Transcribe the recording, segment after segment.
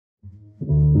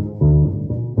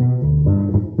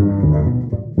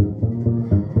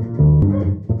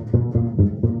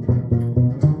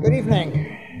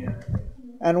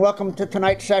and welcome to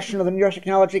tonight's session of the New York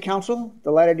Technology Council.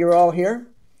 Delighted you're all here.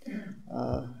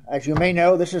 As you may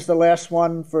know, this is the last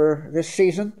one for this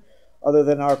season, other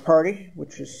than our party,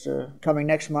 which is coming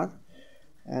next month.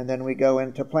 And then we go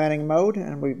into planning mode,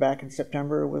 and we'll be back in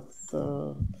September with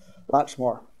lots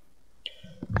more.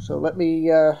 So let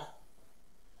me, I'll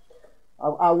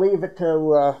leave it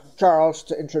to Charles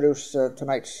to introduce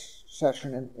tonight's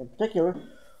session in particular.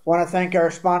 I want to thank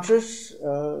our sponsors.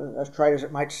 As trite as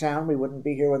it might sound, we wouldn't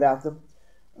be here without them.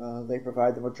 They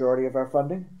provide the majority of our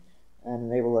funding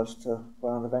and enable us to put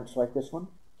on events like this one.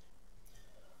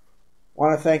 I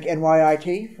want to thank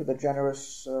NYIT for the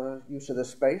generous use of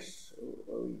this space.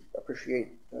 We appreciate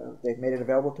they've made it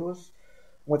available to us.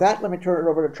 With that, let me turn it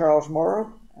over to Charles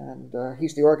Morrow, and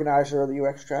he's the organizer of the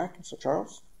UX track. So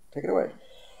Charles, take it away.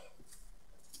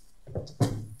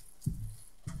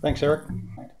 Thanks, Eric.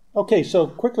 Okay, so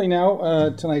quickly now,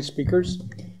 tonight's speakers.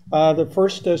 The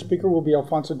first speaker will be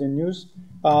Alfonso de Nuez.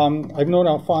 I've known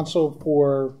Alfonso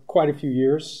for quite a few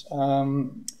years.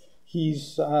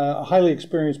 He's a highly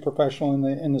experienced professional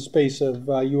in the space of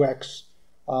UX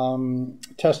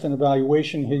test and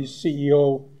evaluation. He's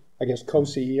CEO, I guess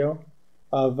co-CEO,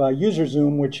 of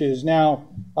UserZoom, which is now,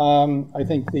 I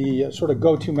think, the sort of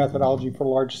go-to methodology for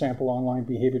large sample online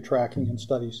behavior tracking and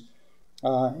studies.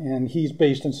 And he's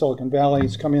based in Silicon Valley.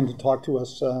 He's come in to talk to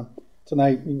us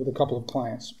tonight with a couple of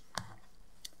clients.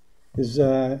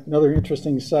 Another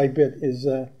interesting side bit is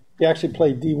he actually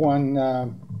played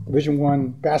D1, Division I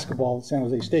basketball at San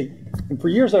Jose State. And for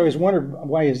years I always wondered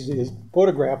why his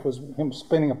photograph was him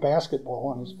spinning a basketball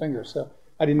on his finger. So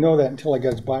I didn't know that until I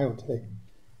got his bio today.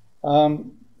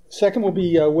 Second will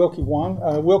be Wilkey Wong.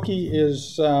 Wilkey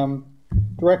is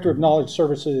Director of Knowledge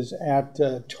Services at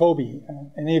Tobii.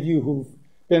 Any of you who've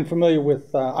been familiar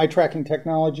with eye tracking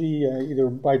technology, either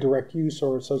by direct use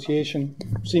or association,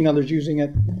 seen others using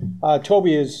it.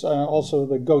 Tobii is also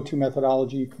the go-to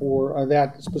methodology for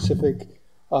that specific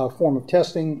form of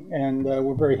testing, and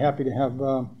we're very happy to have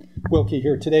Wilkey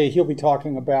here today. He'll be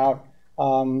talking about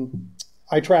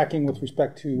eye tracking with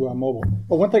respect to mobile.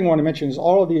 But one thing I want to mention is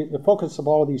all of the focus of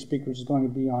all of these speakers is going to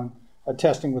be on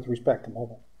testing with respect to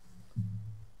mobile.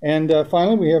 And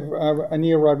finally, we have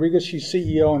Ania Rodriguez. She's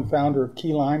CEO and founder of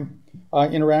Key Lime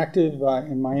Interactive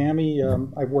in Miami.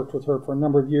 I've worked with her for a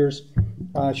number of years.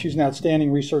 She's an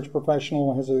outstanding research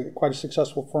professional, has quite a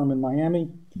successful firm in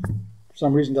Miami. For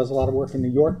some reason, does a lot of work in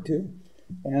New York, too.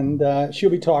 And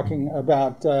she'll be talking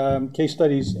about case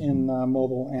studies in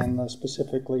mobile and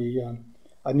specifically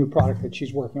a new product that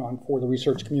she's working on for the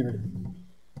research community.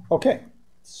 Okay,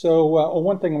 so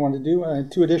one thing I wanted to do,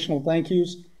 2 additional thank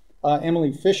yous.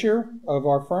 Emily Fisher of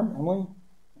our firm. Emily,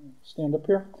 stand up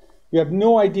here. You have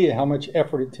no idea how much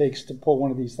effort it takes to pull one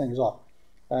of these things off.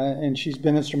 And she's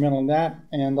been instrumental in that.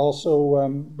 And also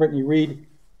Brittany Reed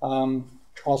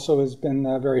also has been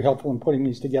very helpful in putting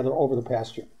these together over the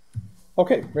past year.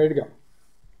 Okay, ready to go.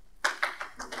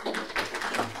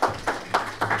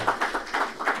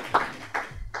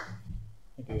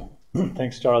 Thank you.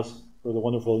 Thanks, Charles, for the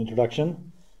wonderful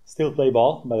introduction. Still play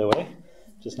ball, by the way,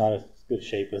 just not as good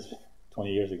shape as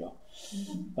 20 years ago.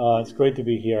 It's great to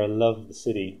be here. I love the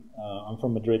city. I'm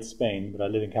from Madrid, Spain, but I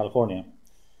live in California.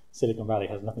 Silicon Valley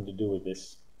has nothing to do with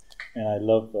this. And I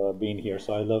love being here,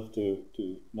 so I love to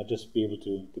not just be able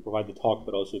to provide the talk,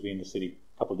 but also be in the city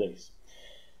a couple of days.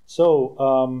 So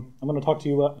I'm going to talk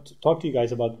to you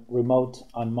guys about remote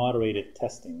unmoderated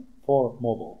testing for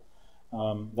mobile.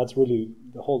 That's really,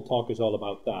 the whole talk is all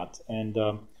about that. And,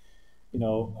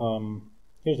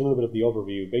 here's a little bit of the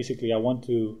overview. Basically, I want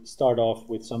to start off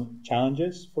with some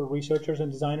challenges for researchers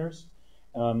and designers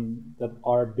that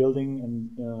are building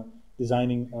and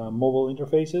designing mobile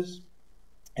interfaces,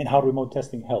 and how remote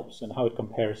testing helps and how it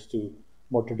compares to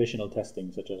more traditional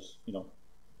testing, such as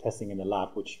testing in the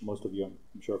lab, which most of you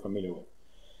I'm sure are familiar with.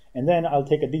 And then I'll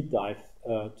take a deep dive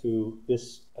to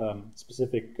this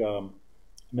specific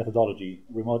methodology,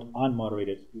 remote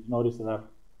unmoderated. You've noticed that I've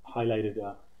highlighted,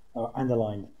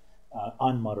 underlined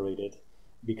unmoderated,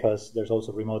 because there's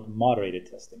also remote moderated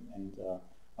testing, and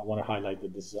I want to highlight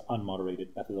that this is an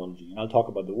unmoderated methodology. And I'll talk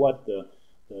about the what, the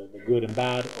good and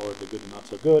bad, or the good and not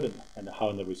so good, and the how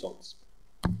and the results.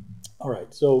 All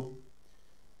right, so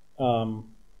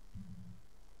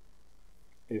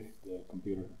if the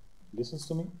computer listens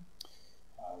to me,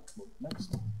 I'll move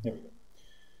next. There we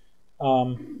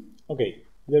go. Okay,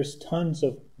 there's tons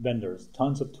of vendors,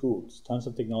 tons of tools, tons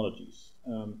of technologies.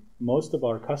 Most of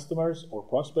our customers or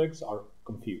prospects are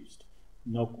confused.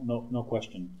 No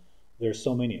question. There's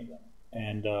so many of them.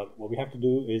 And what we have to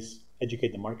do is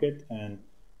educate the market and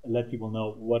let people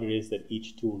know what it is that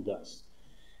each tool does.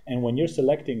 And when you're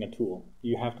selecting a tool,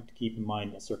 you have to keep in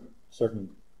mind a certain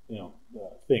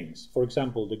things. For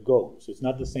example, the goals. It's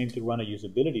not the same to run a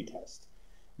usability test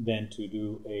than to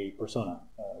do a persona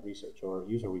research or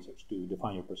user research to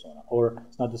define your persona. Or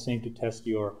it's not the same to test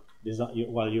your design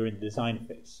while you're in the design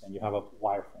phase and you have a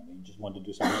wireframe and you just want to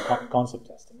do some concept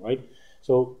testing, right?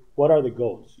 So what are the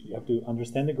goals? You have to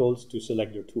understand the goals to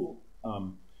select your tool.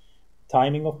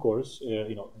 Timing, of course,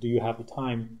 do you have the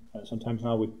time? Sometimes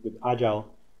now with Agile,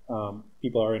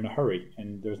 people are in a hurry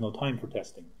and there's no time for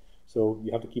testing. So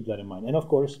you have to keep that in mind. And of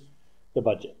course, the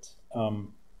budget.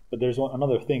 But there's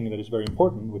another thing that is very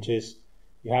important, which is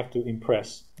you have to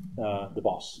impress the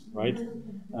boss, right?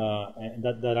 And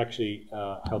that actually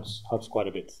helps quite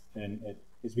a bit, and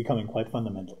it's becoming quite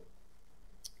fundamental.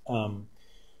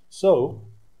 So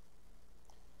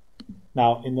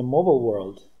now in the mobile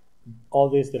world, all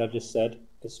this that I've just said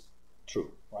is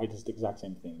true, right? It's the exact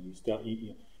same thing.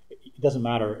 It doesn't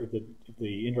matter if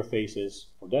the interface is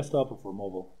for desktop or for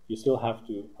mobile. You still have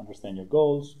to understand your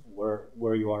goals,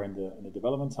 where you are in the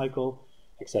development cycle,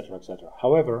 etc., etc.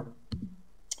 However,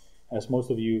 as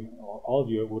most of you, or all of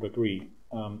you would agree,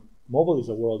 mobile is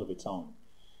a world of its own.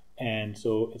 And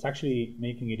so it's actually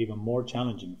making it even more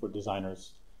challenging for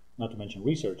designers, not to mention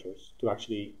researchers, to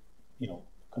actually,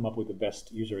 come up with the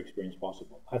best user experience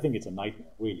possible. I think it's a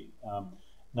nightmare, really.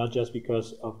 Not just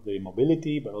because of the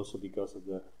mobility, but also because of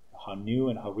how new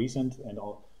and how recent and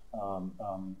all.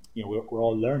 We're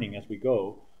all learning as we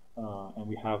go, and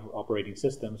we have operating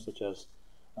systems such as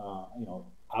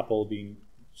Apple being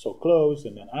so close,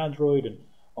 and then Android, and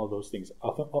all those things.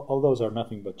 All those are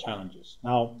nothing but challenges.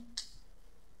 Now,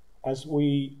 as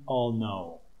we all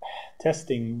know,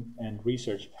 testing and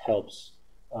research helps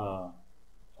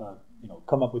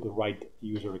come up with the right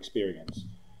user experience.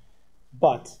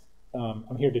 But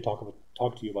I'm here to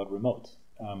talk to you about remote,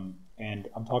 and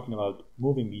I'm talking about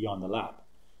moving beyond the lab.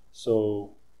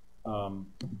 So,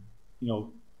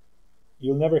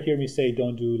 you'll never hear me say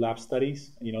don't do lab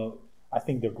studies. I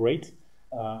think they're great.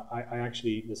 I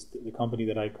actually, the company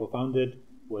that I co-founded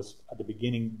was at the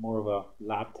beginning more of a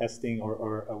lab testing,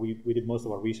 or we did most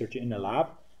of our research in a lab,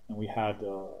 and we had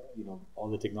all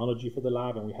the technology for the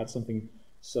lab, and we had something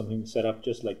set up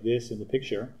just like this in the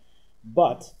picture.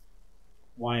 But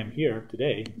why I'm here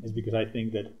today is because I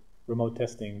think that remote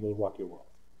testing will rock your world.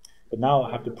 But now I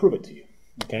have to prove it to you,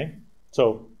 okay?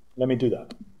 So let me do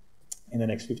that in the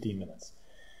next 15 minutes.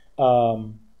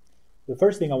 The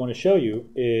first thing I want to show you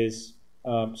is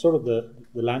sort of the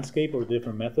landscape or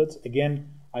different methods. Again,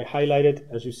 I highlighted,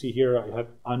 as you see here, I have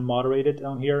unmoderated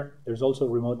down here. There's also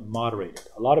remote moderated.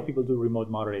 A lot of people do remote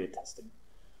moderated testing.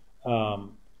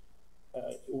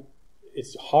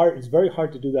 It's very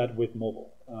hard to do that with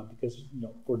mobile because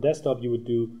for desktop you would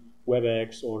do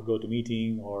WebEx or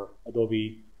GoToMeeting or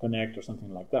Adobe Connect or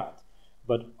something like that.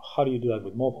 But how do you do that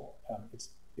with mobile? It's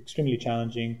extremely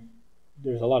challenging.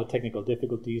 There's a lot of technical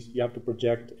difficulties. You have to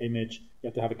project image. You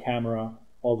have to have a camera.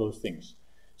 All those things.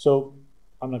 So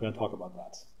I'm not going to talk about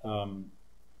that.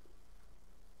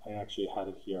 I actually had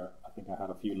it here. I think I had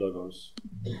a few logos.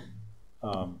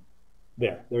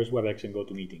 There's WebEx and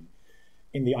GoToMeeting.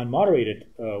 In the unmoderated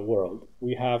world,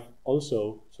 we have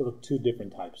also sort of two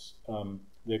different types.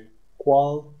 The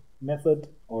qual method,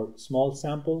 or small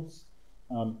samples.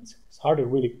 It's hard to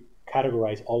really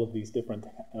categorize all of these different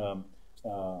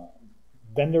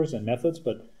vendors and methods,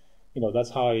 but that's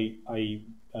how I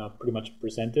pretty much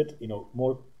present it.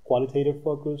 More qualitative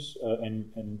focus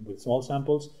and with small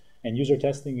samples. And user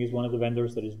testing is one of the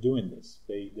vendors that is doing this.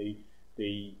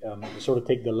 They sort of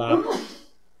take the lab.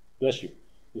 Bless you.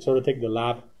 They sort of take the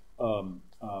lab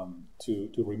to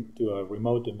a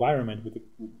remote environment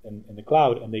in the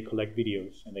cloud, and they collect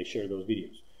videos and they share those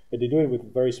videos. But they do it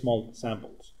with very small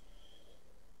samples.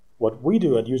 What we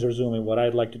do at UserZoom, and what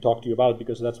I'd like to talk to you about,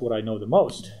 because that's what I know the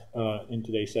most in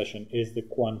today's session, is the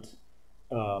quant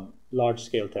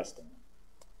large-scale testing.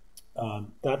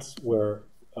 That's where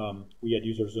we at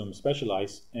UserZoom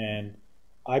specialize, and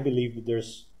I believe that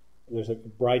there's a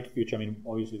bright future. I mean,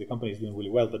 obviously the company is doing really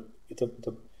well, but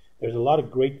there's a lot of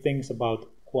great things about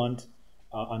quant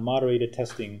unmoderated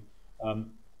testing,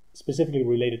 specifically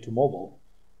related to mobile,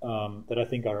 that I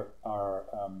think are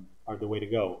the way to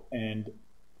go. And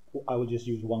I will just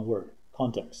use one word: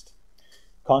 context.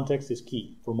 Context is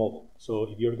key for mobile. So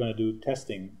if you're going to do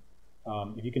testing,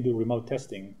 if you can do remote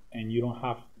testing and you don't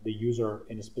have the user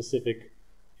in a specific,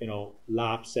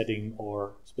 lab setting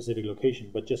or specific location,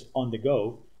 but just on the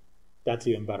go, that's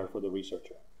even better for the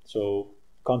researcher. So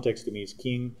context to me is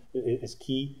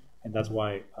key, and that's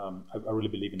why I really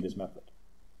believe in this method.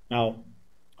 Now,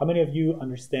 how many of you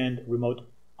understand remote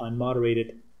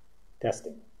unmoderated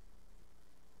testing?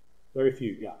 Very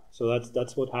few, yeah. So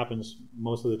that's what happens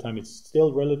most of the time. It's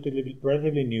still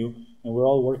relatively new, and we're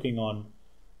all working on,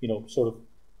 sort of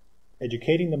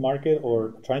educating the market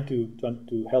or trying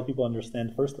to help people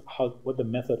understand first what the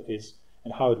method is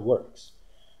and how it works.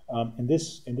 In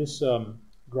this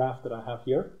graph that I have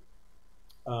here,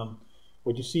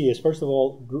 what you see is, first of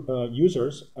all,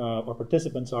 users or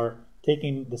participants are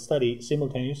taking the study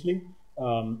simultaneously,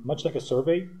 much like a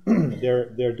survey.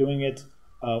 They're doing it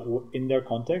in their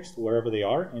context, wherever they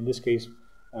are. In this case,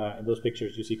 in those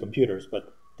pictures, you see computers,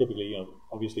 but typically,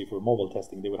 obviously for mobile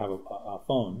testing, they would have a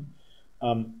phone.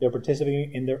 They're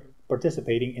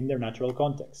participating in their natural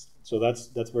context. So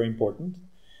that's very important.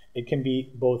 It can be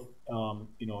both,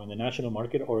 in the national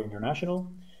market or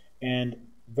international, and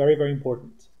very, very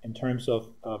important in terms of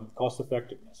cost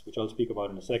effectiveness, which I'll speak about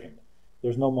in a second.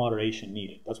 There's no moderation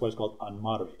needed. That's why it's called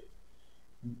unmoderated.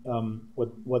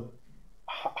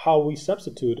 How we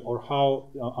substitute or how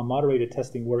a moderated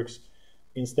testing works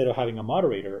instead of having a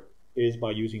moderator is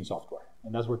by using software,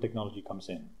 and that's where technology comes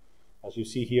in. As you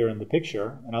see here in the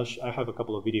picture, and I have a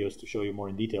couple of videos to show you more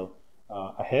in detail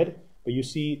ahead, but you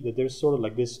see that there's sort of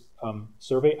like this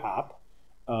survey app,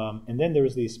 and then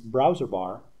there's this browser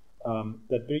bar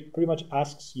that pretty much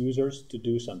asks users to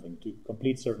do something, to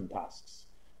complete certain tasks.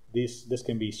 This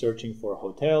can be searching for a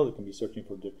hotel, it can be searching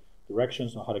for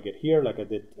directions on how to get here, like I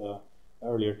did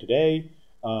earlier today,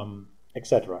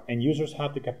 etc. And users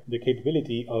have the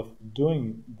capability of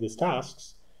doing these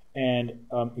tasks, and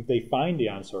if they find the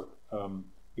answer,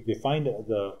 if they find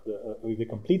if they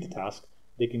complete the task,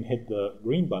 they can hit the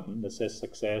green button that says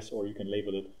success, or you can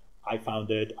label it I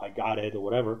found it, I got it, or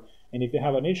whatever. And if they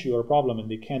have an issue or a problem and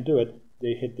they can't do it,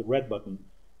 they hit the red button,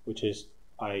 which is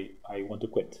I want to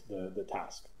quit the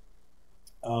task.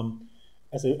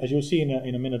 As you'll see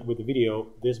in a minute with the video,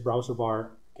 this browser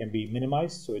bar can be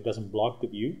minimized so it doesn't block the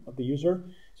view of the user.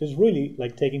 So it's really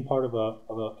like taking part of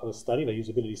a study, a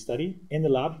usability study, in the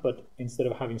lab, but instead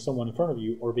of having someone in front of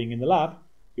you or being in the lab,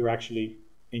 you're actually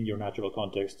in your natural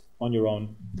context on your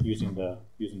own using the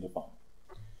phone.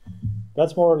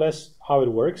 That's more or less how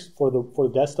it works. For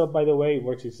the desktop, by the way, it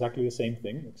works exactly the same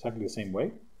thing, exactly the same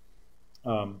way.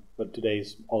 But today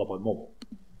is all about mobile.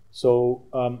 So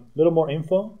a little more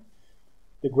info.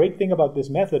 The great thing about this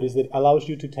method is that it allows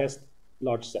you to test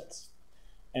large sets.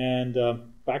 And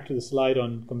back to the slide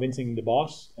on convincing the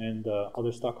boss and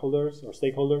other stockholders or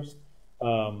stakeholders,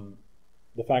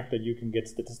 the fact that you can get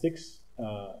statistics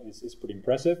is pretty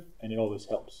impressive, and it always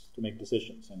helps to make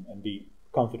decisions and be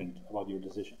confident about your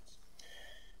decisions.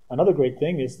 Another great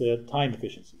thing is the time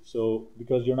efficiency. So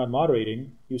because you're not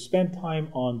moderating, you spend time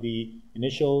on the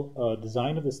initial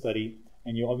design of the study,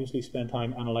 and you obviously spend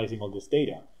time analyzing all this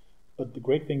data. But the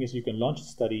great thing is you can launch a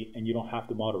study and you don't have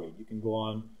to moderate. You can go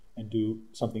on and do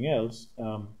something else,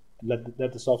 and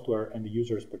let the software and the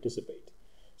users participate.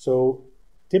 So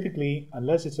typically,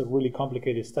 unless it's a really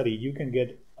complicated study, you can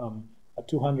get a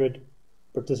 200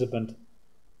 participant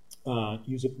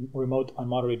remote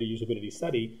unmoderated usability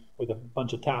study with a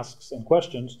bunch of tasks and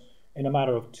questions in a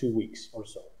matter of 2 weeks or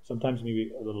so. Sometimes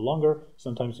maybe a little longer.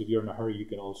 Sometimes if you're in a hurry, you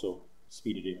can also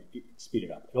speed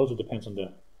it up. It also depends on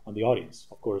the audience,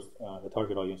 of course, the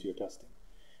target audience you're testing.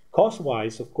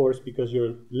 Cost-wise, of course, because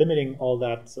you're limiting all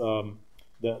that,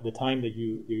 the time that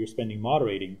you're spending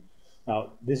moderating.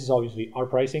 Now, this is obviously our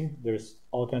pricing. There's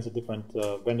all kinds of different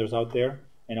vendors out there,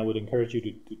 and I would encourage you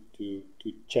to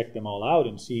check them all out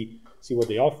and see what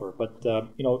they offer. But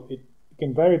it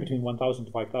can vary between 1,000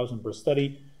 to 5,000 per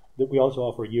study. That we also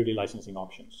offer yearly licensing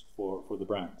options for the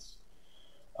brands.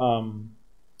 I'll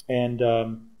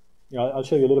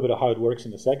show you a little bit of how it works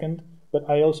in a second, but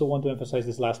I also want to emphasize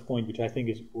this last point, which I think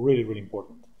is really, really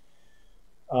important.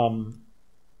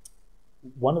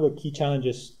 One of the key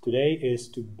challenges today is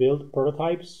to build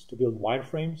prototypes, to build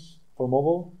wireframes for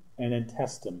mobile, and then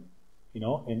test them,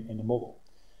 in the mobile.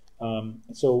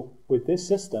 So with this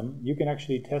system, you can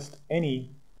actually test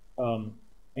any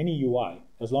UI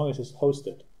as long as it's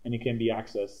hosted, and it can be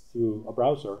accessed through a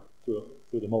browser through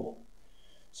the mobile.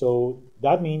 So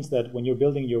that means that when you're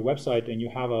building your website and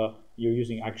you're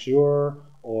using Axure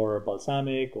or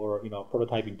Balsamiq or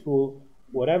prototyping tool,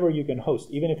 whatever you can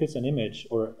host, even if it's an image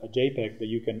or a JPEG that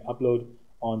you can upload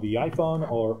on the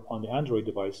iPhone or on the Android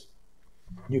device,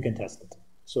 you can test it.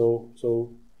 So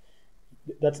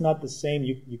that's not the same.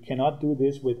 You cannot do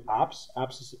this with apps.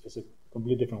 Apps is a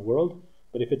completely different world.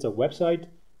 But if it's a website,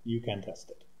 you can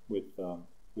test it with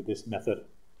this method,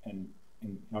 and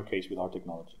in our case, with our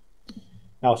technology.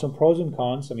 Now, some pros and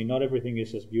cons. I mean, not everything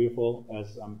is as beautiful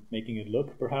as I'm making it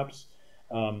look, perhaps,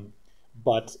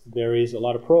 but there is a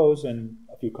lot of pros and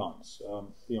a few cons.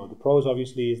 The pros,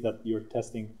 obviously, is that you're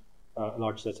testing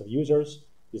large sets of users.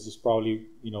 This is probably,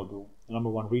 the number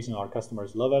one reason our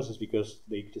customers love us is because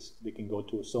they can go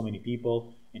to so many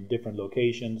people in different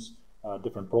locations,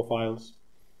 different profiles.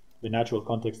 The natural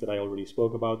context that I already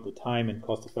spoke about, the time and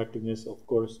cost effectiveness, of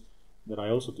course, that I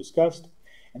also discussed.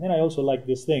 And then I also like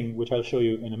this thing, which I'll show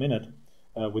you in a minute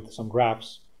with some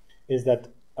graphs, is that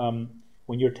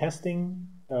when you're testing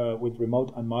with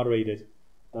remote unmoderated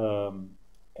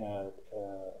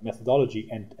methodology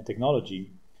and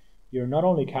technology, you're not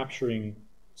only capturing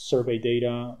survey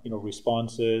data,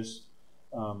 responses,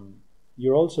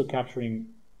 you're also capturing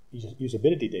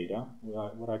usability data,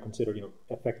 what I consider,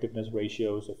 effectiveness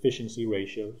ratios, efficiency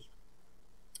ratios,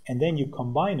 and then you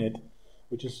combine it,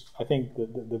 which is, I think,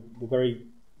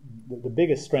 the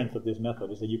biggest strength of this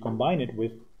method is that you combine it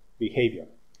with behavior.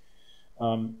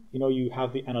 You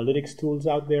have the analytics tools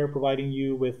out there providing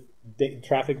you with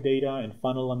traffic data and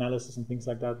funnel analysis and things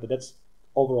like that, but that's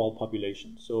overall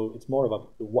population. So it's more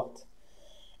about the what.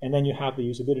 And then you have the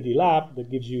usability lab that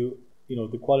gives you,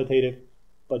 the qualitative,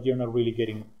 but you're not really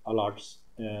getting a large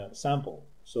sample.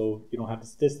 So you don't have the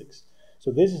statistics.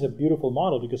 So this is a beautiful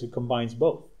model because it combines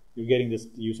both. You're getting this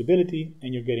usability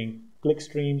and you're getting click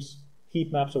streams,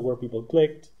 heat maps of where people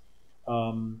clicked.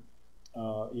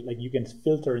 Like you can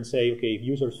filter and say, okay, if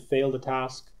users failed a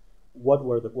task, what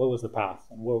was the path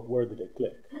and where did they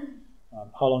click?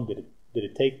 How long did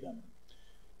it take them?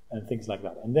 And things like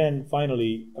that. And then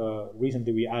finally,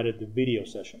 recently we added the video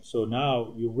session. So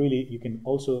now you can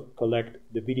also collect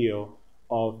the video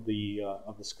of the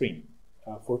screen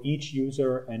for each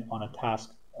user and on a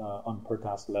task on per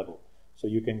task level. So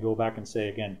you can go back and say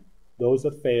again, those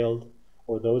that failed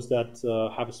or those that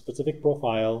have a specific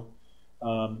profile,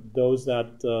 those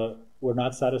that were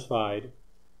not satisfied.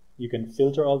 You can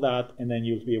filter all that, and then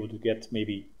you'll be able to get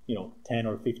maybe 10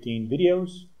 or 15 video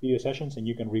sessions, and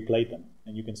you can replay them,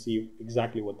 and you can see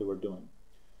exactly what they were doing.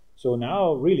 So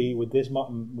now, really, with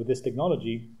this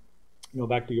technology,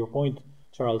 back to your point,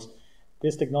 Charles,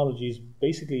 this technology is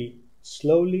basically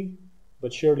slowly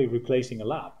but surely replacing a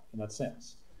lab in that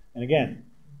sense. And again,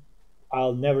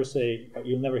 you'll never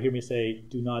hear me say,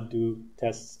 do not do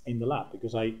tests in the lab,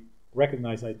 because I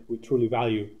recognize that we truly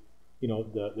value,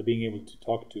 the being able to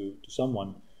talk to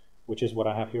someone, which is what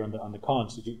I have here on the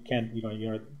cons. So you can't,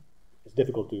 it's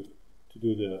difficult to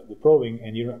do the probing,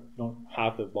 and you don't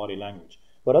have the body language.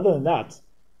 But other than that,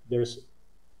 there's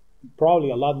probably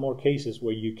a lot more cases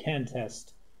where you can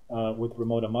test with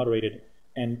remote unmoderated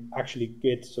and actually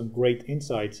get some great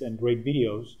insights and great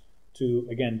videos to,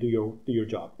 again, do your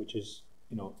job, which is,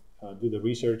 do the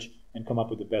research and come up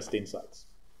with the best insights.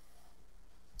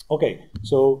 Okay,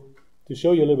 so to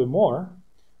show you a little bit more,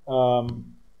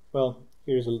 well,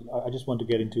 I just want to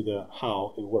get into the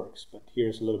how it works, but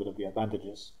here's a little bit of the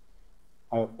advantages.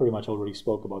 I pretty much already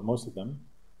spoke about most of them.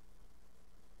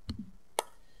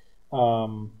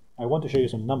 I want to show you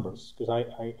some numbers because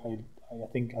I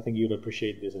think you'd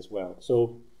appreciate this as well.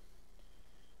 So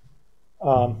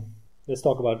let's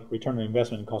talk about return on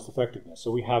investment and cost effectiveness.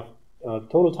 So we have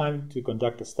total time to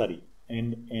conduct a study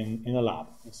in a lab.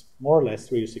 It's more or less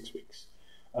 3 to 6 weeks.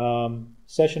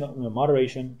 Session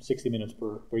moderation, 60 minutes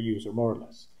per user, more or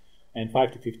less, and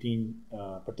 5 to 15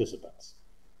 participants.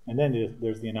 And then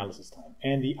there's the analysis time.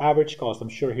 And the average cost, I'm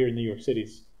sure here in New York City,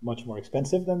 is much more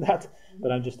expensive than that,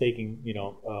 but I'm just taking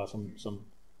some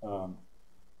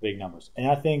big numbers. And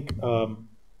I think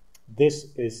this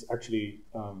is actually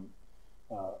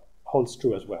holds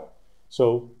true as well.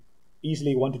 So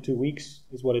easily 1 to 2 weeks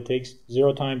is what it takes.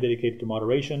 0 time dedicated to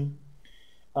moderation.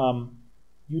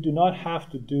 You do not have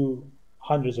to do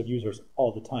hundreds of users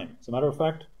all the time. As a matter of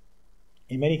fact,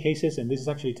 in many cases, and this is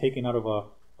actually taken out of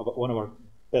one of our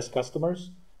best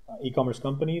customers, e-commerce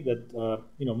company, that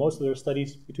most of their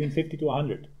studies between 50 to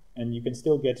 100, and you can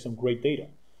still get some great data.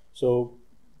 So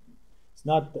it's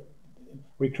not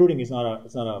recruiting is not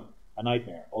a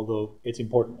nightmare, although it's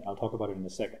important. I'll talk about it in a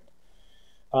second.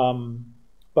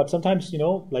 But sometimes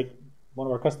like one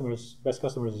of our best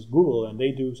customers is Google, and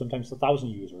they do sometimes 1,000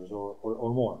 users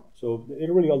or more. So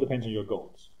it really all depends on your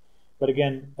goals. But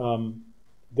again,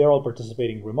 they're all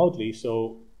participating remotely,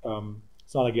 so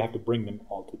it's not like you have to bring them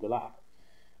all to the lab.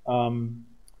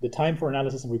 The time for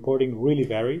analysis and reporting really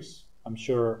varies. I'm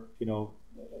sure,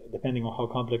 depending on how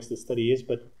complex the study is,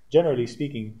 but generally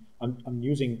speaking, I'm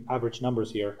using average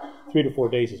numbers here. 3 to 4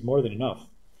 days is more than enough.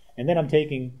 And then I'm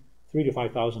taking $3,000 to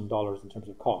 $5,000 in terms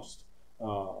of cost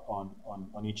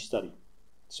on each study.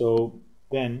 So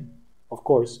then, of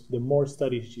course, the more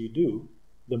studies you do,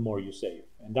 the more you save.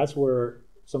 And that's where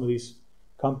some of these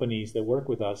companies that work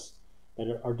with us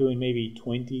that are doing maybe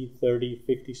 20, 30,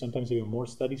 50, sometimes even more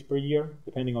studies per year,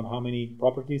 depending on how many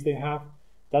properties they have,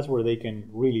 That's where they can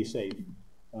really save,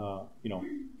 you know,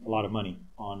 a lot of money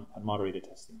on moderated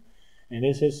testing. And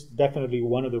this is definitely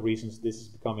one of the reasons this is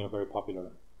becoming a very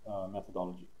popular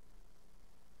methodology.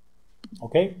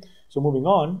 Okay, so moving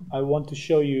on, I want to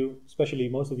show you, especially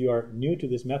most of you are new to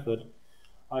this method,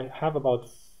 I have about,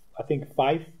 I think,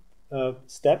 5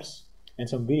 steps and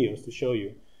some videos to show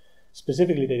you,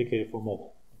 specifically dedicated for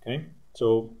mobile. Okay,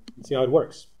 so let's see how it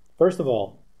works. First of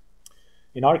all,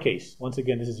 in our case, once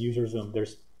again, this is UserZoom.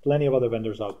 There's plenty of other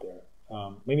vendors out there.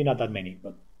 Maybe not that many,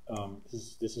 but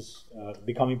this is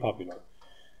becoming popular.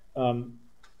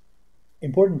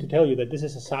 Important to tell you that this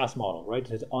is a SaaS model, right?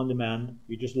 It's on demand.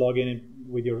 You just log in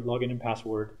with your login and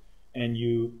password, and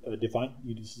you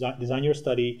design your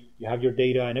study. You have your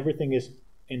data, and everything is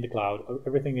in the cloud.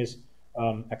 Everything is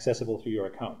accessible through your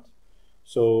account.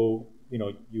 So you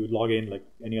know you would log in like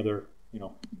any other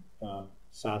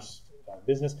SaaS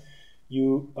business.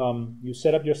 You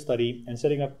set up your study, and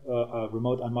setting up a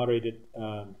remote unmoderated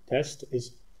test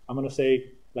is, I'm going to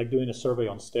say, like doing a survey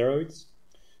on steroids.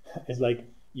 It's like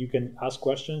you can ask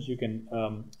questions. You're going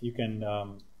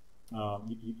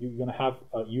to have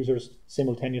users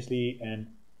simultaneously and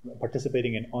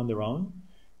participating in on their own.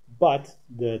 But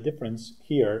the difference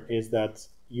here is that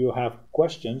you have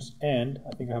questions, and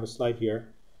I think I have a slide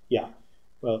here. Yeah,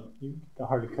 well, you can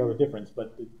hardly tell the difference,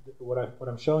 but what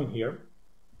I'm showing here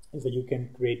is that you can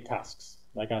create tasks,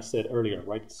 like I said earlier,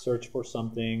 right? Search for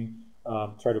something,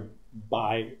 try to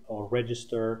buy or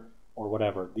register or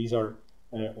whatever. These are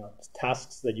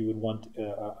tasks that you would want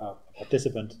a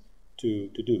participant to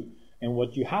do. And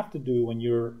what you have to do when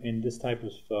you're in this type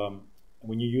of,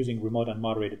 when you're using remote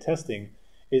unmoderated testing,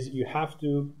 is you have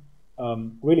to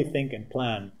really think and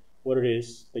plan what it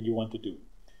is that you want to do.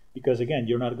 Because again,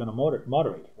 you're not going to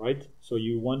moderate, right? So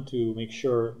you want to make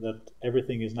sure that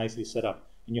everything is nicely set up.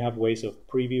 And you have ways of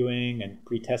previewing and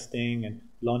pre-testing and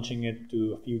launching it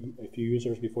to a few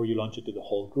users before you launch it to the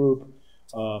whole group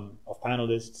of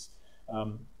panelists.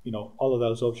 All of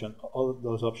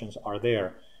those options are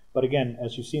there. But again,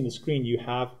 as you see in the screen,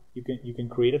 you can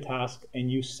create a task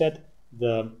and you set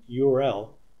the URL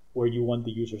where you want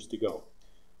the users to go.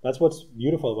 That's what's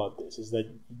beautiful about this, is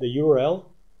that the URL,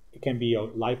 it can be a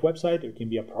live website, it can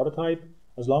be a prototype,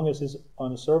 as long as it's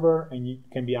on a server and it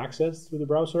can be accessed through the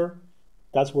browser.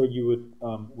 That's where you would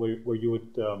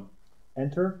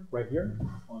enter right here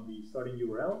on the starting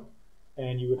URL,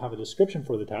 and you would have a description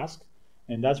for the task,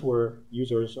 and that's where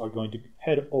users are going to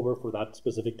head over for that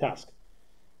specific task.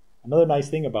 Another nice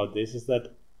thing about this is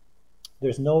that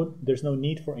there's no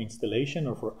need for installation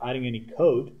or for adding any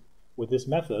code with this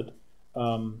method.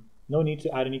 No need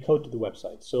to add any code to the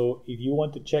website. So if you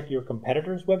want to check your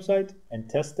competitor's website and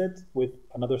test it with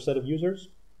another set of users,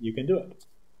 you can do it.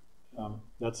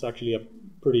 That's actually a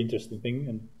pretty interesting thing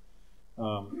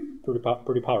and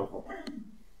pretty powerful.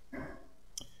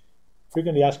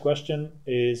 Frequently asked question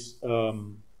is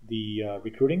the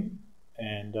recruiting,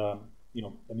 and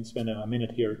let me spend a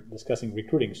minute here discussing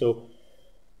recruiting. So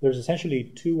there's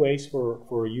essentially 2 ways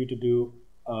for you to do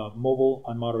mobile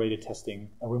unmoderated testing,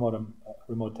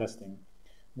 remote testing.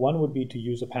 One would be to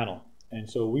use a panel, and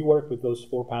so we work with those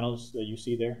 4 panels that you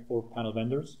see there, 4 panel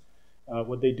vendors.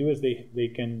 What they do is they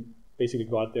can basically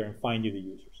go out there and find you the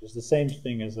users. It's the same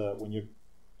thing as when you're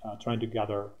trying to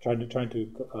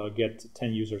get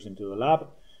 10 users into the lab,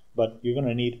 but you're going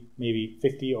to need maybe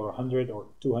 50 or 100 or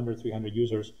 200, 300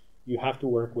 users. You have to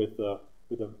work with a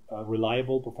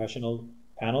reliable professional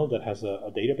panel that has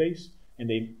a database, and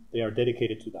they are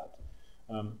dedicated to that.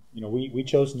 We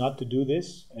chose not to do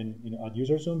this at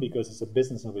UserZoom because it's a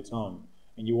business of its own,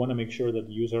 and you want to make sure that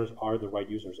the users are the right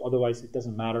users. Otherwise, it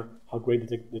doesn't matter how great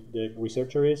the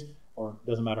researcher is, or it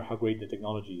doesn't matter how great the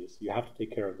technology is. You have to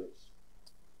take care of this.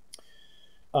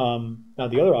 Now,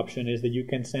 the other option is that you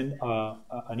can send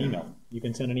an email. You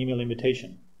can send an email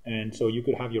invitation, and so you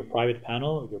could have your private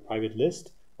panel, your private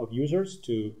list of users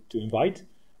to invite,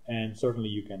 and certainly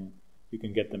you can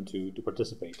get them to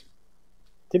participate.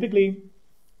 Typically,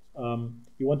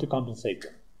 you want to compensate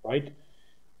them, right?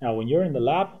 Now, when you're in the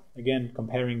lab, again,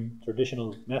 comparing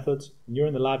traditional methods, when you're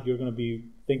in the lab, you're going to be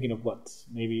thinking of what?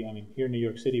 Maybe, here in New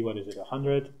York City, what is it,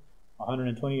 100,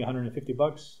 120, 150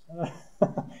 bucks?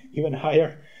 Even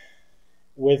higher.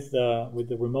 With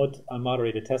the remote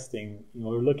unmoderated testing,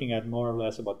 we're looking at more or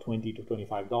less about $20 to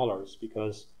 $25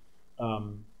 because,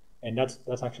 and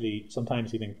that's actually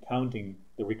sometimes even counting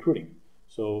the recruiting.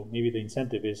 So maybe the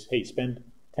incentive is, hey, spend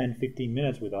 10, 15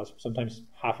 minutes with us, sometimes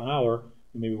half an hour.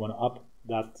 You maybe want to up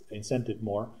that incentive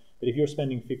more. But if you're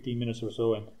spending 15 minutes or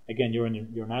so, and again, you're in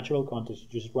your natural context,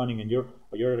 you're just running, and you're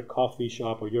at a coffee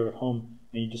shop or you're at home,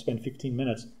 and you just spend 15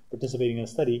 minutes participating in a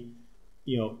study,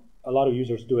 a lot of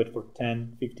users do it for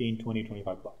 10, 15, 20,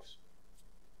 25 bucks.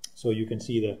 So you can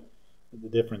see the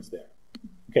difference there.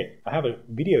 Okay, I have a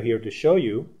video here to show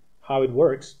you how it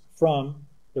works from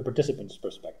the participant's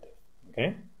perspective.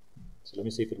 Okay, so let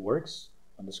me see if it works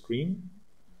on the screen.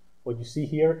 What you see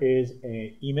here is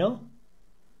an email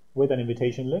with an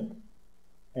invitation link.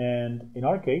 And in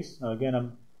our case, now again,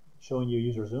 I'm showing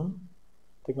you UserZoom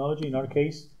technology. In our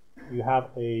case, you have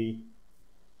a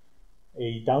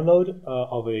download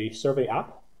of a survey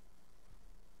app.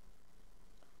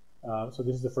 So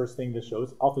this is the first thing that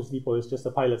shows. Office Depot is just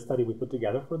a pilot study we put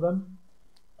together for them.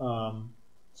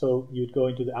 So you'd go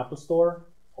into the Apple Store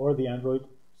or the Android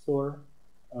Store,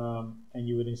 and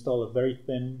you would install a very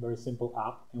thin, very simple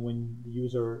app. And when the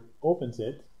user opens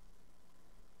it,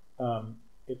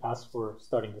 it asks for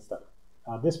starting the study.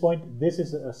 At this point, this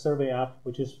is a survey app,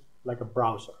 which is like a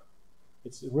browser.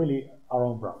 It's really our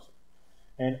own browser.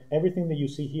 And everything that you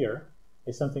see here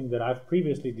is something that I've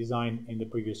previously designed in the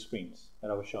previous screens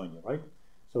that I was showing you, right?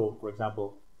 So, for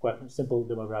example, simple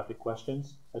demographic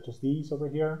questions, such as these over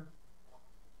here.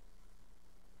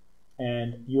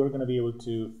 And you're going to be able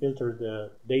to filter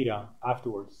the data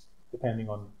afterwards, depending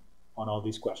on all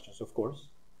these questions, of course.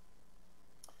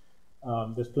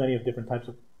 There's plenty of different types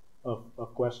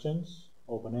of questions,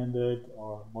 open-ended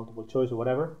or multiple choice or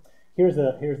whatever. Here's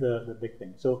the big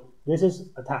thing. So this is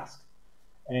a task.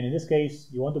 And in this case,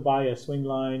 you want to buy a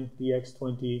Swingline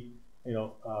DX20,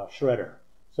 shredder.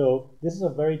 So this is a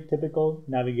very typical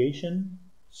navigation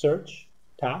search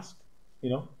task,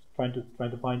 trying to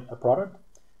find a product.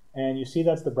 And you see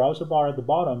that's the browser bar at the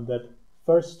bottom that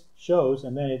first shows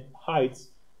and then it hides,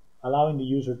 allowing the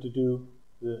user to do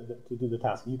the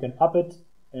task. You can up it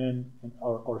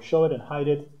or show it and hide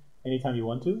it anytime you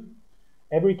want to.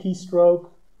 Every keystroke,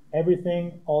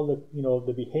 everything, all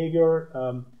the behavior,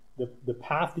 the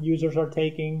path the users are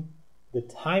taking, the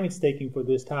time it's taking for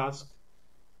this task,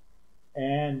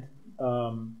 and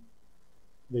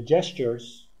the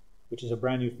gestures, which is a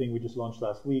brand new thing we just launched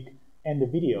last week, and the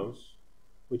videos,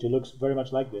 which it looks very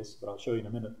much like this, but I'll show you in a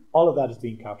minute. All of that is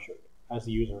being captured as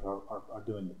the users are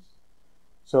doing this.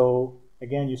 So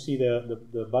again, you see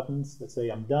the buttons that say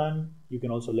I'm done. You can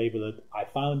also label it I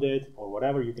found it or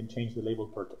whatever. You can change the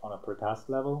label on a per task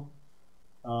level.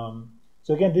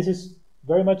 So again, this is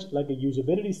very much like a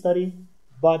usability study,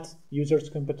 but users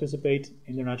can participate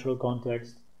in their natural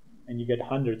context, and you get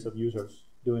hundreds of users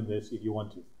doing this if you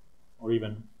want to, or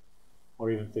even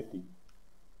 50.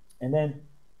 And then,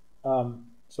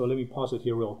 so let me pause it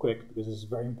here real quick because this is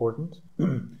very important.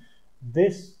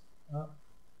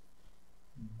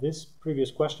 This previous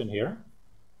question here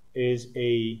is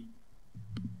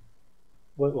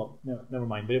well, no, never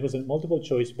mind. But it was a multiple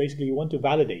choice. Basically, you want to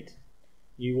validate.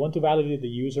 You want to validate the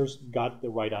users got the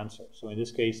right answer. So in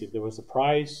this case, if there was a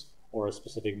price or a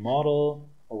specific model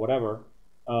or whatever,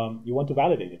 you want to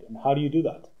validate it. And how do you do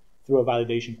that? Through a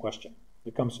validation question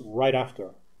that comes right after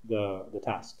the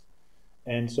task.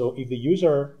 And so if the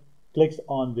user clicks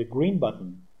on the green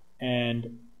button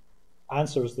and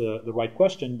answers the right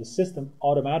question, the system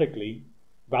automatically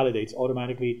validates,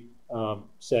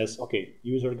 says, okay,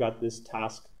 user got this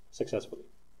task successfully.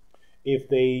 If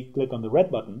they click on the red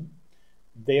button,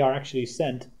 they are actually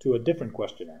sent to a different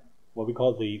questionnaire, what we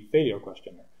call the failure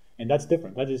questionnaire. And that's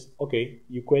different. That is, okay,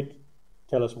 you quit,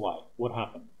 tell us why, what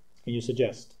happened, can you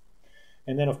suggest?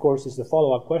 And then, of course, is the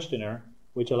follow-up questionnaire,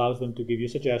 which allows them to give you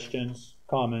suggestions,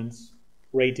 comments,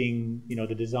 rating,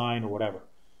 the design or whatever.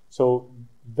 So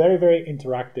very, very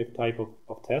interactive type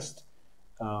of test,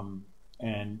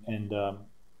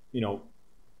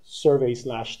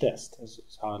 survey/test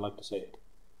is how I like to say it.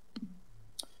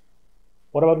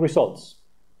 What about results?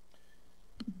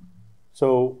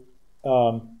 So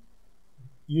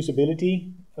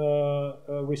usability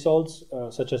results,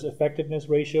 such as effectiveness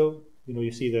ratio,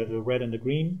 you see the red and the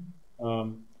green,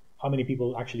 how many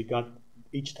people actually got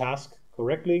each task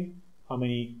correctly, how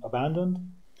many abandoned.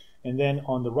 And then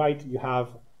on the right, you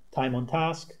have time on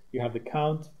task. You have the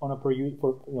count on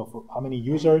for how many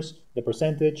users, the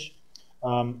percentage.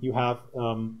 You have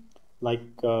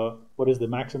what is the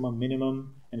maximum,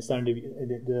 minimum, and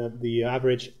the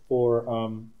average for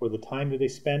the time that they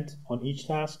spent on each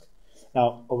task.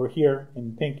 Now over here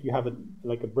in pink, you have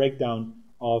a breakdown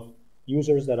of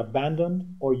users that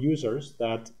abandoned or users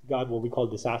that got what we call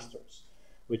disasters,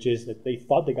 which is that they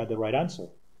thought they got the right answer,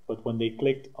 but when they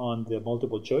clicked on the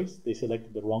multiple choice, they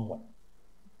selected the wrong one.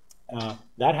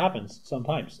 That happens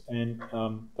sometimes, and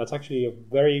that's actually a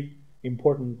very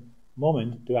important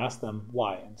moment to ask them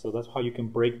why. And so that's how you can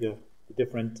break the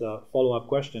different follow-up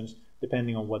questions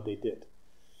depending on what they did.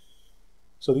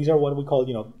 So these are what we call,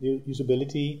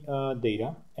 usability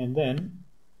data. And then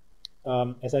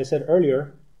as I said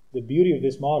earlier, the beauty of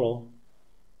this model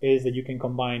is that you can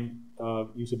combine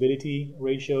usability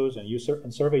ratios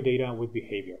and survey data with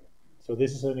behavior. So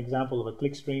this is an example of a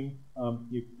click stream.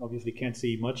 You obviously can't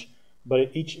see much,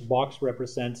 but each box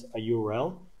represents a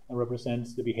URL and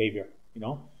represents the behavior,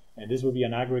 and this would be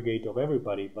an aggregate of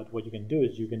everybody. But what you can do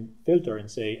is you can filter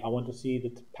and say, I want to see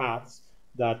the paths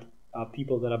that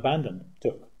people that abandoned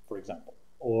took, for example,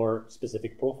 or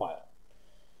specific profile.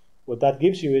 What that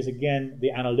gives you is, again,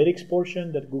 the analytics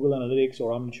portion that Google Analytics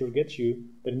or Omniture gets you,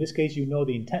 but in this case, you know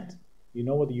the intent. You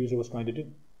know what the user was trying to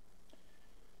do.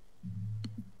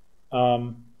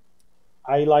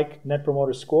 I like Net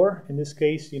Promoter Score. In this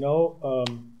case,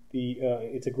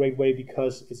 it's a great way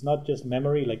because it's not just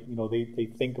memory, like, they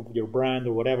think of your brand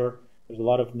or whatever. There's a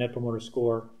lot of Net Promoter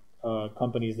Score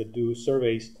companies that do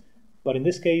surveys. But in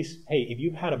this case, hey, if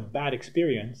you've had a bad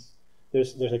experience,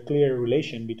 there's a clear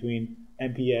relation between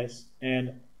NPS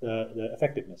and the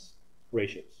effectiveness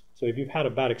ratios. So if you've had a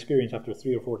bad experience after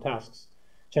 3 or 4 tasks,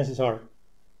 chances are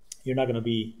you're not going to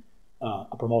be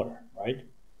a promoter, right?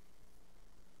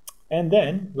 And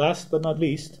then, last but not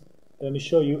least, let me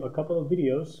show you a couple of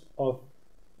videos of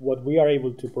what we are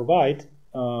able to provide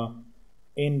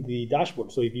in the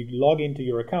dashboard. So if you log into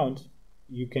your account,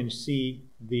 you can see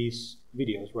these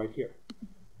videos right here.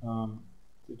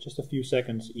 Just a few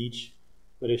seconds each,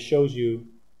 but it shows you.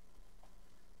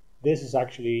 This is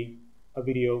actually a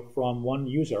video from one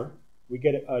user. We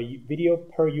get a video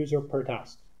per user per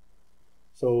task.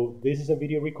 So this is a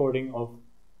video recording of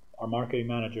our marketing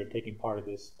manager taking part of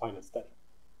this pilot study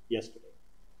yesterday.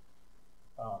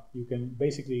 You can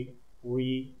basically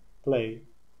replay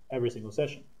every single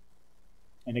session.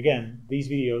 And again, these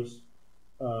videos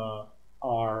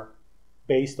are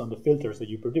based on the filters that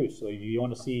you produce. So if you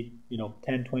want to see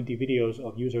 10, 20 videos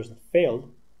of users that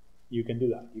failed, you can do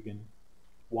that. You can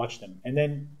watch them, and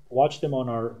then watch them on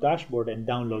our dashboard and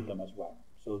download them as well.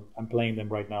 So I'm playing them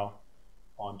right now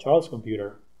on Charles'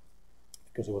 computer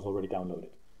because it was already downloaded.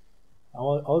 I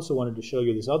also wanted to show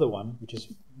you this other one, which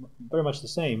is very much the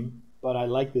same, but I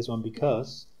like this one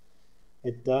because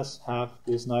it does have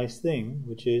this nice thing,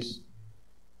 which is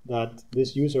that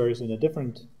this user is in a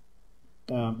different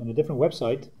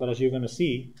website. But as you're going to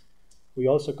see, we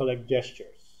also collect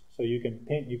gestures, so you can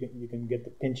get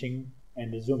the pinching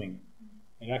and the zooming.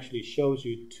 It actually shows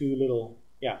you 2 little,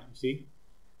 you see?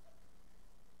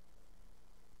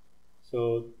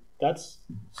 So that's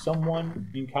someone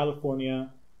in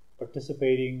California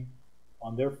participating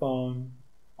on their phone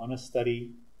on a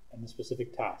study and a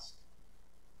specific task.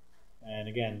 And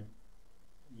again,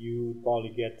 you probably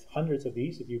get hundreds of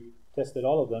these if you tested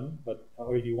all of them,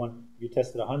 or if you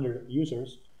tested 100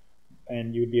 users,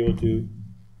 and you'd be able to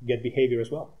get behavior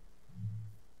as well.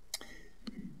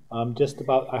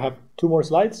 I have 2 more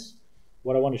slides.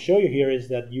 What I want to show you here is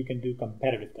that you can do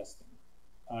competitive testing.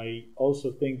 I also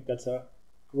think that's a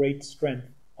great strength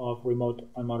of remote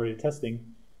unmoderated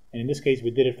testing. And in this case,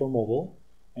 we did it for mobile,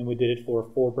 and we did it for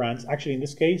 4 brands. Actually, in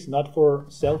this case, not for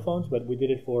cell phones, but we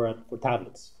did it for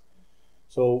tablets.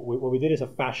 So what we did is a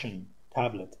fashion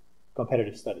tablet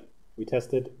competitive study. We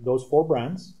tested those 4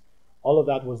 brands. All of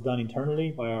that was done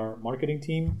internally by our marketing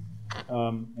team,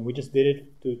 and we just did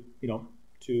it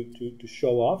to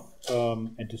show off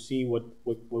and to see what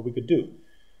we could do.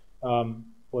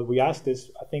 What we asked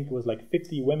is, I think it was like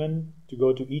 50 women to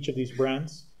go to each of these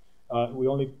brands. We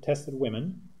only tested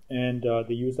women, and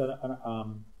they used an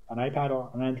iPad or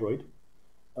an Android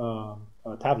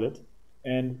tablet.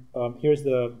 And here's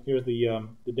the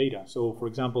data. So, for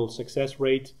example, success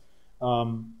rate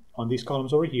on these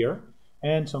columns over here,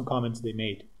 and some comments they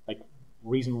made, like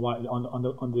reason why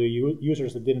on the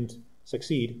users that didn't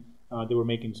succeed. They were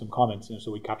making some comments, and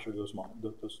so we captured those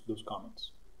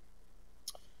comments.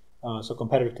 So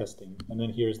competitive testing, and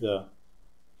then here's the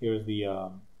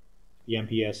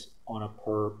NPS on a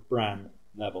per brand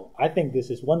level. I think this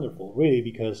is wonderful, really,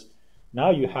 because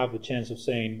now you have the chance of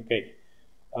saying, okay,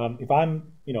 if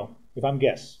I'm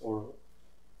Guess or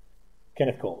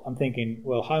Kenneth Cole, I'm thinking,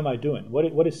 well, how am I doing?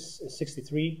 What is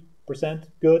 63%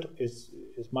 good? Is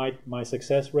my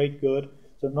success rate good?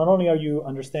 So not only are you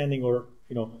understanding or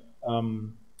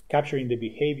capturing the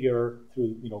behavior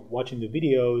through watching the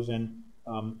videos and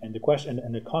the question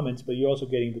and the comments, but you're also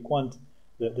getting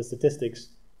the statistics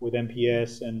with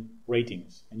NPS and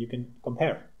ratings, and you can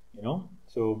compare.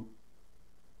 So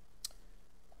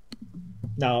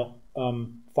now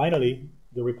finally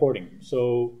the reporting.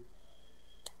 So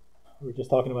we were just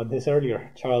talking about this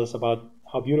earlier, Charles, about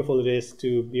how beautiful it is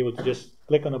to be able to just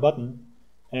click on a button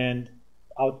and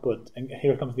output, and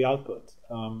here comes the output.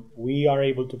 We are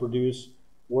able to produce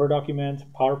Word document,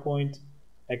 PowerPoint,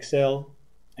 Excel,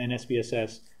 and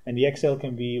SPSS. And the Excel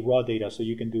can be raw data, so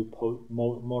you can do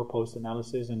more post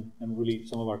analysis, and really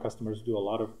some of our customers do a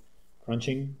lot of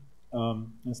crunching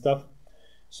and stuff.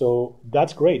 So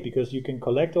that's great because you can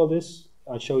collect all this.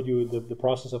 I showed you the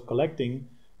process of collecting.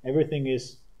 Everything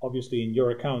is obviously in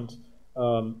your account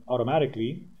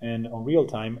automatically and on real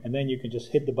time, and then you can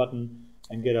just hit the button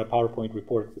and get a PowerPoint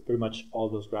report with pretty much all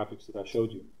those graphics that I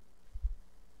showed you.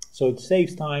 So it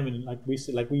saves time, and like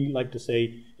we like to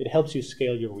say, it helps you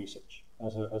scale your research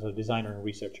as a designer and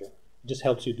researcher. It just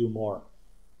helps you do more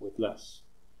with less.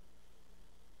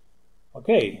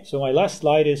 Okay, so my last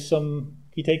slide is some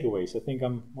key takeaways. I think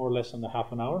I'm more or less on the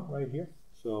half an hour right here,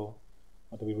 so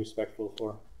I want to be respectful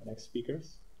for the next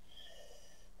speakers.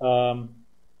 I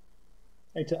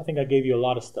think I gave you a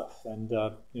lot of stuff, and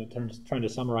trying to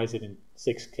summarize it in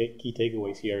 6 key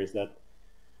takeaways here is that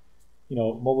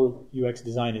mobile UX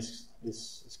design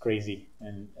is crazy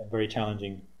and very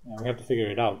challenging. We have to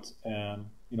figure it out.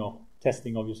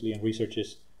 Testing obviously and research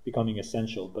is becoming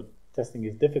essential, but testing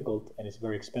is difficult and it's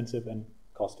very expensive and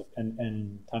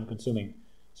and time consuming.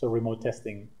 So remote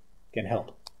testing can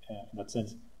help in that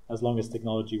sense, as long as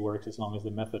technology works, as long as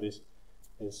the method is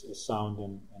sound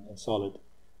and solid.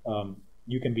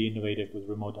 You can be innovative with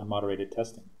remote unmoderated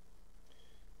testing.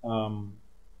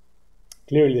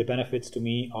 Clearly, the benefits to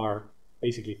me are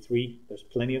basically 3. There's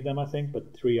plenty of them, I think,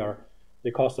 but 3 are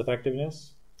the cost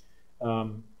effectiveness.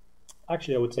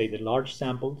 Actually, I would say the large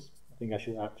samples. I think I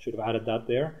should have added that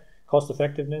there. Cost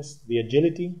effectiveness, the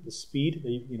agility, the speed.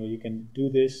 You can do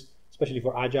this, especially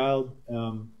for agile.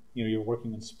 You're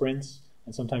working in sprints,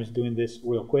 and sometimes doing this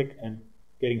real quick and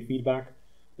getting feedback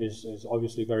is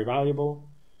obviously very valuable.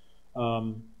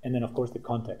 And then, of course, the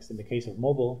context. In the case of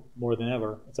mobile, more than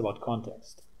ever, it's about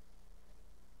context.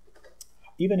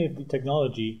 Even if the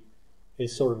technology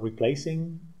is sort of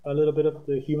replacing a little bit of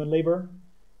the human labor,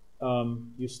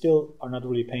 you still are not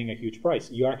really paying a huge price.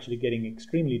 You're actually getting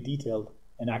extremely detailed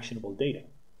and actionable data.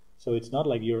 So it's not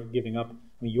like you're giving up.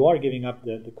 I mean, you are giving up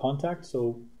the contact,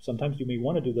 so sometimes you may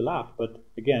want to do the lab, but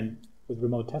again, with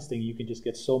remote testing, you can just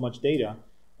get so much data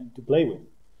to play with.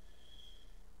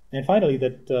 And finally,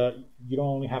 that you don't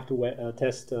only have to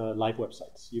test live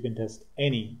websites. You can test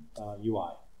any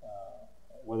UI,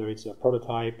 whether it's a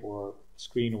prototype or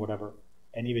screen or whatever,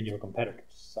 and even your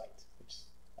competitor's site, which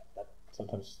that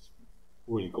sometimes is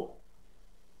really cool.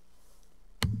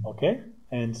 Okay,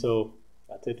 and so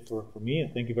that's it for me,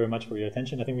 and thank you very much for your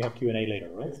attention. I think we have Q&A later,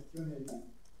 right?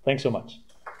 Thanks so much.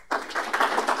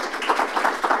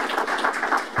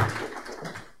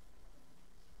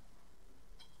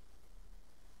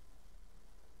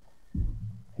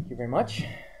 Thank you very much.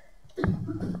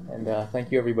 And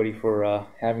thank you, everybody, for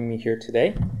having me here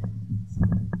today.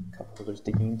 A couple others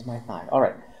digging into my thigh. All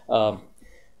right.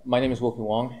 My name is Wilkey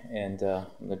Wong, and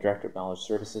I'm the Director of Knowledge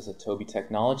Services at Tobii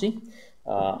Technology.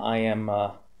 I am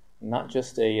not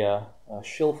just a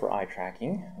shill for eye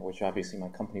tracking, which obviously my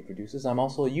company produces. I'm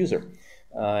also a user.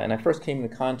 And I first came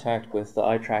into contact with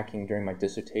eye tracking during my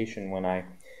dissertation when I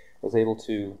was able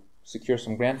to secure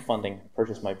some grant funding,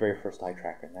 purchase my very first eye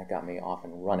tracker, and that got me off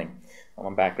and running.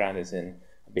 My background is in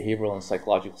behavioral and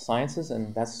psychological sciences,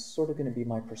 and that's sort of going to be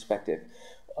my perspective.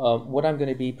 What I'm going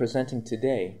to be presenting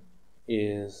today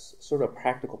is sort of a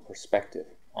practical perspective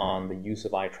on the use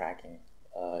of eye tracking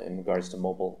in regards to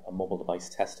mobile device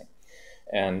testing.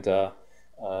 And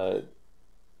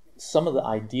some of the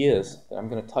ideas that I'm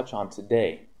going to touch on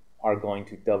today are going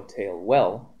to dovetail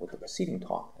well with the preceding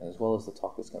talk, as well as the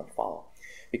talk that's going to follow.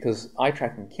 Because eye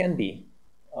tracking can be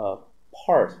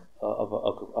part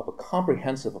of a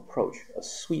comprehensive approach, a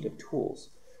suite of tools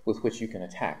with which you can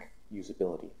attack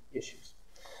usability issues.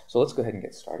 So let's go ahead and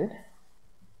get started.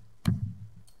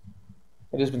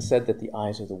 It has been said that the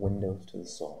eyes are the windows to the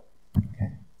soul.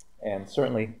 Okay? And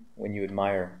certainly when you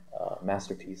admire a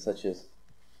masterpiece such as,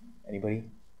 anybody?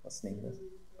 What's the name of this?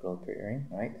 Girl with Pearl Earring,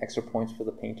 right? Extra points for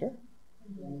the painter.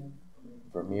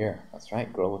 Vermeer, that's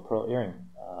right, Girl with Pearl Earring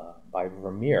by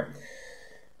Vermeer.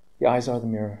 The eyes are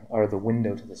the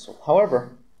window to the soul.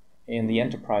 However, in the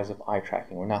enterprise of eye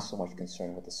tracking, we're not so much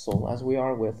concerned with the soul as we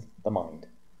are with the mind.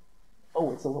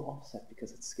 Oh, it's a little offset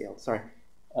because it's scaled. Sorry.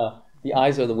 The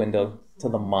eyes are the window to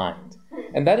the mind.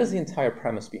 And that is the entire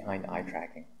premise behind eye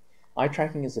tracking. Eye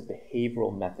tracking is a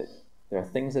behavioral method. There are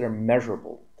things that are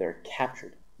measurable. They're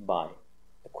captured by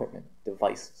equipment,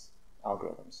 devices,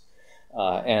 algorithms.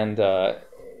 And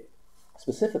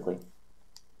specifically,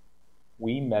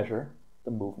 we measure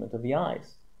the movement of the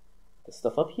eyes. The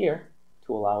stuff up here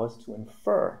to allow us to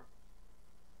infer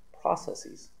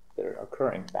processes that are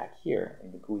occurring back here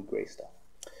in the gooey gray stuff.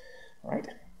 All right?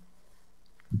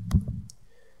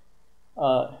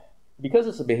 Because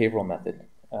it's a behavioral method,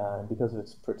 because of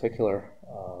its particular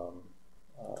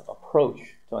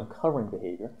approach to uncovering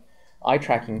behavior, eye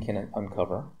tracking can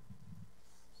uncover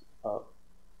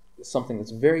something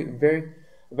that's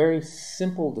very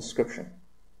simple description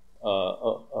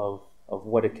of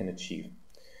what it can achieve.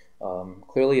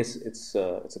 Clearly, it's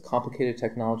a complicated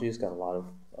technology. It's got a lot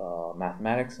of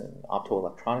mathematics and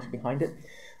optoelectronics behind it.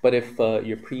 But if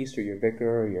your priest or your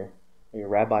vicar or your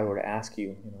rabbi were to ask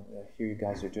you, here you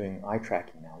guys are doing eye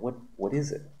tracking now, what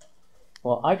is it?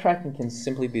 Well, eye tracking can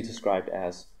simply be described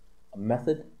as a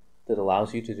method that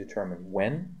allows you to determine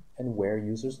when and where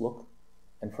users look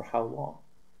and for how long.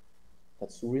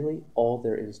 That's really all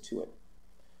there is to it.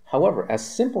 However, as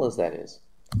simple as that is,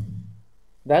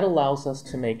 that allows us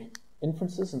to make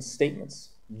inferences and statements,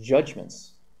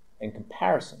 judgments, and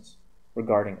comparisons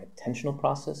regarding attentional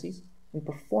processes and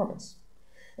performance.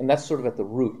 And that's sort of at the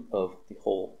root of the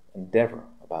whole endeavor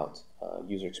about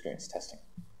user experience testing.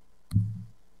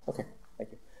 Okay,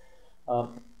 thank you.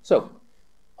 So,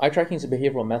 eye tracking is a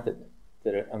behavioral method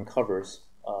that uncovers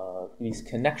these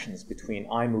connections between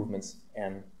eye movements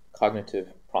and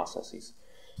cognitive processes.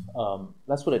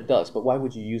 That's what it does, but why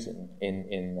would you use it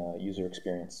in user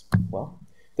experience? Well,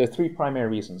 there are three primary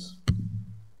reasons.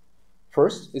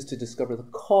 First is to discover the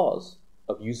cause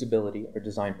of usability or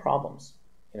design problems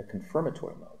in a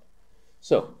confirmatory mode.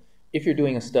 So, if you're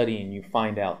doing a study and you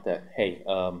find out that, hey,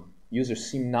 users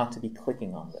seem not to be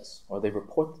clicking on this, or they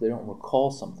report that they don't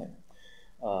recall something,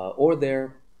 or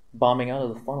they're bombing out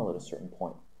of the funnel at a certain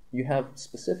point, you have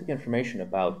specific information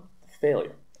about the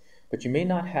failure, but you may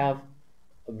not have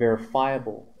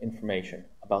verifiable information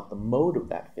about the mode of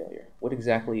that failure. What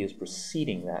exactly is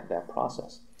preceding that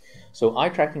process? So eye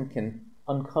tracking can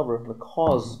uncover the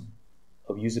cause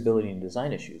of usability and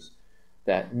design issues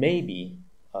that may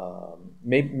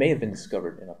have been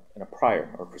discovered in a prior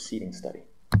or preceding study.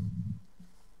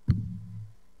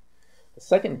 The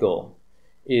second goal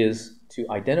is to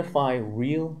identify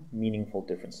real meaningful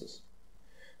differences.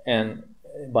 And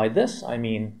by this, I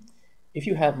mean, if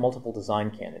you have multiple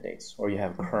design candidates, or you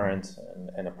have a current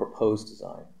and a proposed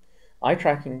design, eye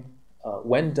tracking,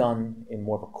 when done in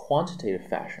more of a quantitative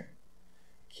fashion,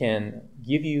 can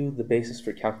give you the basis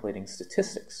for calculating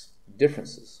statistics,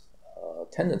 differences,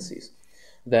 tendencies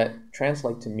that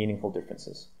translate to meaningful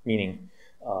differences, meaning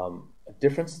a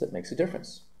difference that makes a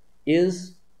difference.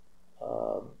 Is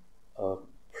a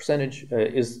percentage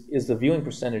is the viewing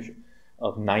percentage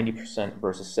of 90%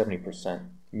 versus 70%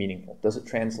 meaningful? Does it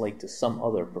translate to some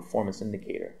other performance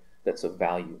indicator that's of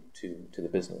value to the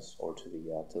business or to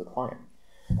the client?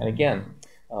 And again,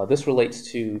 this relates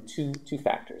to two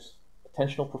factors: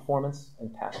 attentional performance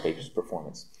and task-based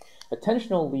performance.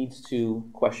 Attentional leads to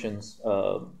questions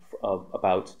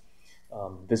about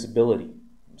visibility,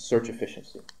 search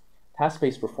efficiency.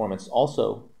 Task-based performance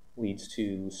also leads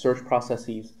to search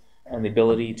processes and the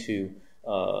ability to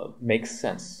make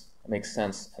sense,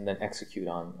 and then execute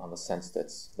on the sense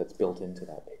that's built into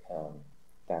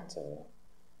that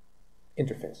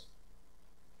interface.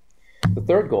 The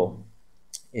third goal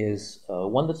is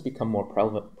one that's become more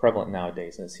prevalent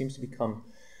nowadays, and it seems to become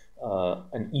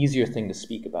an easier thing to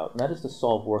speak about, and that is to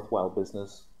solve worthwhile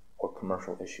business or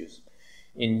commercial issues.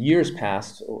 In years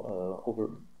past,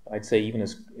 I'd say even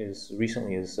as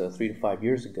recently as 3 to 5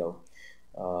 years ago,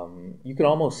 you could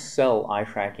almost sell eye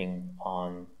tracking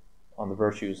on the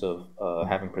virtues of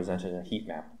having presented a heat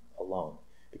map alone,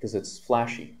 because it's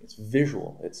flashy, it's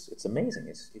visual, it's amazing,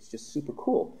 it's just super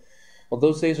cool. Well,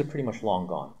 those days are pretty much long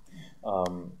gone.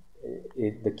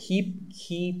 The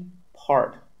key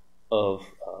part of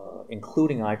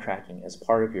including eye tracking as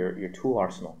part of your tool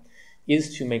arsenal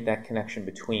is to make that connection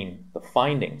between the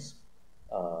findings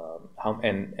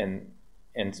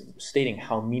and stating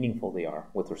how meaningful they are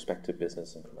with respect to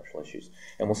business and commercial issues.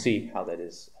 And we'll see how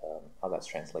that's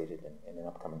translated in an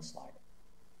upcoming slide.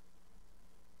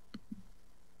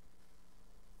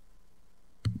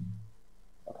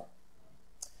 Okay.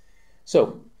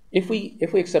 So if we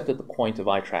accept that the point of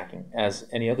eye tracking, as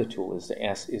any other tool,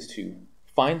 is to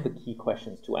find the key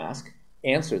questions to ask,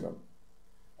 answer them,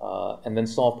 and then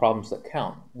solve problems that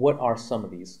count, what are some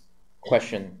of these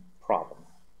question-problem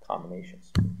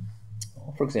combinations?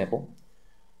 For example,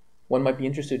 one might be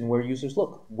interested in where users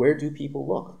look. Where do people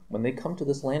look? When they come to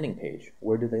this landing page,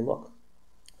 where do they look?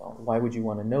 Well, why would you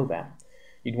want to know that?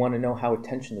 You'd want to know how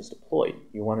attention is deployed.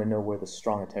 You want to know where the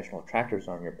strong attentional attractors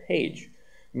are on your page.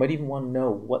 You might even want to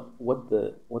know what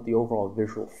the overall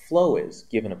visual flow is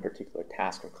given a particular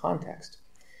task or context.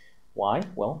 Why?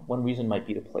 Well, one reason might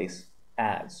be to place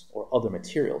ads or other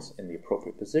materials in the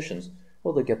appropriate positions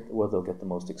where they'll get the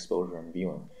most exposure and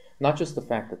viewing. Not just the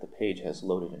fact that the page has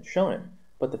loaded and shown it,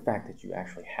 but the fact that you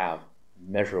actually have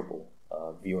measurable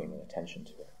viewing and attention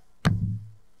to it.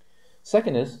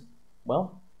 Second is,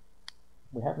 well,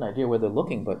 we have an idea where they're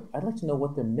looking, but I'd like to know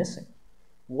what they're missing.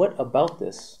 What about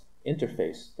this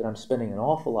interface that I'm spending an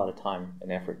awful lot of time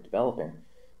and effort developing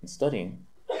and studying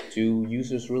do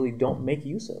users really don't make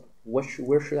use of?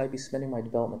 Where should I be spending my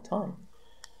development time?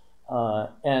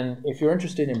 And if you're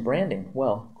interested in branding,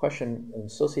 well, an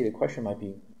associated question might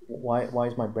be, why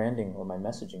is my branding or my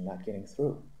messaging not getting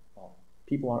through? Well,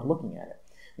 people aren't looking at it.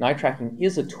 And eye tracking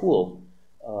is a tool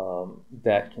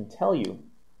that can tell you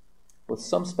with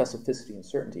some specificity and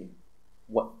certainty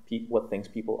what things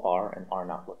people are and are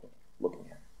not looking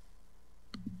at.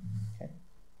 Okay.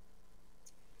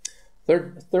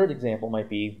 Third example might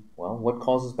be, well, what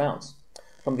causes bounce?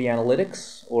 From the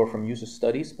analytics or from user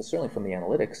studies, but certainly from the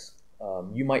analytics,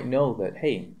 you might know that,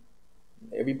 hey,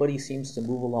 everybody seems to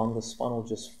move along this funnel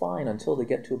just fine until they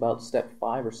get to about step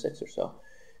 5 or 6 or so,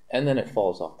 and then it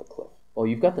falls off the cliff. Well,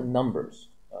 you've got the numbers,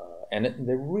 and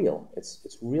they're real.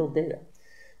 It's real data.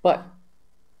 But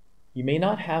you may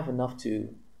not have enough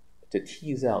to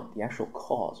tease out the actual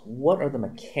cause. What are the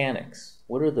mechanics?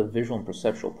 What are the visual and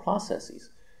perceptual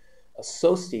processes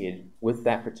associated with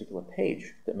that particular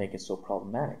page that make it so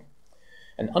problematic?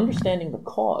 And understanding the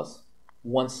cause,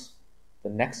 once the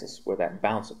nexus where that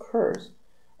bounce occurs,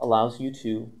 allows you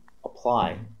to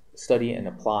study and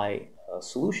apply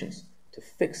solutions to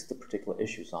fix the particular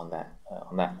issues on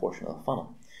that portion of the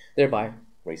funnel, thereby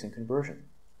raising conversion.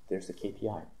 There's the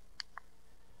KPI.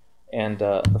 And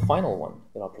the final one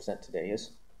that I'll present today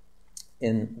is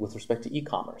with respect to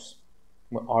e-commerce.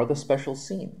 Are the specials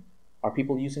seen? Are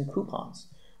people using coupons?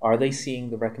 Are they seeing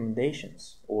the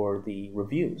recommendations or the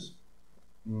reviews?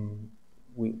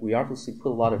 We obviously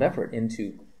put a lot of effort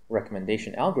into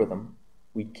recommendation algorithm.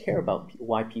 We care about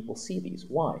why people see these.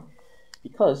 Why?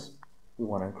 Because we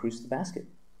want to increase the basket,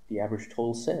 the average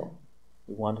total sale.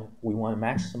 We want to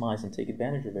maximize and take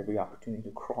advantage of every opportunity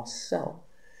to cross-sell.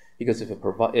 Because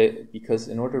because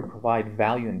in order to provide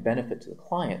value and benefit to the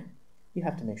client, you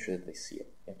have to make sure that they see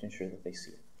it. You have to ensure that they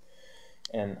see it.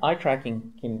 And eye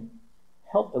tracking can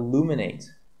help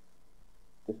illuminate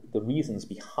the reasons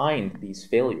behind these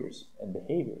failures and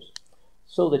behaviors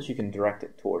so that you can direct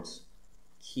it towards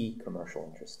key commercial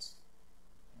interests.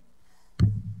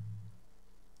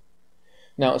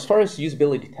 Now, as far as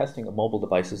usability testing of mobile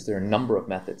devices, there are a number of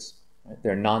methods. Right?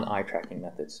 There are non-eye tracking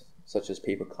methods, such as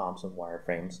paper comps and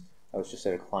wireframes. I was just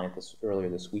at a client earlier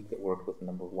this week that worked with a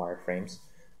number of wireframes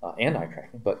and eye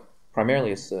tracking, but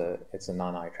primarily it's a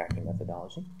non-eye tracking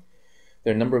methodology.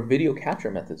 There are a number of video capture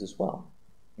methods as well,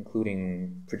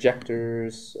 including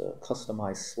projectors,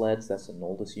 customized sleds, that's an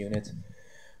oldest unit,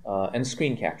 and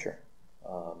screen capture.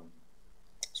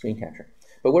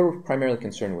 But we're primarily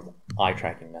concerned with eye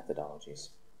tracking methodologies.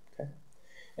 Okay?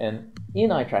 And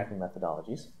in eye tracking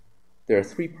methodologies, there are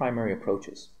 3 primary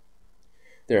approaches.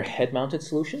 There are head-mounted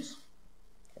solutions.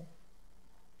 Okay.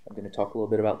 I'm going to talk a little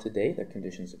bit about today, their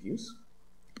conditions of use.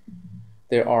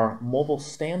 There are mobile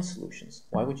stand solutions.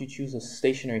 Why would you choose a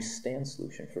stationary stand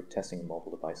solution for testing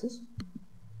mobile devices?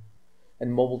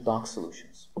 And mobile dock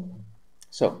solutions.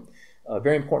 So, a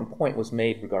very important point was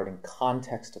made regarding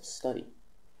context of study.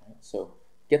 Right? So,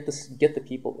 get the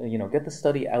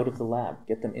study out of the lab,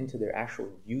 get them into their actual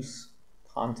use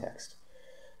context.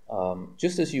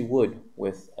 Just as you would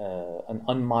with an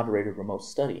unmoderated remote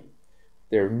study,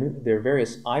 there are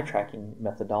various eye tracking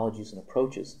methodologies and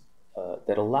approaches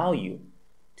that allow you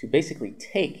to basically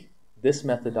take this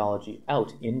methodology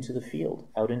out into the field,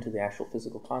 out into the actual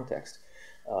physical context,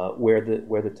 where the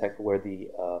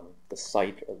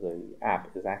site of the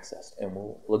app is accessed, and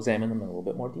we'll examine them in a little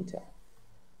bit more detail.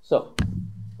 So,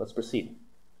 let's proceed.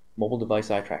 Mobile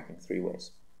device eye tracking, 3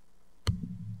 ways.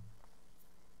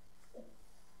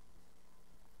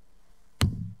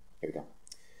 Here we go.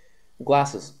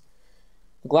 Glasses.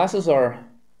 Glasses are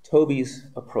Tobii's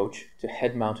approach to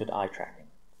head-mounted eye tracking.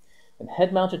 And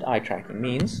head-mounted eye tracking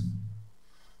means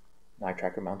an eye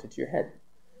tracker mounted to your head.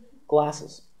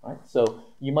 Glasses, right? So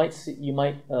you might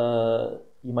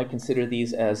consider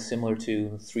these as similar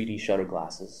to 3D shutter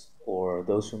glasses, or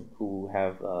those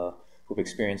who've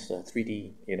experienced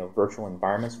 3D virtual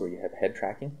environments where you have head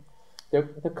tracking. They're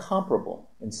comparable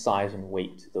in size and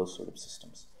weight to those sort of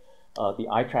systems. The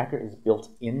eye tracker is built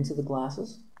into the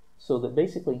glasses, so that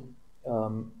basically,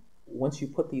 once you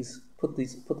put this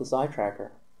eye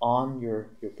tracker on your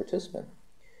participant,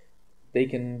 they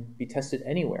can be tested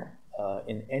anywhere,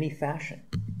 in any fashion,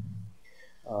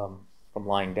 from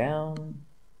lying down,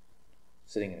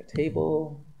 sitting at a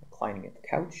table, reclining at the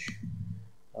couch,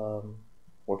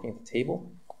 working at the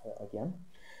table again.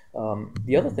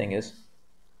 The other thing is,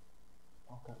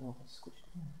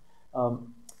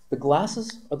 The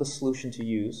glasses are the solution to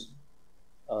use.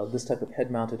 This type of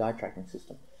head-mounted eye tracking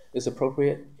system is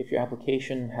appropriate if your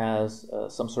application has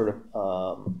some sort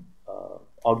of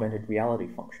augmented reality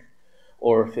function,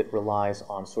 or if it relies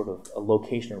on sort of a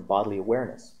location or bodily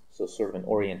awareness, so sort of an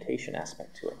orientation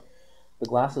aspect to it. The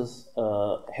glasses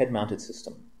head-mounted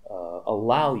system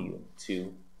allow you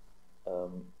to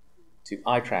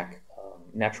eye track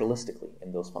naturalistically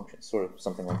in those functions, sort of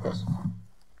something like this.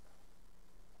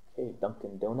 Okay,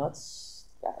 Dunkin' Donuts,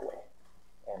 that way,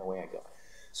 and away I go.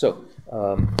 So,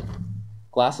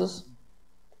 glasses,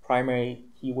 primary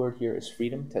keyword here is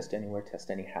freedom, test anywhere,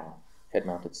 test anyhow,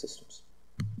 head-mounted systems.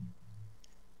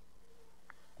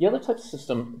 The other type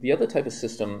of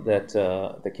system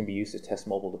that can be used to test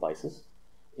mobile devices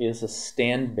is a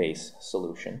stand-based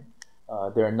solution.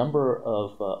 There are a number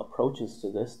of approaches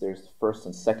to this. There's first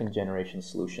and second generation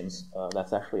solutions.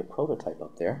 That's actually a prototype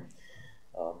up there.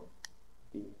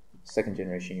 The second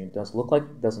generation unit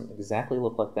doesn't exactly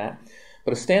look like that,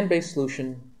 but a stand-based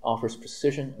solution offers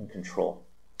precision and control.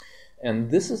 And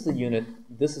this is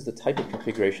the type of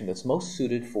configuration that's most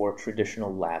suited for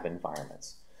traditional lab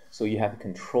environments. So you have a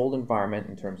controlled environment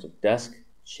in terms of desk,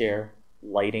 chair,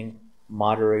 lighting,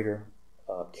 moderator,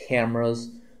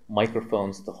 cameras,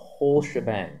 microphones, the whole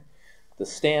shebang. The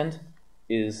stand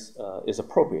is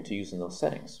appropriate to use in those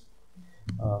settings.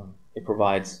 It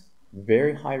provides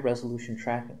very high resolution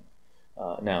tracking.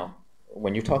 Now,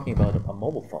 when you're talking about a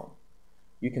mobile phone,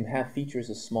 you can have features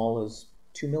as small as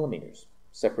 2 millimeters,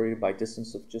 separated by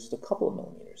distance of just a couple of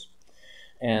millimeters.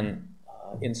 And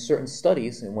in certain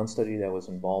studies, in one study that I was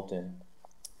involved in,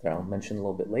 that I'll mention a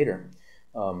little bit later,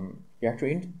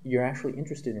 you're actually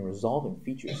interested in resolving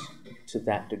features to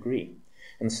that degree.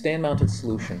 And the stand-mounted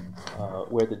solution,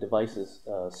 where the device is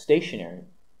stationary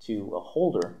to a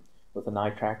holder with an eye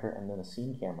tracker and then a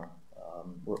scene camera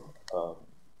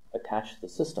attached to the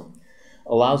system,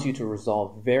 allows you to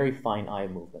resolve very fine eye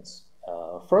movements.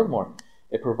 Furthermore,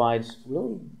 it provides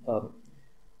really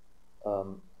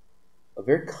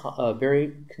a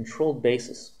very controlled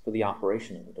basis for the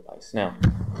operation of the device. Now,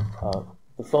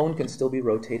 the phone can still be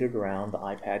rotated around. The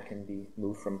iPad can be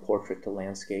moved from portrait to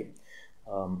landscape,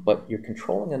 but you're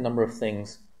controlling a number of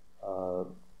things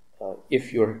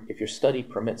if your study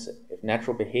permits it, if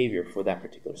natural behavior for that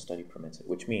particular study permits it,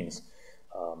 which means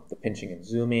the pinching and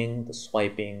zooming, the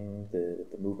swiping,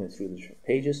 the movement through the different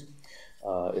pages.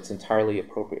 It's entirely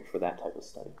appropriate for that type of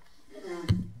study.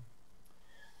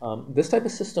 This type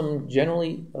of system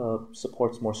generally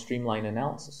supports more streamlined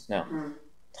analysis. Now,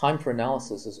 time for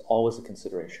analysis is always a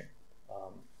consideration.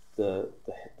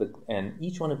 And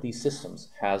each one of these systems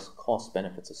has cost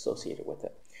benefits associated with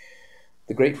it.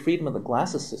 The great freedom of the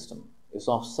glasses system is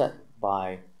offset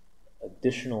by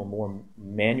additional, more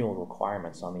manual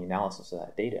requirements on the analysis of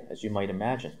that data. As you might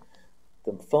imagine,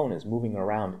 the phone is moving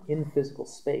around in physical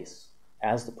space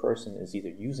as the person is either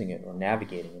using it or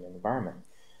navigating in an environment.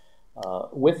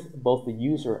 With both the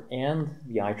user and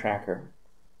the eye tracker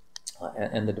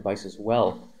and the device as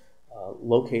well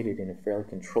located in a fairly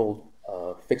controlled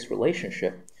fixed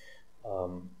relationship,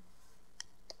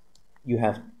 you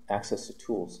have access to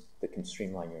tools that can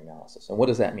streamline your analysis. And what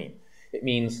does that mean? It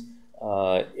means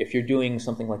if you're doing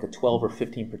something like a 12 or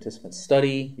 15 participant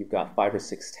study, you've got 5 or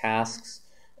 6 tasks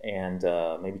and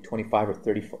maybe 25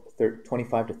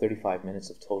 to 35 minutes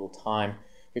of total time,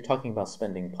 you're talking about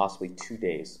spending possibly 2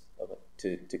 days of it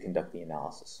to conduct the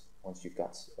analysis once you've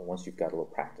got a little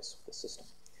practice with the system.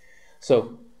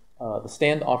 So the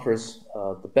stand offers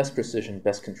the best precision,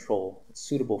 best control,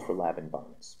 suitable for lab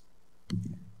environments.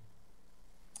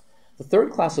 The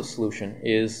third class of solution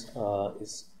is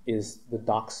the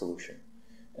dock solution.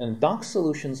 And dock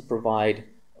solutions provide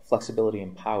flexibility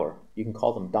and power. You can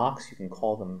call them docks, you can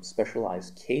call them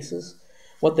specialized cases.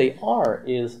 What they are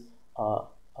is a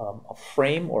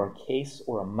frame or a case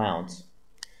or a mount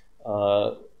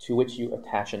to which you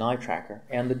attach an eye tracker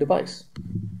and the device,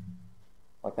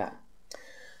 like that.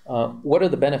 What are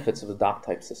the benefits of the dock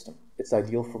type system? It's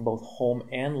ideal for both home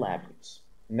and lab use.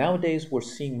 Nowadays, we're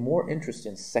seeing more interest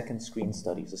in second screen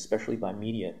studies, especially by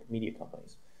media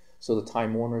companies. So the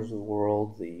Time Warners of the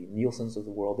world, the Nielsen's of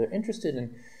the world, they're interested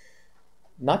in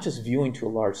not just viewing to a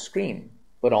large screen,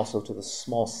 but also to the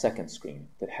small second screen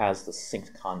that has the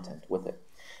synced content with it.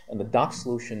 And the dock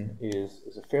solution is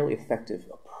a fairly effective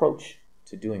approach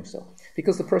to doing so,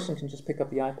 because the person can just pick up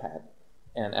the iPad,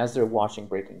 and as they're watching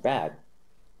Breaking Bad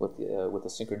with the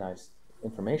synchronized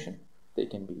information, they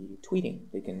can be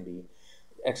tweeting, they can be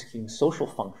executing social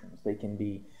functions, they can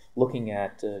be looking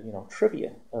at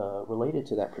trivia related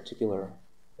to that particular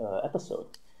episode.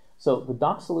 So the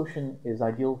dock solution is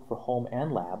ideal for home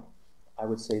and lab, I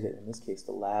would say that in this case,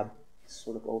 the lab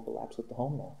sort of overlaps with the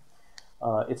home now.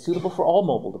 It's suitable for all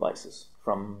mobile devices,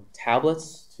 from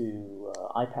tablets to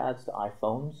iPads to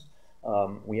iPhones.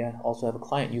 We also have a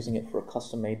client using it for a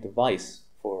custom-made device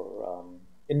for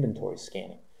inventory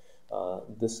scanning.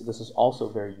 This is also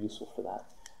very useful for that.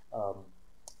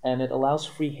 And it allows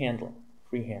free handling.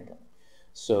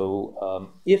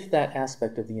 So if that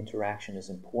aspect of the interaction is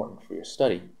important for your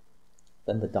study,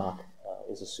 then the dock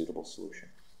is a suitable solution.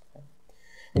 Okay?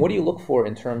 And what do you look for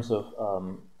in terms of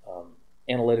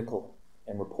analytical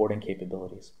and reporting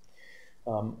capabilities?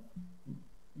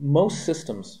 Most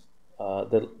systems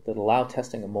that allow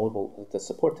testing that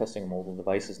support testing of mobile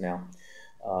devices now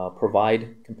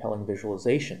provide compelling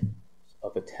visualization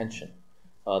of attention.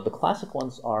 The classic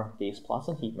ones are gaze plots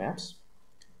and heat maps,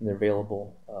 and they're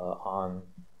available on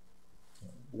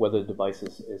whether the device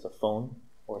is a phone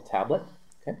or a tablet.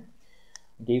 Okay.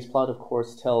 Gaze plot, of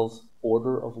course, tells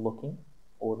order of looking,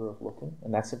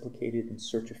 and that's implicated in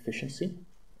search efficiency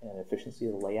and efficiency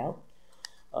of the layout.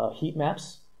 Heat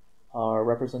maps are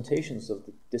representations of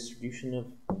the distribution of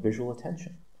visual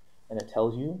attention, and it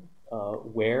tells you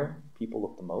where people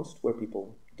look the most, where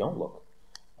people don't look.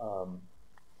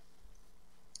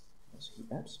 Those heat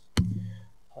maps.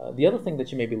 The other thing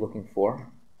that you may be looking for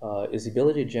is the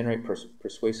ability to generate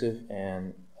persuasive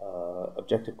and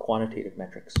objective quantitative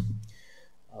metrics.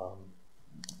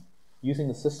 Using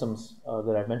the systems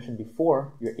that I've mentioned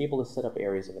before, you're able to set up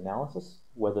areas of analysis,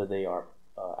 whether they are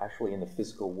actually in the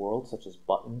physical world, such as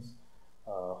buttons,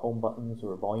 home buttons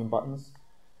or volume buttons,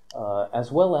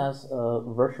 as well as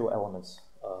virtual elements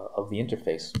of the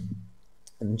interface,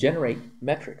 and generate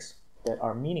metrics that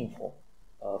are meaningful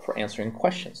for answering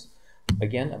questions,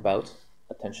 again, about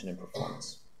attention and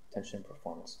performance.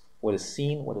 What is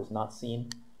seen, what is not seen,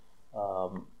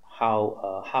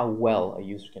 how well a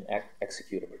user can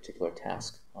execute a particular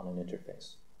task on an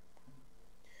interface.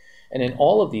 And in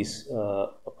all of these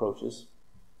approaches,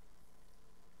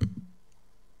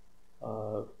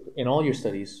 in all your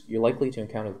studies, you're likely to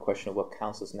encounter the question of what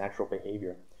counts as natural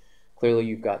behavior. Clearly,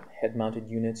 you've got head-mounted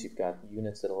units, you've got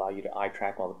units that allow you to eye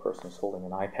track while the person is holding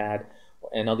an iPad,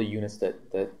 and other units that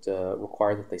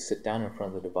require that they sit down in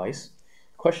front of the device.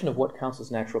 The question of what counts as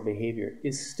natural behavior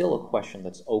is still a question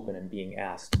that's open and being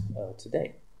asked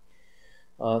today.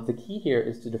 The key here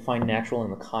is to define natural in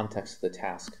the context of the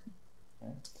task.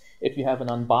 Right? If you have an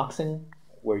unboxing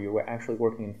where you're actually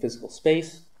working in physical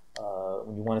space,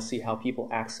 when you want to see how people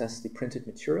access the printed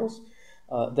materials,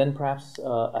 then perhaps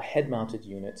a head-mounted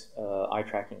unit eye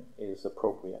tracking is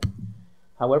appropriate.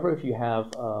 However, if you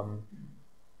have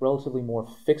relatively more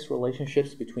fixed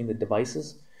relationships between the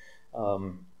devices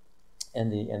and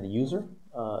the user,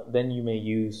 then you may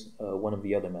use one of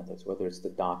the other methods, whether it's the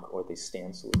dock or the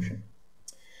stand solution.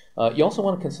 You also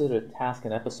want to consider task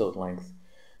and episode length.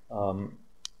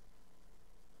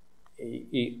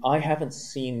 I haven't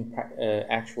seen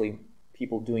actually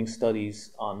people doing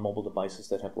studies on mobile devices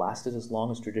that have lasted as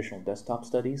long as traditional desktop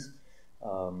studies,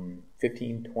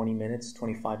 15, 20 minutes,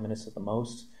 25 minutes at the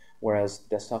most, whereas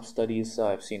desktop studies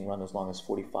I've seen run as long as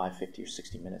 45, 50, or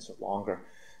 60 minutes or longer.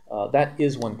 That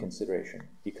is one consideration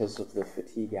because of the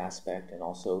fatigue aspect and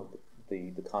also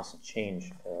the constant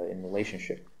change in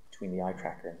relationship between the eye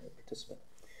tracker and the participant.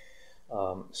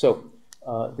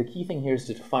 The key thing here is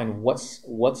to define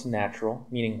what's natural,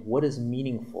 meaning what is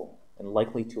meaningful and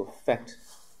likely to affect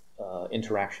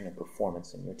interaction and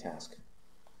performance in your task.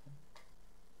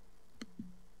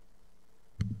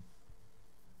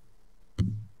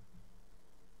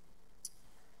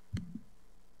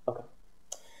 Okay.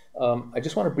 I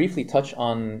just want to briefly touch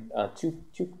on two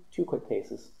quick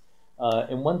cases.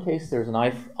 In one case, there's an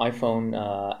iPhone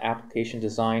application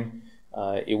design.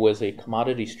 It was a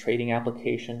commodities trading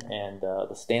application, and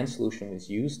the stand solution was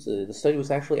used. The study was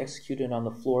actually executed on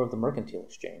the floor of the mercantile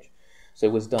exchange. So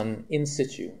it was done in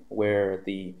situ, where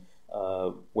the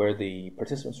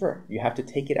participants were. You have to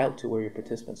take it out to where your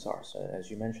participants are, so,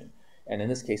 as you mentioned. And in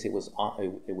this case, it was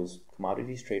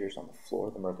commodities traders on the floor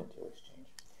of the mercantile exchange.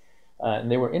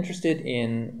 And they were interested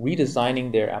in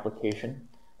redesigning their application,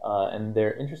 and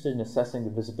they're interested in assessing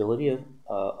the visibility of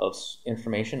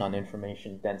information on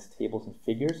information-dense tables and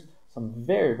figures, some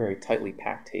very, very tightly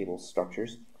packed table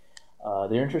structures.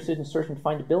 They're interested in search and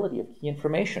findability of key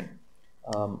information.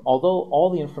 Although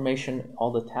all the information,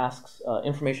 all the tasks,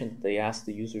 information that they asked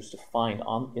the users to find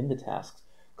in the tasks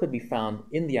could be found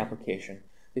in the application,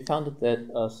 they found that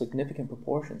a significant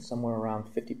proportion, somewhere around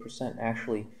 50%,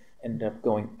 actually ended up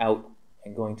going out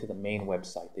and going to the main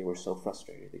website. They were so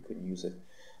frustrated they couldn't use it.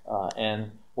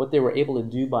 And what they were able to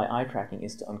do by eye tracking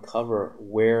is to uncover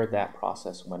where that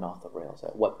process went off the rails,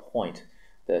 at what point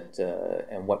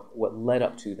and what led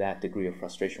up to that degree of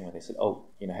frustration when they said, oh,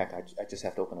 heck, I just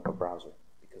have to open up a browser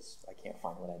because I can't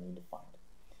find what I need to find.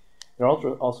 They're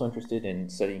also interested in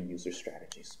studying user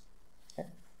strategies. Okay.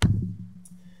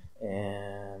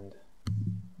 And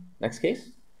next case,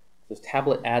 this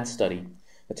tablet ad study.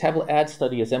 The tablet ad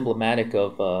study is emblematic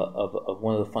of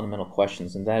one of the fundamental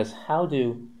questions, and that is how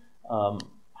do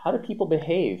people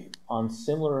behave on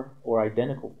similar or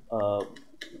identical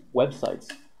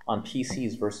websites on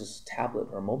PCs versus tablet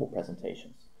or mobile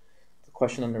presentations? The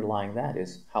question underlying that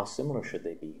is, how similar should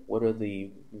they be? What are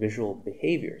the visual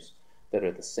behaviors that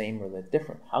are the same or that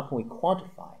different? How can we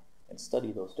quantify and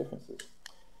study those differences?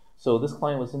 So this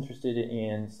client was interested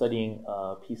in studying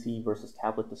PC versus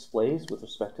tablet displays with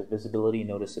respect to visibility,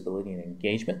 noticeability, and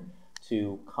engagement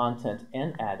to content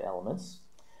and ad elements.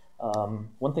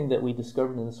 One thing that we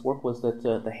discovered in this work was that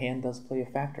the hand does play a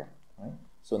factor. Right?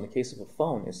 So in the case of a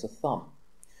phone, it's the thumb.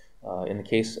 In the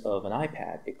case of an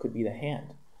iPad, it could be the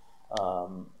hand.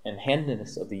 And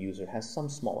handedness of the user has some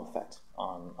small effect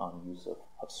on use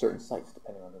of certain sites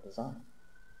depending on the design.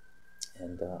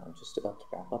 And I'm just about to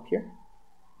wrap up here.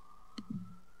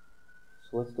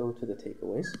 So let's go to the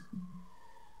takeaways.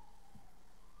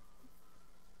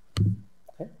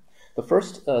 Okay. The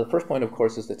first point, of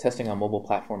course, is that testing on mobile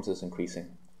platforms is increasing.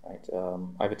 Right?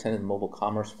 I've attended the Mobile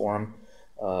Commerce Forum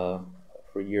for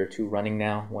a year or two running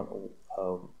now,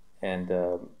 and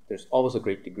there's always a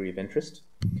great degree of interest.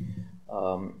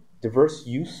 Diverse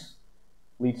use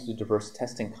leads to diverse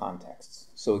testing contexts.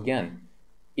 So again,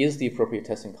 is the appropriate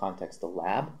testing context the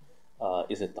lab?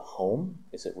 Is it the home?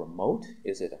 Is it remote?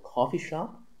 Is it a coffee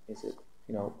shop? Is it,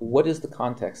 what is the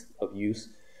context of use?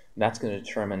 And that's going to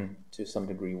determine to some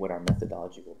degree what our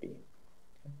methodology will be.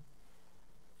 Okay.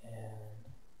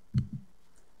 And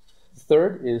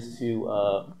third is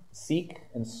to seek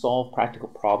and solve practical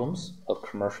problems of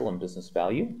commercial and business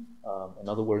value. In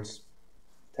other words,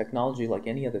 technology, like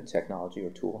any other technology or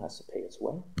tool, has to pay its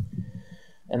way.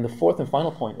 And the fourth and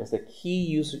final point is that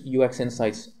key UX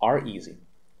insights are easy,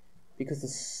 because the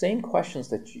same questions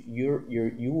that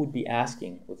you would be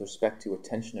asking with respect to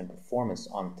attention and performance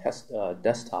on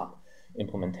desktop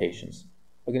implementations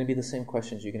are going to be the same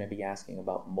questions you're going to be asking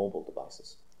about mobile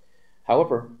devices.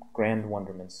 However, grand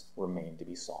wonderments remain to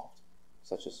be solved,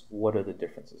 such as what are the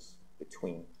differences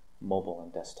between mobile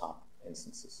and desktop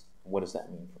instances? What does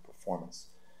that mean for performance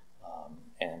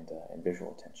and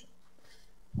visual attention?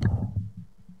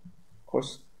 Of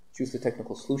course, choose the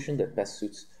technical solution that best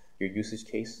suits your usage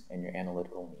case and your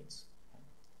analytical needs.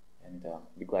 And I'll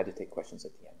be glad to take questions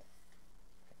at the end.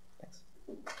 Thanks.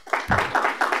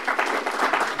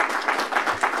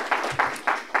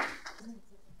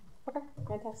 Okay,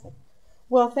 fantastic.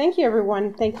 Well, thank you,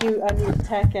 everyone. Thank you, NYIT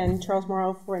Tech and Charles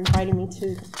Morrow, for inviting me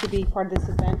to be part of this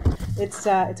event. It's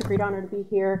a great honor to be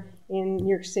here in New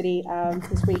York City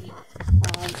this week,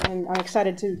 and I'm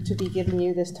excited to be giving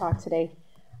you this talk today.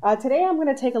 Today I'm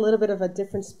going to take a little bit of a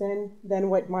different spin than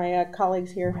what my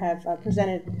colleagues here have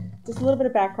presented. Just a little bit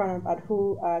of background about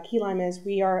who Keylime is.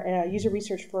 We are a user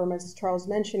research firm, as Charles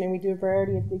mentioned, and we do a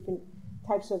variety of different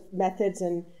types of methods,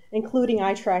 and including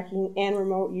eye tracking and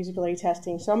remote usability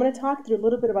testing. So I'm going to talk through a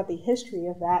little bit about the history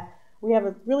of that. We have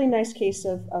a really nice case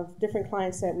of different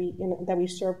clients that we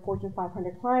serve, Fortune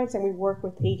 500 clients, and we work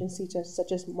with agencies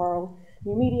such as Morrow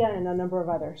New Media and a number of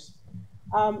others.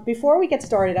 Before we get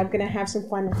started, I'm going to have some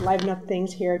fun with liven up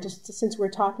things here. Just since we're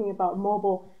talking about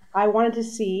mobile, I wanted to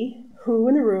see who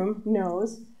in the room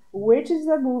knows which is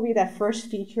the movie that first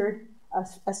featured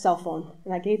a cell phone.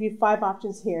 And I gave you 5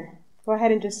 options here. Go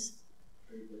ahead and just...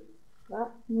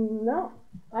 no.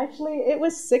 Actually, it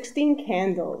was 16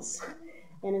 Candles.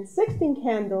 And in 16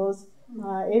 Candles,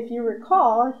 if you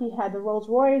recall, he had the Rolls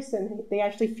Royce, and they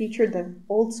actually featured the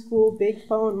old school big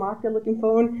phone, mafia-looking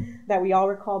phone that we all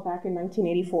recall back in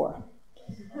 1984.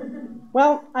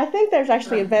 Well, I think there's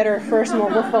actually a better first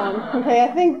mobile phone. Okay, I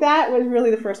think that was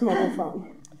really the first mobile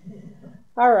phone.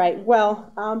 All right,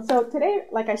 well, so today,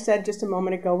 like I said just a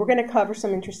moment ago, we're going to cover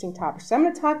some interesting topics. So I'm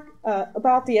going to talk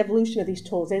about the evolution of these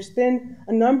tools. There's been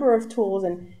a number of tools,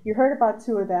 and you heard about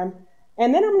 2 of them.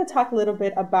 And then I'm going to talk a little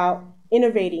bit about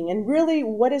innovating and really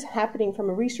what is happening from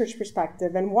a research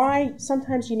perspective and why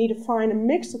sometimes you need to find a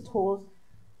mix of tools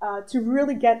to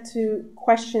really get to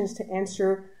questions to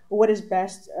answer what is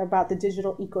best about the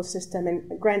digital ecosystem.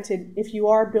 And granted, if you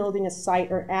are building a site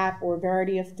or app or a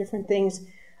variety of different things,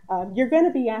 you're going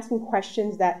to be asking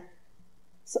questions that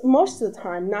most of the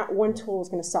time not one tool is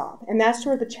going to solve. And that's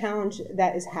sort of the challenge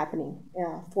that is happening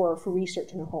for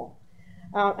research in a whole.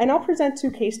 And I'll present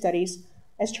 2 case studies.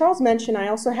 As Charles mentioned, I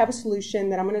also have a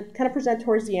solution that I'm going to kind of present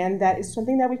towards the end that is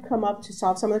something that we've come up to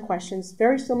solve some of the questions,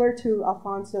 very similar to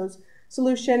Alfonso's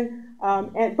solution,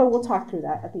 but we'll talk through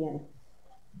that at the end.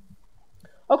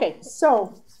 Okay,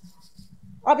 so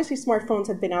obviously smartphones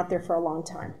have been out there for a long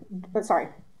time, but sorry,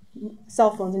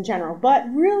 cell phones in general. But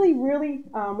really,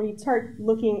 when you start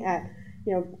looking at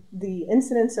the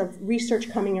incidence of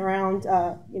research coming around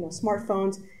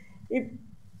smartphones,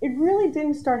 it really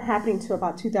didn't start happening until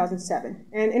about 2007.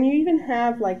 And you even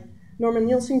have like Norman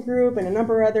Nielsen Group and a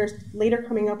number of others later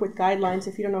coming up with guidelines.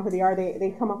 If you don't know who they are,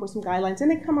 they come up with some guidelines, and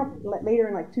they come up later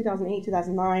in like 2008,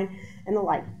 2009, and the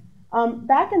like.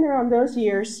 Back in around those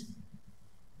years,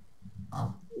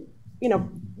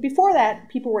 before that,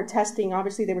 people were testing.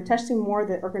 Obviously, they were testing more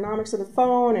the ergonomics of the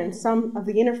phone and some of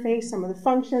the interface, some of the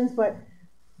functions. But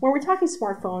when we're talking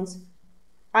smartphones,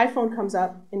 iPhone comes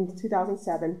up in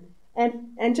 2007.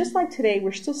 And just like today,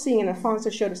 we're still seeing, and Alfonso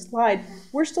showed a slide,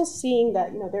 we're still seeing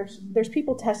that there's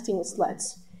people testing with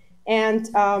sleds. And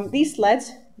these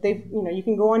sleds, you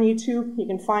can go on YouTube, you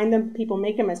can find them. People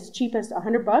make them as cheap as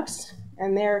 $100,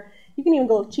 and you can even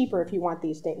go cheaper if you want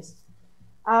these days.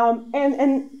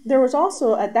 And there was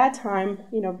also at that time,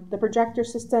 the projector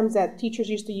systems that teachers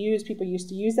used to use, people used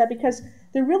to use that because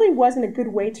there really wasn't a good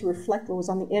way to reflect what was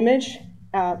on the image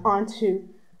onto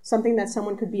something that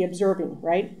someone could be observing,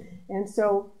 right? And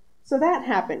so that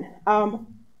happened.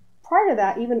 Prior to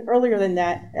that, even earlier than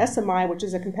that, SMI, which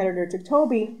is a competitor to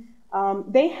Tobii,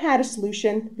 they had a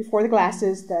solution before the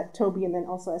glasses that Tobii and then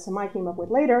also SMI came up with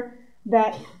later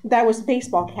that was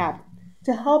baseball cap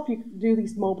to help you do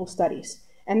these mobile studies.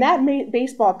 And that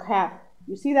baseball cap,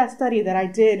 you see that study that I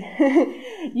did,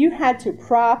 you had to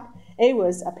prop. It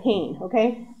was a pain,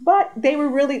 okay? But they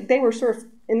were sort of,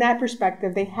 in that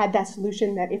perspective, they had that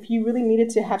solution that if you really needed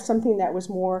to have something that was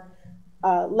more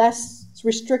less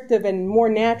restrictive and more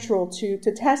natural to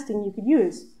testing, you could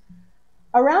use.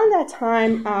 Around that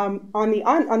time, on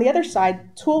the other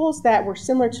side, tools that were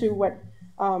similar to what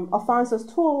Alfonso's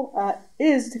tool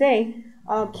is today,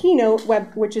 Keynote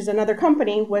Web, which is another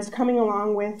company, was coming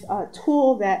along with a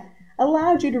tool that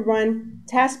allowed you to run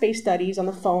task-based studies on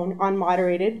the phone,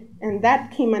 unmoderated, and that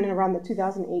came in around the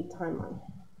 2008 timeline.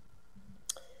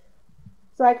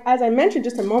 So as I mentioned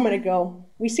just a moment ago,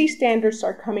 we see standards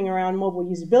start coming around mobile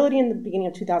usability in the beginning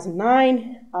of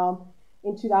 2009.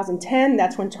 In 2010,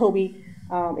 that's when Tobii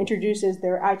introduces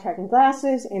their eye-tracking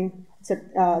glasses. In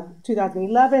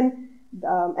 2011,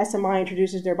 SMI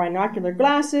introduces their binocular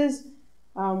glasses,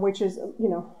 which is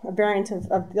a variant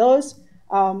of those.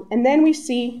 And then we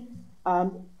see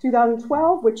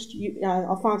 2012, which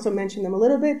Alfonso mentioned them a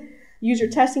little bit,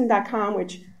 usertesting.com,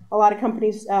 which a lot of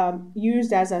companies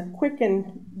used as a quick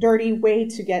and dirty way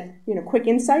to get quick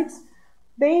insights.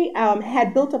 They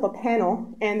had built up a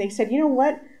panel, and they said, you know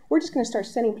what, we're just going to start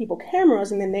sending people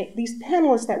cameras, and then these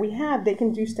panelists that we have, they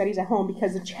can do studies at home,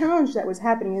 because the challenge that was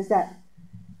happening is that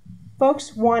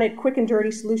folks wanted quick and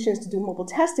dirty solutions to do mobile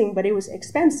testing, but it was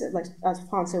expensive, like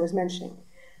Alfonso was mentioning.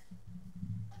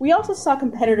 We also saw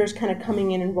competitors kind of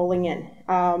coming in and rolling in.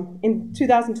 In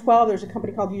 2012, there's a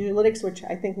company called Userlytics, which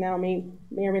I think now may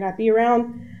or may not be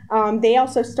around. They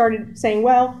also started saying,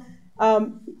 well,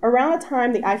 around the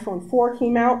time the iPhone 4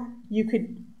 came out, you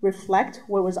could reflect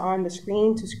what was on the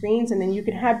screen to screens, and then you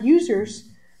could have users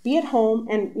be at home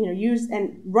and use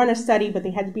and run a study, but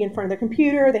they had to be in front of their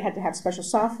computer, they had to have special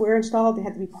software installed, they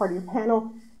had to be part of your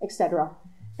panel, etc.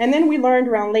 And then we learned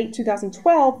around late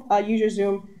 2012,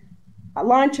 UserZoom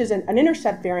launches an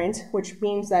intercept variant, which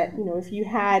means that if you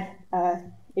had a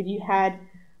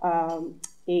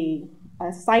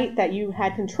site that you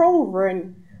had control over,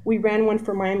 and we ran one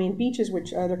for Miami and Beaches,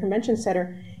 which their convention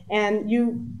center, and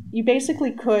you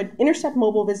basically could intercept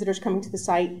mobile visitors coming to the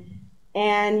site,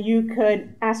 and you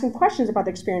could ask them questions about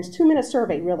the experience. 2-minute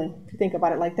survey, really, if you think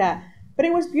about it like that. But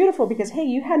it was beautiful because, hey,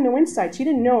 you had no insights, you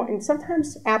didn't know, and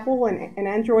sometimes Apple and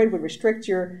Android would restrict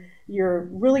you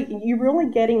were only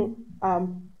getting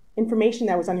information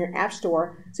that was on your app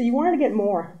store, so you wanted to get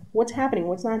more. What's happening?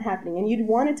 What's not happening? And you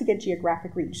wanted to get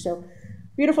geographic reach. So,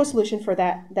 beautiful solution for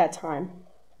that time.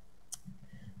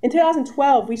 In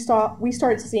 2012, we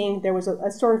started seeing there was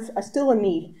still a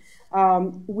need.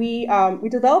 We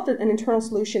developed an internal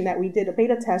solution that we did a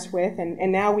beta test with,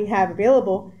 and now we have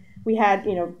available. We had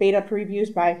beta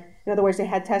previews by, in other words, they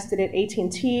had tested it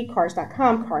AT&T,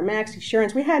 Cars.com, CarMax,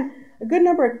 Assurance. We had a good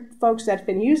number of folks that have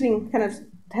been using kind of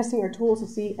testing our tools to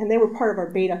see, and they were part of our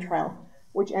beta trial,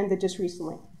 which ended just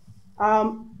recently.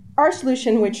 Our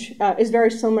solution, which is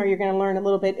very similar, you're going to learn a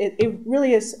little bit, it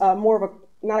really is more of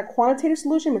not a quantitative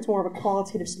solution, but it's more of a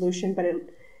qualitative solution, but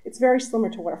it's very similar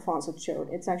to what Alfonso showed.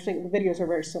 It's actually, the videos are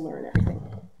very similar and everything.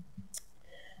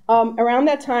 Around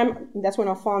that time, that's when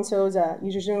Alfonso's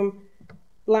UserZoom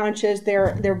launches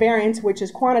their variant, which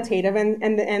is quantitative, and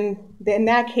in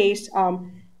that case,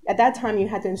 at that time you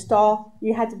had to install,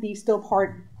 you had to be still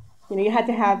part, you had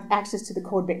to have access to the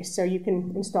code base, so you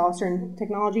can install certain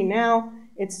technology. Now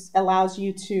it allows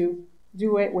you to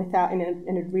do it without, and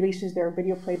it releases their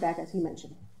video playback, as he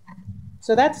mentioned.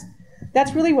 So that's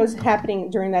really what was happening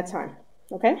during that time.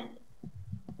 Okay.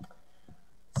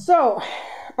 So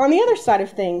on the other side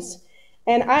of things,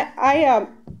 and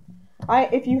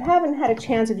if you haven't had a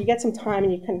chance, if you get some time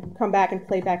and you can come back and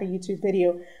play back a YouTube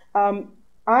video, I'm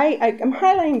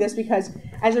highlighting this because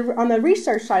on the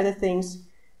research side of things,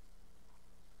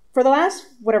 for the last,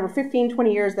 15,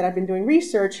 20 years that I've been doing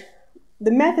research,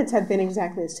 the methods have been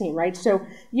exactly the same, right? So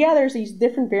yeah, there's these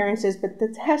different variances, but the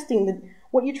testing,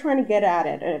 what you're trying to get out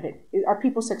of it, are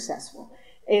people successful?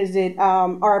 Is it,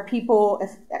 are people,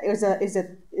 is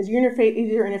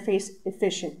user interface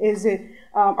efficient? Is it,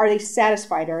 are they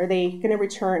satisfied? Are they going to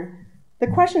return? The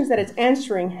questions that it's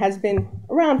answering has been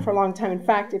around for a long time. In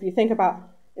fact, if you think about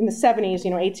in the 70s,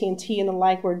 AT&T and the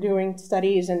like were doing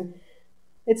studies, and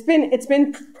it's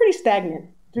been pretty stagnant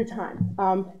through time.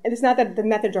 And it's not that the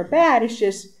methods are bad, it's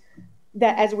just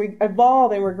that as we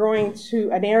evolve and we're growing to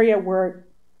an area where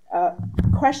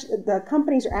the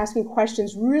companies are asking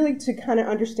questions really to kind of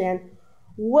understand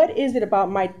what is it about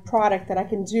my product that I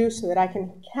can do so that I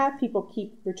can have people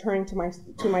keep returning to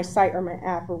my site or my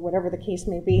app or whatever the case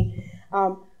may be.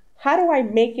 How do I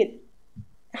make it?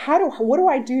 What do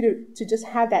I do to just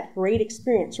have that great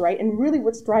experience, right? And really,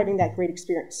 what's driving that great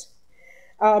experience?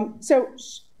 So,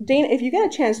 Dana, if you get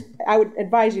a chance, I would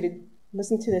advise you to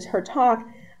listen to her talk.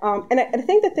 And I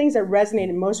think the things that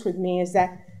resonated most with me is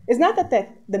that it's not that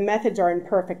the methods are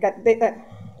imperfect, that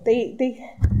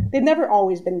they've never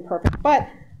always been perfect, but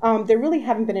there really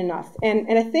haven't been enough. And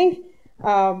I think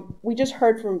we just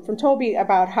heard from Tobii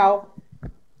about how,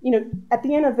 at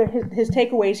the end of his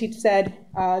takeaways, he said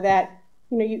that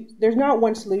there's not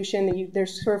one solution. That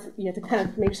you have to kind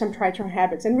of make some try-try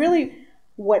habits. And really,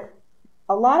 what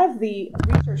a lot of the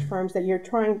research firms that you're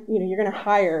going to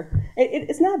hire,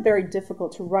 it's not very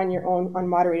difficult to run your own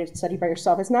unmoderated study by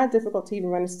yourself. It's not difficult to even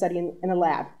run a study in a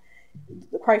lab.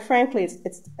 Quite frankly,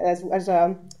 it's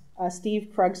as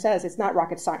Steve Krug says, it's not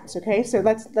rocket science. Okay, so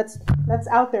that's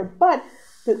out there. But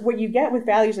what you get with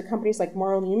values of companies like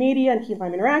Moral New Media and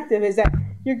Keyline Interactive is that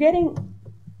you're getting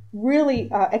really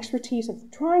expertise of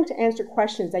trying to answer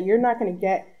questions that you're not going to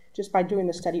get just by doing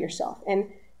the study yourself.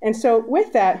 And so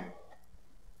with that,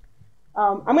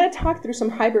 I'm going to talk through some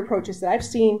hybrid approaches that I've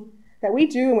seen, that we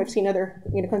do, and we've seen other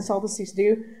consultancies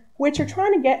do, which are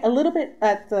trying to get a little bit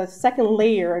at the second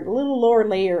layer, a little lower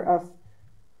layer of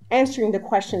answering the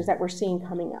questions that we're seeing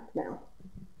coming up now.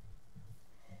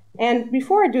 And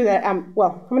before I do that, I'm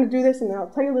going to do this, and then I'll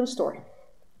tell you a little story.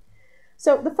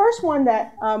 So the first one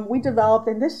that we developed,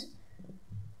 and this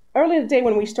early in the day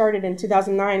when we started in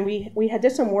 2009, we had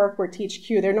did some work for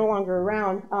THQ. They're no longer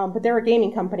around, but they're a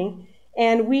gaming company.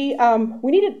 And we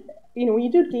needed, when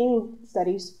you do gaming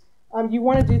studies, you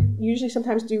want to usually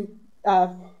sometimes do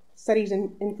studies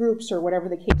in groups or whatever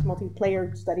the case,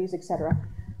 multiplayer studies, etc.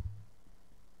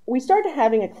 We started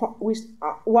having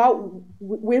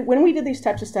when we did these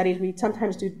types of studies, we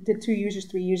sometimes did 2 users,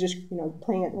 3 users,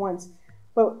 playing at once.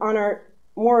 But on our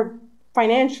more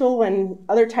financial and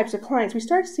other types of clients, we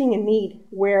started seeing a need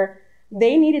where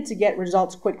they needed to get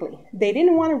results quickly. They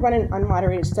didn't want to run an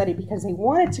unmoderated study because they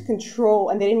wanted to control,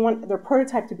 and they didn't want their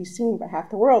prototype to be seen by half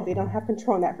the world. They don't have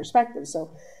control in that perspective.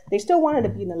 So they still wanted to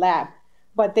be in the lab,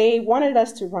 but they wanted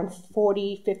us to run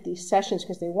 40, 50 sessions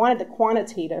because they wanted the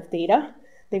quantitative data.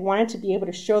 They wanted to be able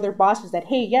to show their bosses that,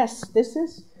 hey, yes, this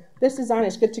design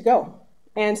is good to go.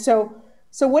 And so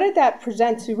what did that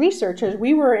present to researchers?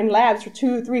 We were in labs for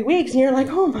 2 or 3 weeks, and you're like,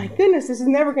 oh my goodness, this is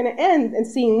never going to end, and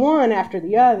seeing one after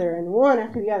the other and one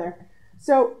after the other.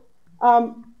 So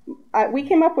we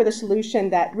came up with a solution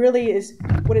that really is,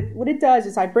 what it does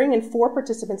is I bring in 4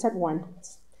 participants at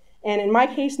once. And in my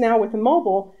case now with the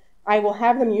mobile, I will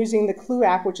have them using the Clue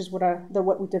app, which is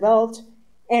what we developed,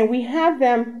 and we have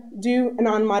them do an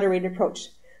unmoderated approach.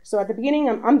 So at the beginning,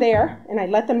 I'm there, and I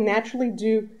let them naturally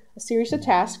do a series of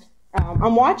tasks.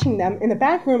 I'm watching them. In the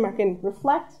back room, I can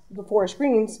reflect before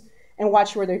screens and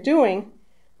watch what they're doing.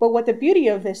 But what the beauty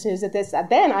of this is that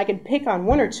then I can pick on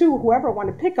 1 or 2, whoever I want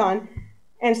to pick on,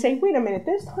 and say, wait a minute,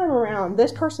 this time around,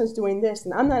 this person's doing this,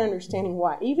 and I'm not understanding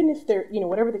why. Even if they're,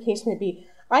 whatever the case may be,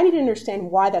 I need to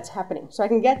understand why that's happening so I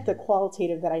can get the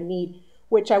qualitative that I need,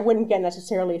 which I wouldn't get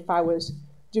necessarily if I was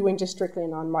doing just strictly a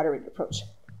non-moderated approach.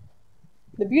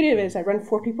 The beauty of it is I run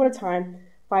 4 people at a time,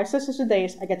 5 sessions a day,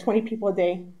 I get 20 people a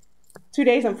day. 2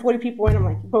 days, I'm 40 people in, I'm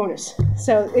like, bonus.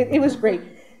 So it was great.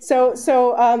 So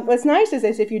what's nice is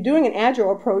if you're doing an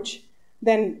agile approach,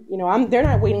 then they're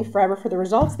not waiting forever for the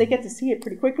results. They get to see it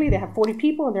pretty quickly. They have 40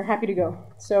 people, and they're happy to go.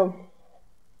 So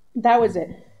that was it.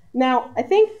 Now, I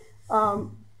think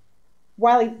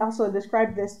Wiley also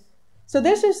described this. So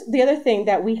this is the other thing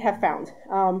that we have found.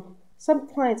 Some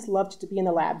clients love to be in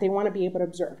the lab. They want to be able to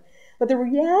observe. But the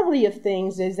reality of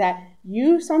things is that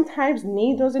you sometimes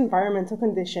need those environmental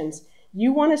conditions.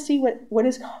 You want to see what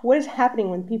is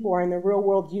happening when people are in the real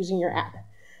world using your app.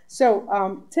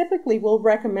 So typically we'll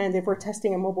recommend, if we're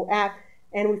testing a mobile app,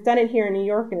 and we've done it here in New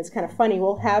York, and it's kind of funny,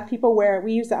 we'll have people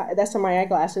we use the SMI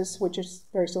eyeglasses, which is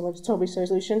very similar to Tobii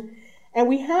solution, and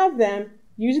we have them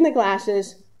using the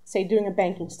glasses, say doing a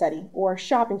banking study or a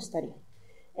shopping study.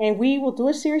 And we will do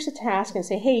a series of tasks and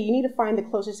say, hey, you need to find the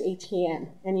closest ATM,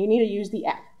 and you need to use the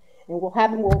app. And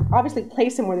we'll obviously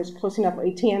place them where there's close enough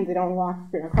ATMs. They don't walk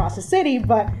across the city,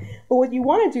 but what you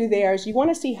want to do there is you want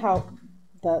to see how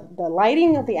the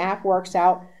lighting of the app works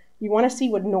out. You want to see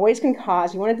what noise can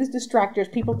cause. You want to do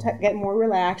distractors. People get more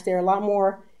relaxed. They're a lot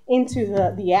more into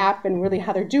the app and really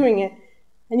how they're doing it.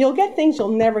 And you'll get things you'll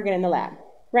never get in the lab.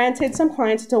 Granted, some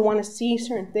clients still want to see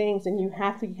certain things, and you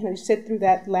have to kind of sit through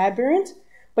that labyrinth.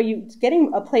 But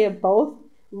getting a play of both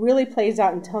really plays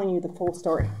out in telling you the full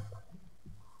story.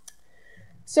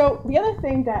 So the other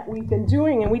thing that we've been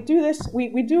doing, and we do this,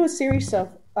 we do a series of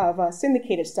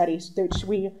syndicated studies, which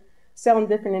we sell in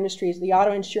different industries, the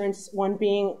auto insurance one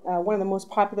being one of the most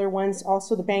popular ones,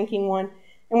 also the banking one.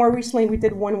 And more recently, we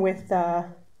did one with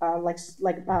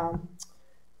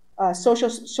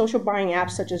social buying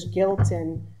apps such as Guilt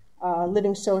and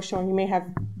Living Social. And you may have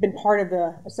been part of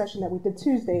a session that we did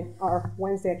Tuesday or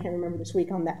Wednesday, I can't remember this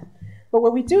week on that. But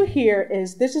what we do here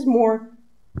is, this is more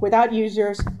without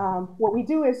users. What we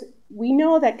do is, we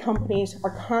know that companies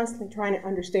are constantly trying to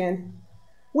understand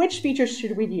which features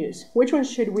should we use, which ones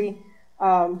should we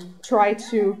try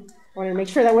to, I want to make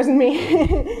sure that wasn't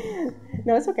me.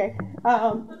 No, it's okay.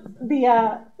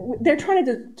 They're trying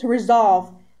to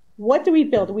resolve, what do we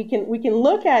build? We can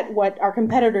look at what our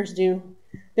competitors do.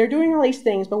 They're doing all these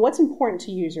things, but what's important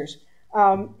to users?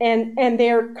 And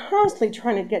they're constantly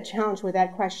trying to get challenged with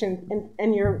that question.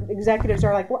 And your executives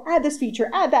are like, well, add this feature,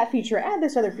 add that feature, add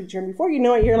this other feature. And before you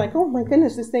know it, you're like, oh my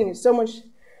goodness, this thing is so much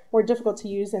more difficult to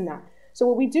use than that. So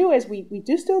what we do is we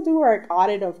do still do our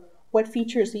audit of what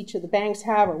features each of the banks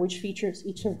have, or which features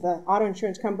each of the auto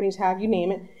insurance companies have, you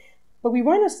name it. But we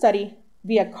run a study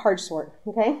via card sort,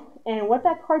 okay? And what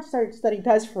that card sort study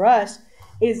does for us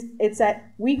is it's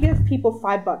that we give people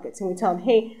 5 buckets, and we tell them,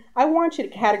 hey, I want you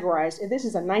to categorize if this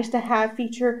is a nice to have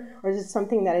feature, or is it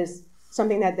something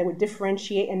that they would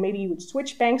differentiate, and maybe you would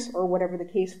switch banks or whatever the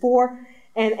case for,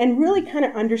 and really kind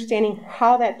of understanding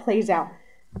how that plays out.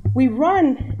 We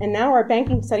run, and now our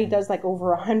banking study does like over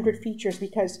 100 features,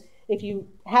 because if you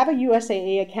have a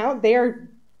USAA account, they are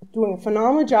doing a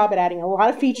phenomenal job at adding a lot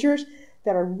of features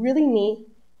that are really neat,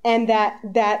 and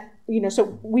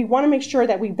so we want to make sure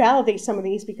that we validate some of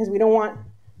these, because we don't want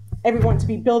everyone to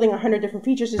be building 100 different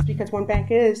features just because one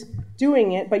bank is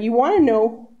doing it. But you want to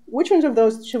know which ones of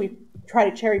those should we try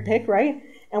to cherry pick, right?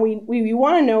 And we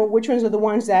want to know which ones are the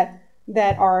ones that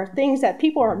are things that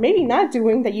people are maybe not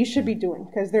doing that you should be doing.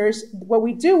 Because what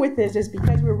we do with this is,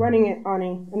 because we're running it on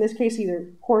in this case,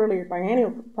 either quarterly or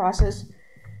biennial process,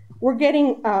 we're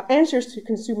getting answers to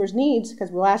consumers' needs, because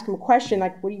we'll ask them a question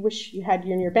like, what do you wish you had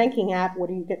in your banking app? What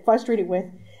do you get frustrated with?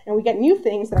 And we get new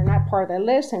things that are not part of that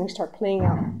list, and we start playing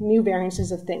out new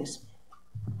variances of things.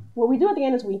 What we do at the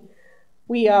end is we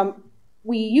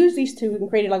use these two and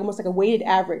create almost like a weighted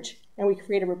average, and we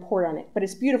create a report on it. But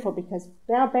it's beautiful, because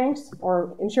now banks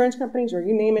or insurance companies, or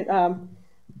you name it,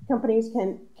 companies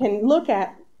can look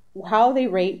at how they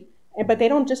rate, but they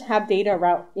don't just have data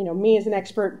about me as an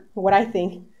expert, what I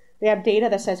think. They have data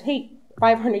that says, hey,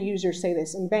 500 users say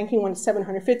this, and banking wants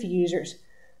 750 users.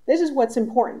 This is what's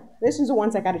important. This is the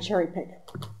ones I got to cherry pick.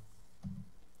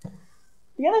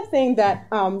 The other thing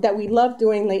that we love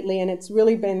doing lately, and it's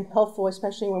really been helpful,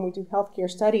 especially when we do healthcare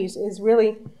studies, is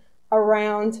really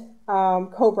around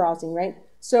co-browsing, right?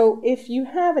 So if you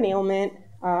have an ailment,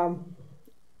 you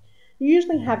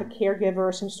usually have a caregiver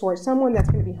of some sort, someone that's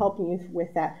going to be helping you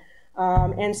with that.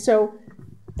 And so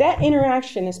that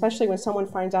interaction, especially when someone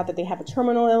finds out that they have a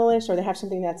terminal illness, or they have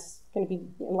something that's going to be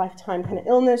a lifetime kind of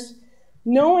illness,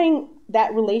 knowing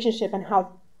that relationship and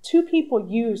how 2 people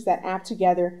use that app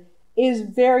together is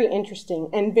very interesting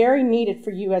and very needed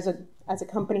for you as a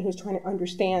company who's trying to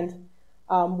understand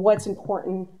what's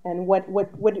important and what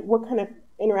kind of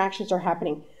interactions are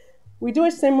happening. We do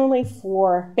it similarly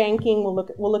for banking. We'll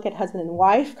look at husband and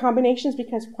wife combinations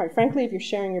because, quite frankly, if you're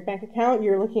sharing your bank account,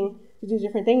 you're looking to do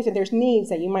different things, and there's needs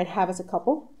that you might have as a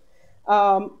couple,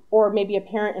 or maybe a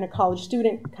parent and a college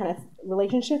student kind of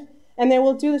relationship. And then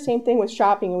we'll do the same thing with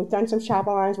shopping. And we've done some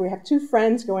shopping lines where we have two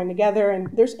friends going together,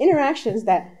 and there's interactions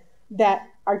that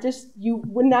are just you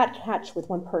would not catch with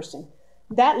one person.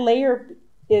 That layer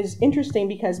is interesting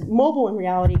because mobile in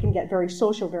reality can get very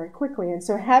social very quickly, and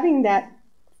so having that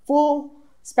full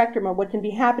spectrum of what can be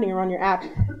happening around your app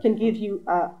can give you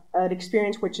an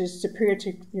experience which is superior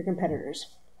to your competitors.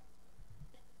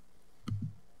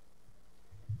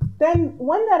 Then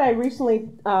one that I recently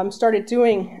started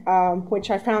doing, which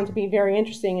I found to be very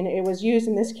interesting, and it was used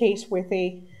in this case with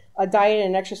a diet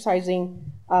and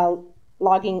exercising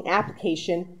logging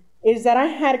application, is that I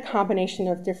had a combination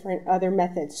of different other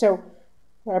methods. So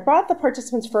I brought the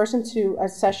participants first into a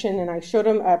session and I showed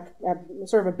them a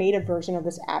sort of a beta version of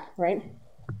this app, right?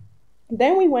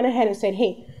 Then we went ahead and said,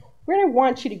 hey, we're going to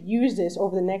want you to use this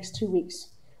over the next 2 weeks.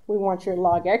 We want you to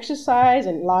log exercise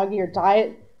and log your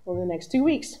diet over the next 2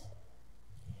 weeks.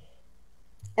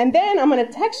 And then I'm going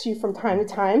to text you from time to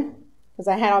time, because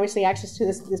I had obviously access to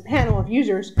this panel of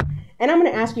users, and I'm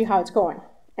going to ask you how it's going.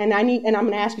 And I'm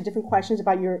going to ask you different questions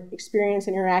about your experience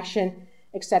and interaction,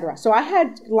 etc. So I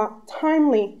had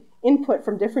timely input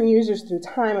from different users through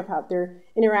time about their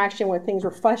interaction, when things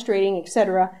were frustrating,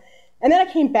 etc. And then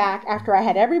I came back after I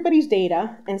had everybody's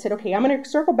data and said, okay, I'm going to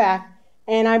circle back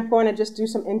and I'm going to just do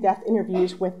some in-depth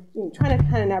interviews with, trying to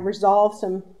kind of resolve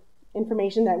some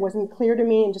information that wasn't clear to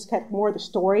me and just kept more of the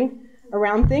story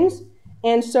around things.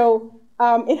 And so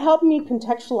it helped me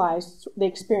contextualize the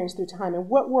experience through time and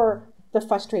what were the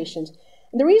frustrations.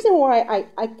 And the reason why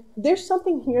there's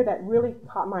something here that really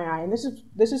caught my eye, and this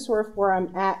is sort of where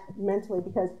I'm at mentally,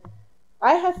 because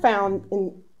I have found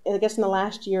I guess in the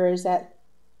last year is that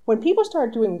when people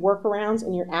start doing workarounds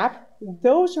in your app,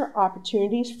 those are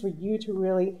opportunities for you to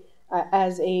really,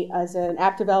 as an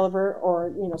app developer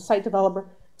or site developer,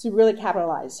 to really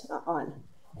capitalize on.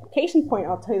 Case in point,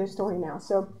 I'll tell you the story now.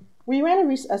 So we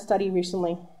ran a study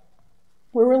recently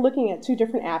where we're looking at two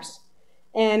different apps.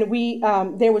 And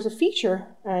there was a feature,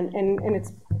 and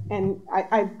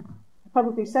I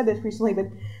publicly said this recently, but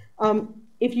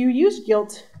if you use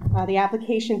Guilt, the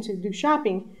application to do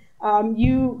shopping,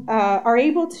 you are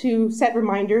able to set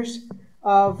reminders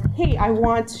of, hey, I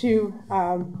want to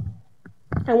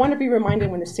be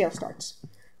reminded when the sale starts.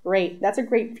 Great, that's a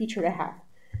great feature to have.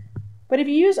 But if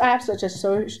you use apps such as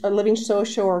Living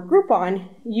Social or Groupon,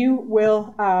 you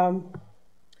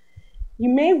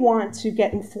may want to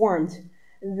get informed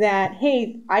that,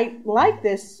 hey, I like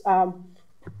this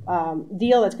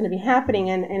deal that's going to be happening,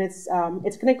 and it's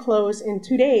going to close in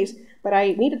 2 days, but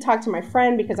I need to talk to my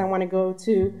friend because I want to go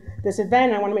to this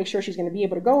event. I want to make sure she's going to be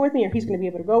able to go with me or he's going to be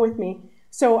able to go with me.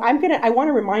 So I want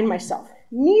to remind myself.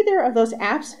 Neither of those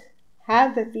apps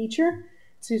have the feature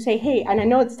to say, hey, and I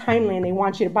know it's timely and they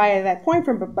want you to buy at that point,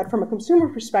 but from a consumer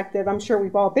perspective, I'm sure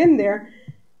we've all been there.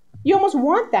 You almost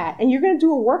want that, and you're going to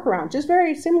do a workaround. Just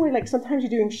very similarly, like sometimes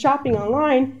you're doing shopping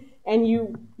online, and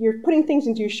you're putting things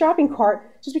into your shopping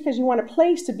cart just because you want a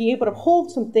place to be able to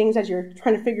hold some things as you're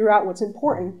trying to figure out what's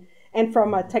important. And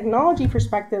from a technology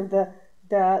perspective,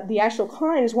 the actual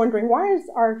client is wondering, why is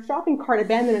our shopping cart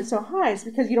abandonment so high? It's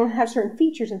because you don't have certain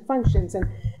features and functions.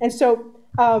 And so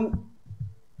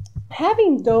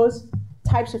having those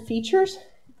types of features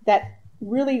that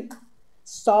really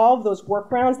solve those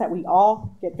workarounds that we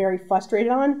all get very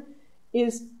frustrated on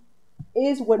is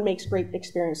what makes great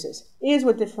experiences, is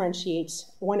what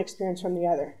differentiates one experience from the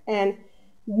other. And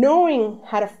knowing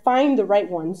how to find the right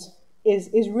ones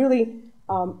is really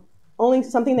only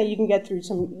something that you can get through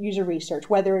some user research,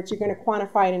 whether it's you're going to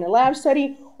quantify it in a lab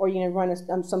study or you're going to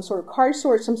run some sort of card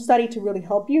sort, some study to really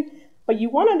help you. But you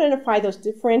want to identify those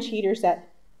differentiators that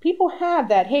people have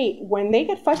that, hey, when they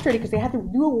get frustrated because they have to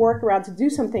do a workaround to do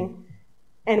something,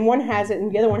 and one has it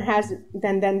and the other one has it,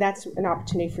 then that's an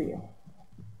opportunity for you.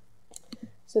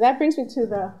 So that brings me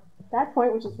to that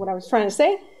point, which is what I was trying to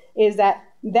say, is that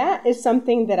is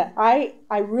something that I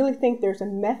really think there's a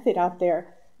method out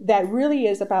there that really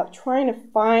is about trying to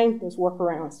find those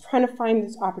workarounds, trying to find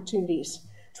those opportunities,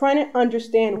 trying to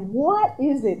understand what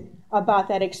is it about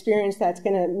that experience that's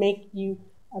going to make you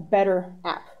a better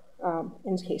app,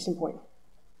 in case in point.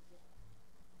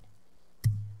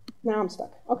 Now I'm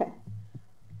stuck. Okay.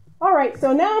 All right,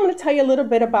 so now I'm going to tell you a little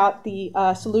bit about the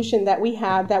solution that we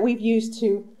have that we've used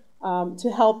to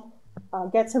help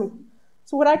get so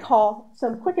what I call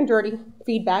some quick and dirty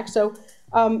feedback. So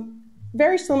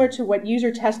very similar to what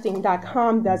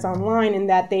usertesting.com does online, in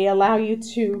that they allow you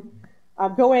to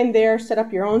go in there, set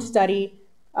up your own study,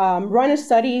 run a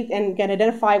study and can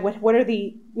identify what are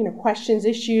the questions,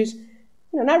 issues.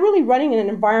 Not really running in an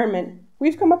environment.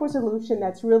 We've come up with a solution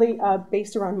that's really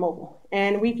based around mobile,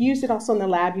 and we've used it also in the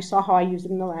lab. You saw how I used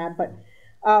it in the lab, but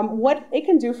what it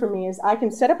can do for me is I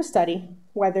can set up a study,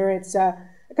 whether it's a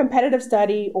competitive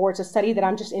study or it's a study that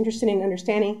I'm just interested in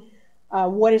understanding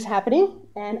what is happening,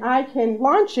 and I can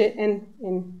launch it in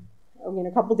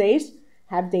a couple days,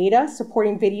 have data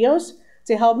supporting videos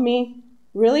to help me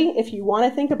really, if you want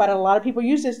to think about it, a lot of people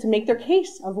use this to make their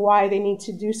case of why they need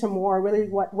to do some more, really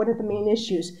what are the main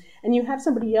issues. And you have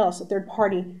somebody else, a third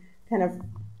party kind of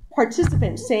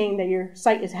participant saying that your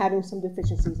site is having some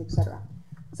deficiencies, etc.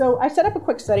 So I set up a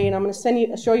quick study, and I'm going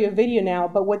to show you a video now.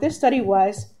 But what this study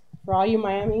was, for all you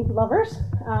Miami lovers,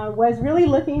 was really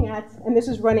looking at, and this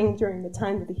is running during the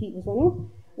time that the Heat was winning,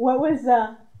 what was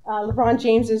LeBron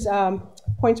James's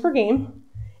points per game.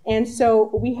 And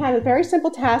so we had a very simple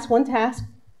task, one task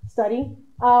study,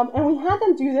 and we had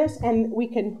them do this, and we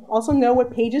can also know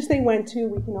what pages they went to.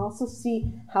 We can also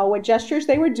see what gestures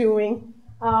they were doing.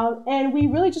 And we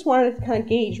really just wanted to kind of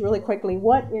gauge really quickly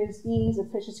what is ease,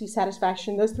 efficiency,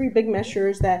 satisfaction, those three big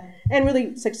measures and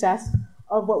really success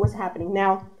of what was happening.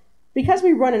 Now, because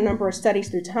we run a number of studies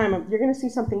through time, you're going to see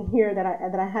something here that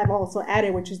I have also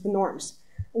added, which is the norms.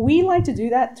 We like to do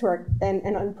that to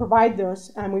and provide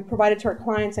those. We provide it to our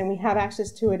clients, and we have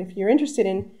access to it if you're interested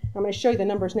in. I'm going to show you the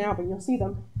numbers now, but you'll see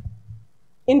them.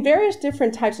 In various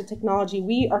different types of technology,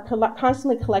 we are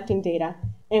constantly collecting data.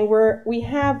 And we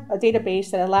have a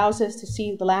database that allows us to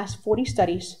see the last 40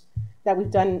 studies that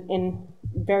we've done in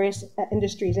various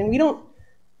industries. And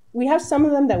we have some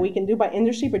of them that we can do by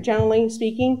industry, but generally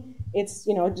speaking, it's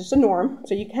just a norm.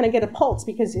 So you kind of get a pulse,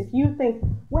 because if you think,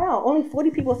 wow, only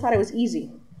 40 people thought it was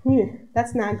easy.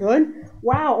 That's not good.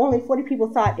 Wow, only 40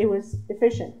 people thought it was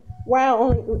efficient.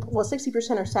 Wow,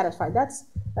 60% are satisfied. That's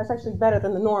actually better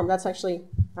than the norm. That's actually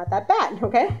not that bad,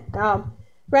 okay?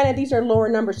 Granted, these are lower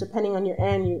numbers depending on your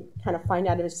end. You kind of find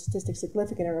out if it's statistically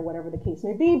significant or whatever the case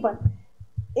may be. But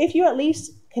if you at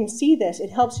least can see this,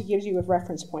 it helps you, gives you a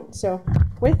reference point. So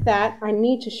with that, I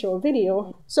need to show a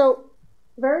video. So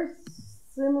very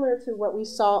similar to what we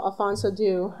saw Alfonso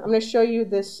do, I'm going to show you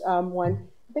this one.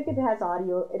 I think it has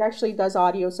audio. It actually does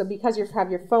audio. So because you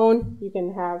have your phone, you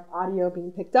can have audio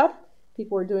being picked up.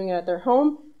 People are doing it at their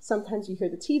home. Sometimes you hear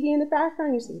the TV in the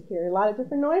background. You hear a lot of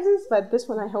different noises, but this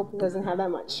one I hope doesn't have that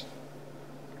much.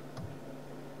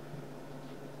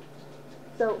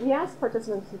 So we asked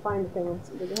participants to find the things.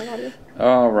 Did you have audio?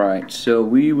 All right, so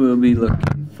we will be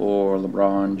looking for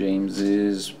LeBron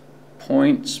James's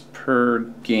points per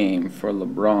game for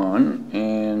LeBron,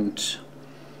 and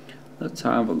let's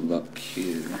have a look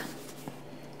here.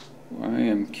 I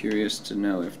am curious to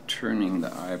know if turning the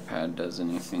iPad does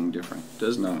anything different. It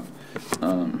does not.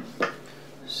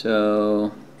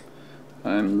 So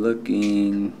I'm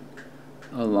looking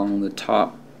along the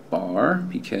top bar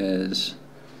because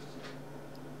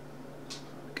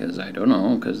I don't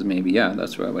know, because maybe, yeah,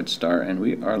 that's where I would start. And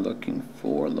we are looking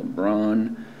for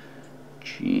LeBron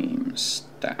James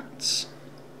stats.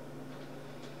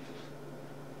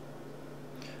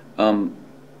 I'm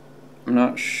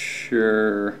not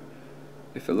sure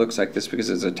if it looks like this because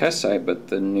it's a test site, but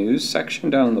the news section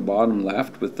down on the bottom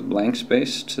left with the blank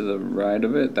space to the right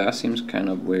of it, that seems kind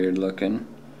of weird looking.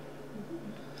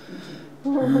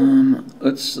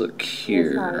 Let's look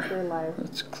here.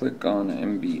 Let's click on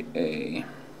NBA.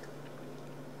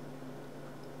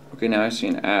 Okay, now I see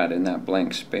an ad in that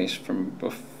blank space from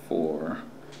before.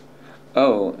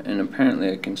 Oh, and apparently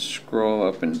I can scroll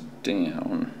up and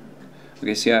down.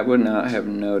 Okay, see, I would not have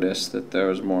noticed that there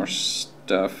was more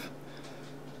stuff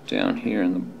down here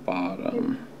in the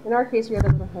bottom. In our case, we have a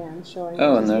little hand showing.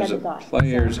 Oh, and there's a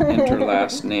player's enter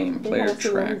last name, player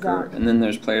tracker, and then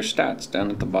there's player stats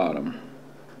down at the bottom.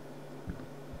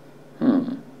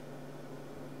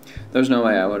 There's no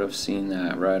way I would have seen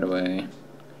that right away.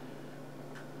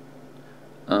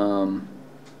 So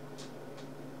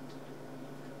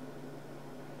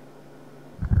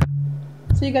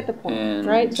you get the point,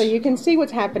 right? So you can see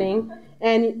what's happening,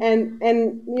 and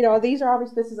these are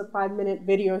obviously, this is a 5-minute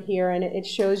video here, and it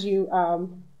shows you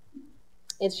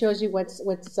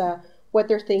what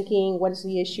they're thinking, what is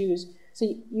the issues. So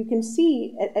you can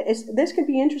see this could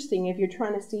be interesting if you're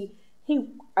trying to see, hey,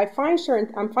 I'm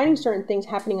finding certain things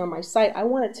happening on my site. I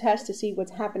want to test to see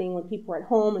what's happening when people are at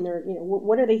home and they're,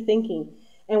 what are they thinking?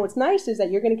 And what's nice is that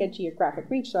you're going to get geographic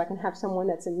reach. So I can have someone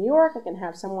that's in New York. I can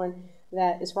have someone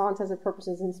that is, for all intents and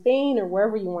purposes, in Spain or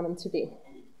wherever you want them to be.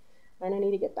 And I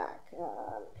need to get back. Yeah,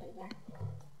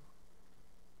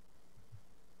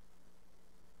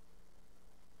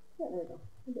 there we go.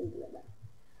 I didn't do that back.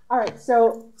 All right,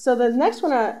 so the next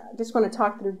one I just want to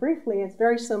talk through briefly. It's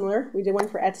very similar. We did one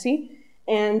for Etsy,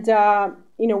 and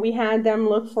we had them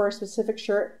look for a specific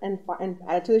shirt and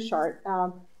add it to the chart.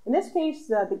 In this case,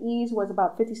 the ease was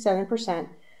about 57%.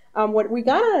 What we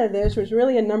got out of this was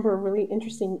really a number of really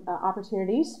interesting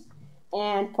opportunities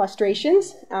and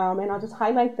frustrations, and I'll just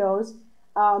highlight those.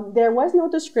 There was no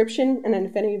description, and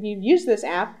if any of you use this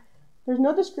app, there's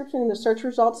no description in the search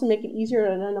results to make it easier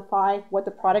to identify what the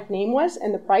product name was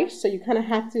and the price, so you kind of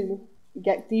have to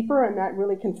get deeper, and that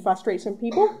really can frustrate some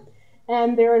people.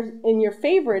 And there's, in your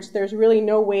favorites, there's really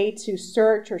no way to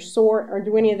search or sort or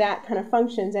do any of that kind of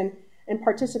functions, and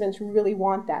participants really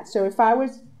want that. So if I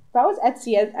was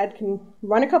Etsy, I can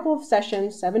run a couple of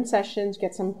sessions, 7 sessions,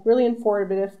 get some really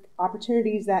informative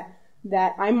opportunities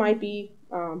that I might be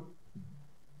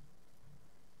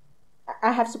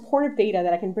I have supportive data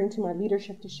that I can bring to my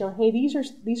leadership to show, hey, these are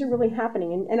really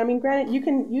happening. And I mean, granted, you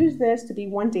can use this to be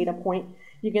one data point.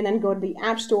 You can then go to the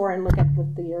App Store and look at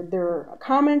their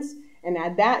comments and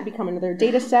add that, become another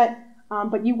data set.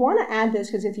 But you want to add this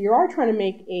because if you are trying to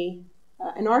make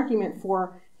an argument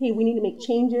for, hey, we need to make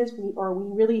changes,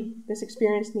 this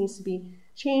experience needs to be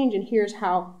changed, and here's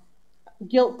how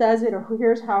Guilt does it, or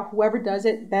here's how whoever does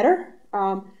it better.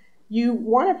 You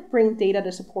want to bring data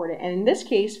to support it. And in this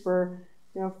case, for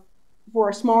a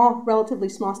relatively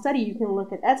small study, you can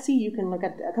look at Etsy, you can look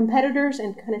at the competitors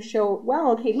and kind of show,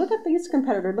 well, okay, look at this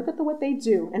competitor, look at what they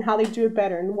do and how they do it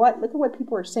better, and look at what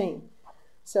people are saying.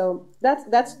 So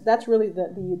that's really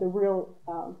the real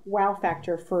wow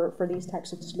factor for these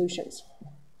types of solutions.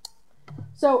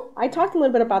 So I talked a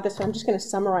little bit about this, so I'm just going to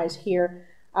summarize here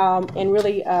and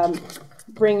really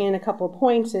bring in a couple of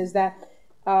points. Is that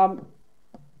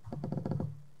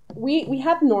we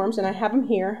have norms, and I have them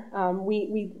here.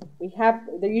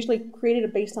 They're usually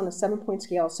created based on a 7-point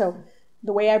scale. So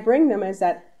the way I bring them is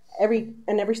that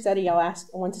in every study I'll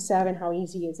ask 1 to 7, how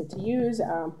easy is it to use?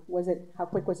 How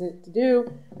quick was it to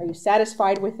do? Are you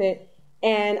satisfied with it?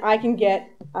 And I can get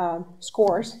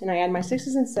scores, and I add my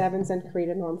 6s and 7s and create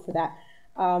a norm for that.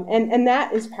 And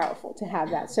that is powerful to have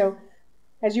that. So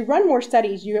as you run more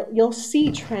studies, you'll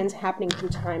see trends happening through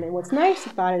time. And what's nice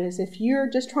about it is if you're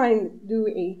just trying to do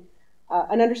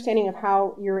an understanding of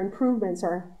how your improvements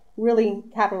are really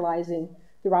capitalizing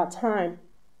throughout time,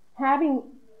 having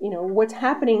what's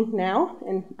happening now,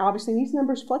 and obviously these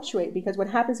numbers fluctuate because what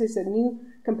happens is that new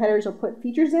competitors will put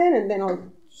features in and then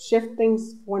it'll shift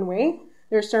things one way.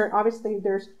 There's certain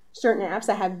apps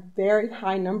that have very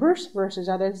high numbers versus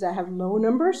others that have low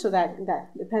numbers, so that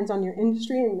depends on your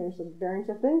industry, and there's a variance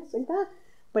of things like that.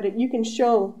 But you can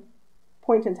show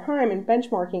point in time and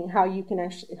benchmarking how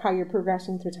you're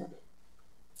progressing through time.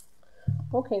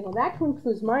 Okay, well that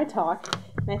concludes my talk,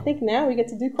 and I think now we get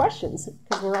to do questions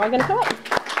because we're all going to come up.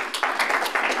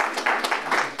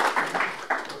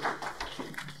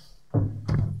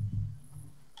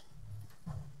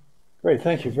 Great,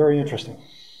 thank you. Very interesting.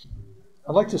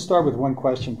 I'd like to start with one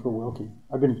question for Wilkey.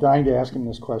 I've been dying to ask him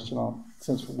this question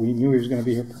since we knew he was going to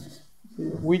be here.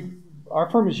 Our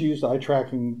firm has used eye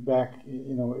tracking back,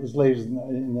 as late as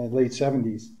in the late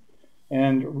 70s.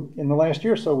 And in the last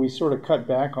year or so, we sort of cut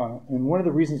back on it. And one of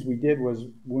the reasons we did was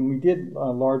when we did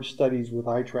large studies with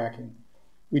eye tracking,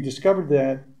 we discovered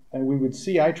that we would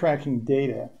see eye tracking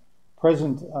data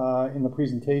present in the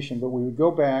presentation, but we would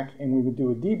go back and we would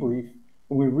do a debrief,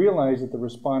 and we realized that the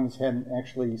respondents hadn't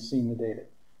actually seen the data.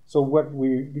 So what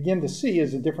we begin to see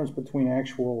is a difference between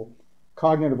actual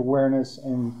cognitive awareness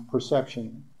and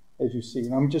perception, as you see.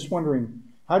 And I'm just wondering,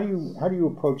 how do you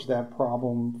approach that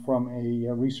problem from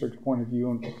a research point of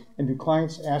view? And do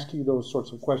clients ask you those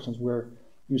sorts of questions where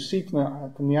you see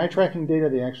from the eye tracking data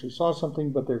they actually saw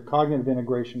something, but their cognitive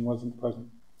integration wasn't present?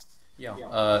 Yeah,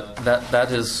 that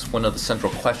is one of the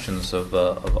central questions of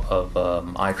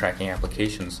eye tracking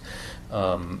applications.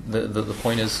 The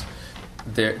point is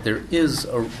there is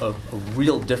a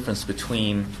real difference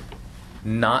between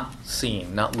not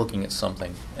looking at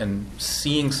something, and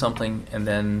seeing something and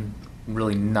then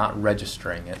really not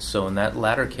registering it. So in that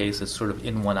latter case, it's sort of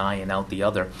in one eye and out the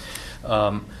other.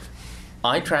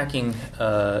 Eye tracking,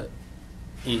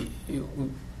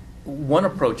 one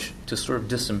approach to sort of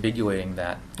disambiguating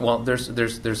that, well, there's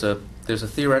a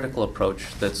theoretical approach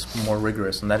that's more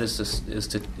rigorous, and that is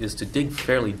to dig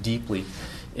fairly deeply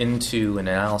into an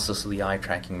analysis of the eye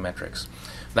tracking metrics.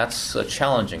 That's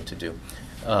challenging to do.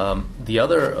 The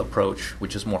other approach,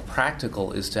 which is more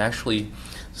practical, is to actually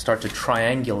start to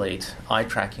triangulate eye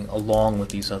tracking along with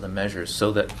these other measures,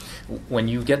 so that when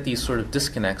you get these sort of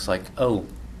disconnects, like,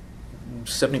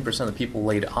 70% of the people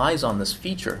laid eyes on this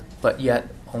feature, but yet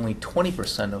only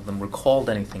 20% of them recalled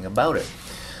anything about it,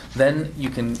 then you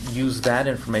can use that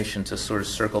information to sort of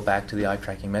circle back to the eye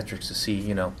tracking metrics to see,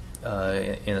 in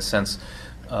a sense,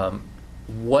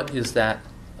 what is that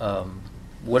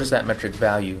metric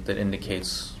value that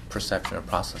indicates perception or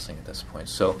processing at this point.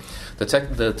 So the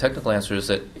technical answer is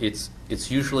that it's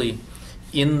usually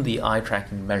in the eye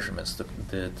tracking measurements,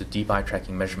 the deep eye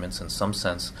tracking measurements in some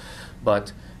sense,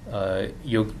 but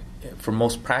for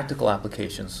most practical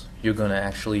applications, you're going to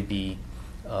actually be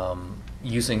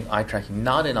using eye tracking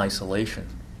not in isolation,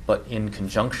 but in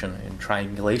conjunction, in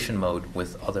triangulation mode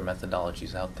with other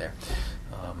methodologies out there.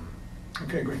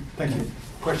 Okay, great. Thank you.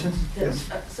 Questions? Yes.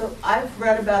 So I've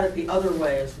read about it the other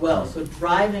way as well. So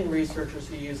driving researchers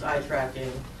who use eye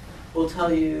tracking will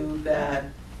tell you that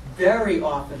very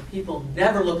often people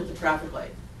never look at the traffic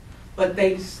light, but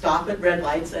they stop at red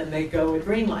lights and they go at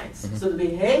green lights. Mm-hmm. So the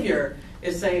behavior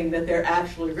is saying that they're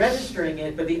actually registering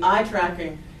it, but the eye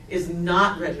tracking is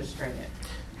not registering it.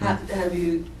 Have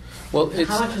you? Well,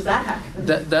 how much does that happen?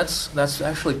 That's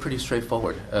actually pretty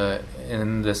straightforward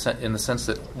in the sense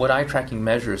that what eye tracking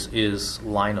measures is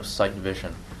line of sight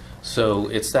vision. So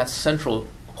it's that central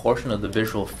portion of the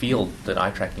visual field that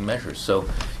eye tracking measures. So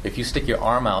if you stick your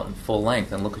arm out in full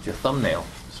length and look at your thumbnail,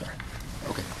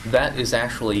 that is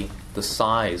actually the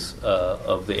size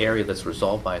of the area that's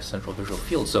resolved by a central visual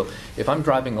field. So if I'm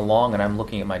driving along and I'm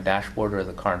looking at my dashboard or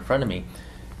the car in front of me,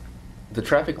 the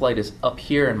traffic light is up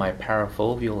here in my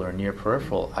parafoveal or near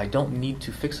peripheral. I don't need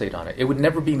to fixate on it. It would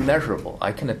never be measurable.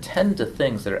 I can attend to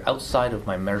things that are outside of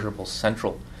my measurable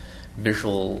central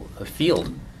visual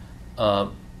field,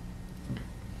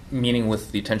 meaning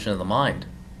with the attention of the mind,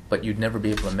 but you'd never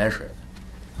be able to measure it.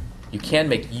 You can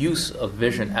make use of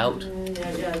vision out.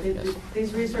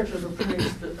 These researchers were pretty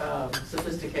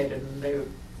sophisticated, and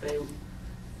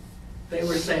they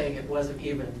were saying it wasn't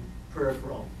even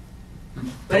peripheral.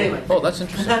 But anyway. Oh, that's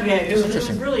interesting. It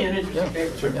was really an interesting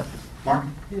paper. Sure. Yeah. Mark?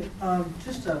 Yeah,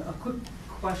 just a quick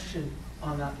question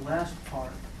on that last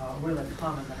part. Really a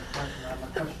comment, not a question. My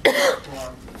question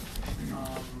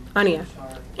for Ania.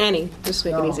 Annie, just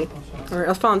to make it easy. Or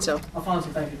Alfonso. Alfonso,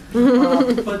 thank you.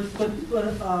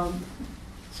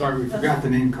 Sorry, we forgot the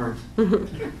name cards.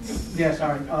 Yeah,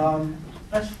 sorry.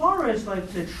 As far as like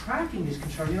the tracking is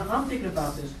concerned, I'm thinking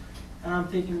about this, and I'm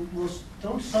thinking, well,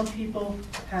 don't some people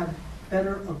have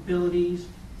better abilities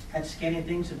at scanning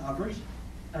things than others,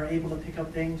 and are able to pick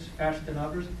up things faster than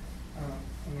others?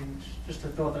 Just a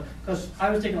thought. Because I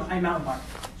was thinking, I mountain bike.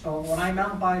 So when I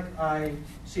mountain bike, I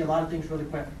see a lot of things really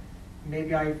quick.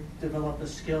 Maybe I develop a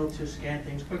skill to scan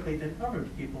things quickly than other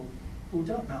people who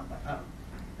don't mountain bike. I don't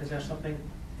know. Is there something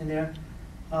in there?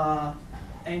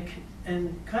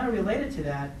 And kind of related to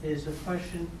that is the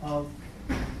question of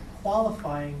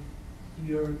qualifying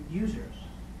your users.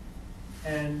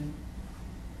 And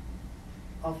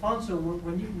Alfonso,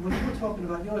 when you were talking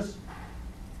about yours,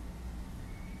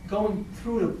 going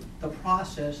through the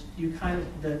process,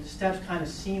 the steps kind of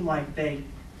seem like they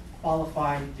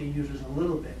qualify the users a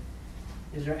little bit.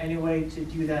 Is there any way to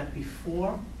do that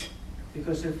before?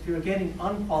 Because if you're getting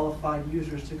unqualified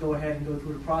users to go ahead and go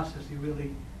through the process, you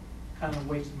really kind of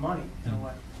waste money in a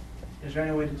way. Is there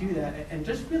any way to do that? And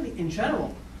just really in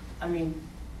general, I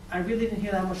really didn't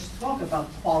hear that much talk about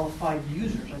qualified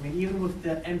users. Even with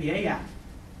the NBA Act,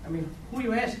 who are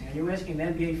you asking? Are you asking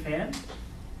an NBA fan?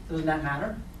 Doesn't that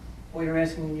matter? Or you're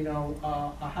asking,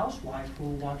 a housewife who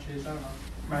watches,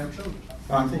 married children or something?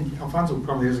 I think Alfonso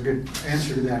probably has a good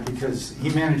answer to that because he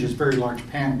manages very large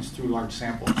panels through large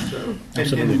samples. So, and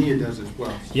Ania does as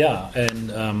well. So. Yeah, and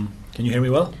can you hear me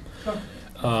well? Sure.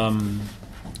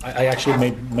 I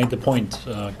actually made the point.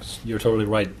 You're totally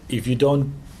right. If you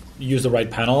don't use the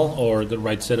right panel or the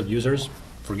right set of users,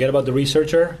 forget about the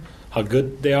researcher, how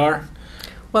good they are.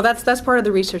 Well, that's part of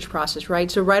the research process, right?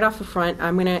 So right off the front,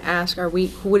 I'm going to ask: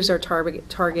 what is our target?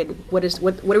 What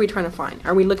are we trying to find?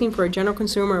 Are we looking for a general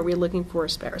consumer? Or are we looking for a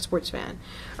sports fan?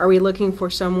 Are we looking for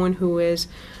someone who is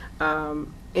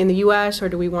in the U.S. or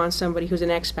do we want somebody who's an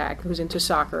expat who's into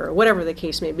soccer or whatever the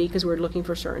case may be? Because we're looking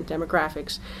for certain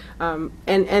demographics, and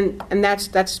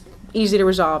that's easy to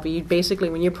resolve. You basically,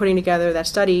 when you're putting together that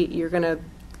study, you're going to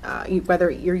whether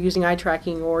you're using eye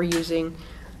tracking or using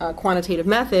a quantitative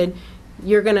method.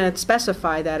 You're going to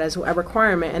specify that as a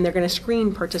requirement, and they're going to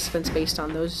screen participants based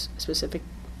on those specific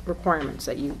requirements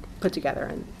that you put together.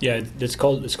 And yeah, it's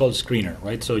called screener,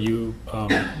 right? So you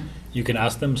can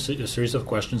ask them a series of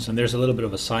questions, and there's a little bit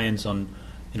of a science on,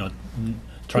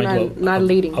 trying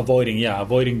to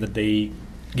avoiding that they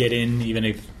get in even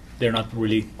if they're not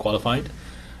really qualified.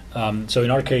 So in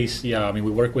our case, we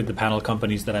work with the panel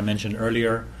companies that I mentioned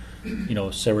earlier.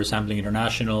 Several Sampling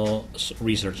International,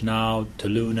 Research Now,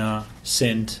 Toluna,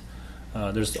 Sint,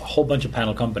 there's a whole bunch of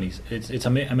panel companies. It's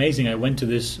amazing. I went to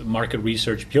this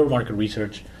pure market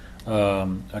research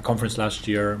a conference last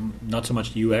year, not so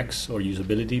much UX or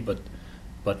usability, but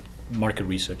market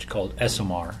research called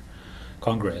SMR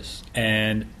Congress.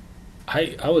 And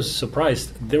I was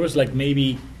surprised. There was like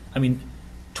maybe,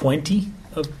 20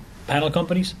 of panel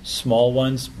companies, small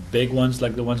ones, big ones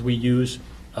like the ones we use,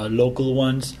 local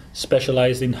ones,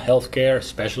 specialized in healthcare,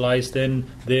 specialized in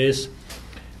this.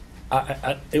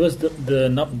 It was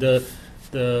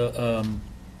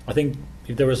I think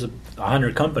if there was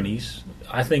 100 companies,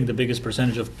 I think the biggest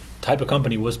percentage of type of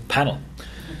company was panel.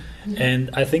 And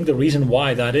I think the reason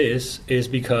why that is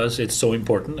because it's so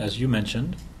important, as you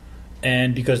mentioned,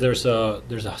 and because there's a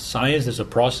science, there's a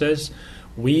process.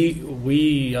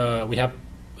 We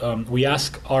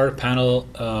ask our panel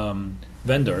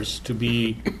vendors to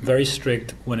be very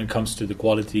strict when it comes to the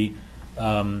quality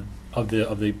of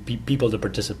the people that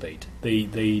participate.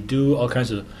 They do all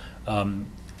kinds of.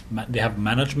 They have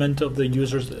management of the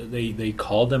users. They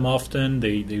call them often.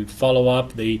 They follow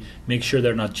up. They make sure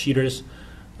they're not cheaters.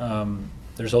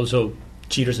 There's also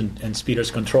cheaters and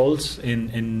speeders controls.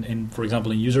 In for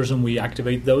example, in UserZoom, we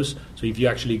activate those. So if you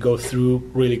actually go through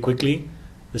really quickly,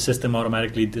 the system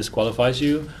automatically disqualifies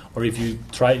you. Or if you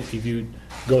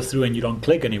go through and you don't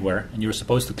click anywhere, and you're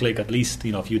supposed to click at least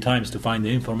a few times to find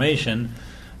the information,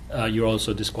 you're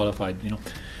also disqualified.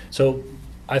 So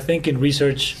I think in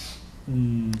research,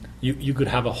 you could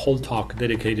have a whole talk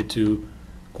dedicated to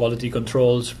quality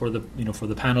controls for the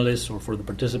panelists or for the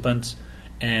participants,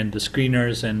 and the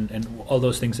screeners and all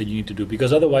those things that you need to do.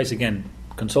 Because otherwise, again,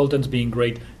 consultants being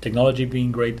great, technology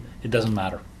being great, it doesn't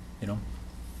matter.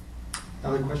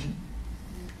 Another question?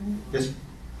 Yes.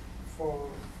 For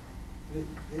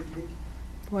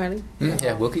Wiley?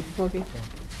 Yeah, Wilkey. Wilkey.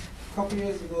 a couple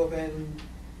years ago when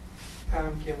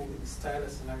Pam came up with the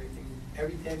stylus and everything,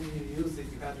 every time you use it,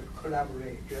 you had to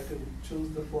collaborate. You had to choose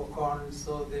the four corners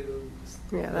so they will.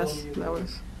 Yeah, that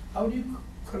was. How do you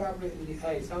collaborate with the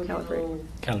eyes? How do you know?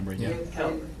 Calibrate. Yeah.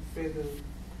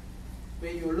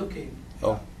 Where you're looking.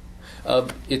 Oh.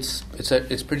 It's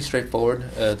pretty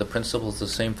straightforward. The principle is the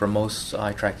same for most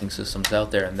eye tracking systems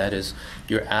out there, and that is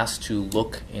you're asked to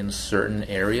look in certain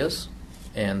areas,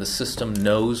 and the system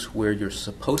knows where you're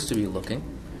supposed to be looking.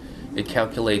 It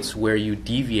calculates where you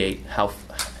deviate,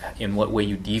 in what way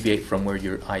you deviate from where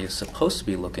your eye is supposed to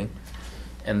be looking,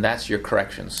 and that's your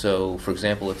correction. So, for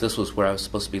example, if this was where I was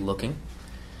supposed to be looking,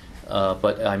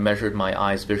 but I measured my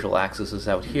eye's visual axis is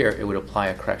out here, it would apply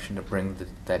a correction to bring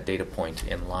that data point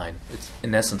in line.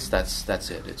 In essence,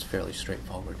 that's it. It's fairly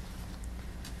straightforward.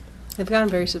 They've gotten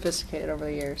very sophisticated over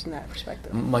the years in that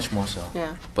perspective. Much more so.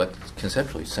 Yeah. But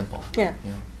conceptually simple. Yeah.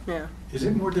 Yeah. Yeah. Is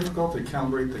it more difficult to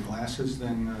calibrate the glasses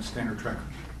than standard trackers?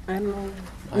 I don't know.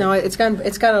 No, it's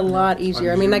got a lot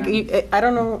easier. I mean, like I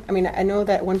don't know. I mean, I know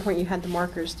that at one point you had the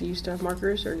markers. Do you still have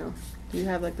markers or no? Do you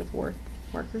have like the 4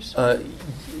 markers?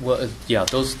 Well, yeah,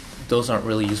 those aren't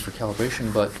really used for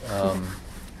calibration, but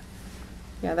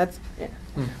yeah, that's yeah.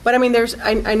 But I mean,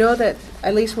 I know that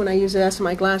at least when I use the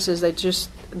SMI glasses,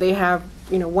 they have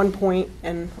 1 point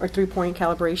or 3 point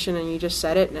calibration, and you just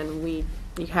set it, and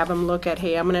you have them look at,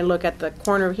 hey, I'm going to look at the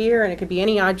corner here, and it could be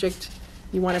any object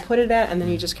you want to put it at, and then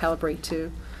you just calibrate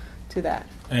to that.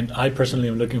 And I personally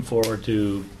am looking forward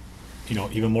to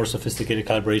even more sophisticated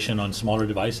calibration on smaller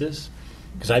devices.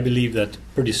 Because I believe that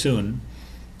pretty soon,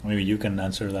 maybe you can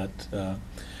answer that,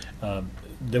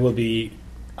 there will be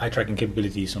eye tracking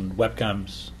capabilities on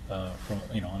webcams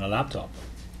on a laptop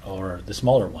or the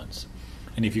smaller ones.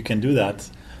 And if you can do that,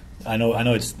 I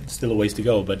know it's still a ways to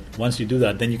go, but once you do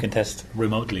that, then you can test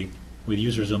remotely with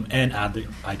UserZoom and add the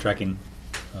eye tracking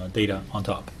data on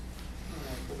top.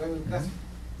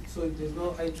 So there's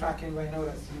no eye tracking right now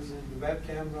that's using the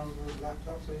webcam on those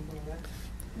laptops or anything like that?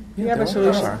 You have a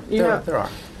solution. There are.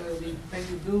 When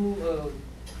you do,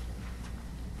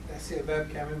 let's say, a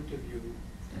webcam interview,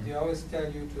 they always tell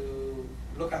you to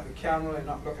look at the camera and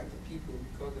not look at the people,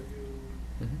 because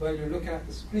while you're looking at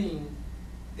the screen,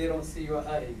 they don't see your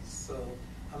eyes. So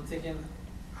I'm thinking,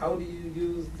 how do you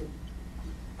use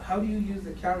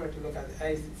the camera to look at the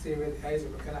eyes to see where the eyes are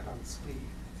looking at on the screen?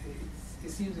 It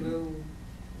seems a little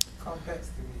complex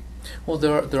to me. Well,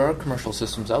 there are commercial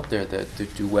systems out there that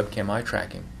do webcam eye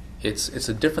tracking. It's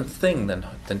a different thing than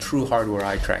true hardware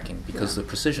eye tracking, because the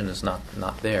precision is not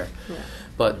there. Yeah.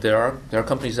 But there are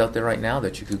companies out there right now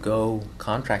that you could go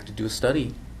contract to do a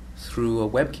study through a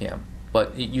webcam.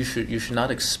 But you should not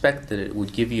expect that it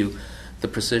would give you the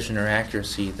precision or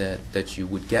accuracy that you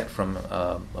would get from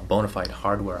a bona fide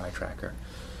hardware eye tracker.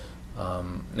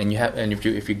 And if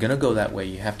you're going to go that way,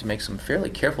 you have to make some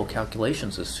fairly careful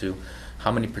calculations as to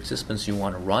how many participants you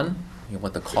want to run,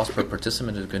 what the cost per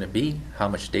participant is going to be, how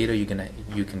much data you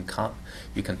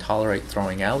can tolerate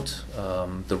throwing out,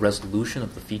 the resolution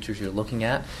of the features you're looking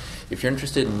at. If you're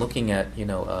interested in looking at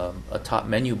a top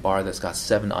menu bar that's got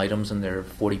 7 items and they're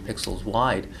 40 pixels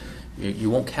wide, you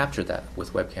won't capture that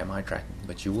with webcam eye tracking,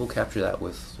 but you will capture that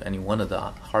with any one of the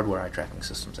hardware eye tracking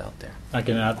systems out there. I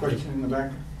can add. Question in the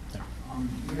back.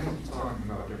 You guys are talking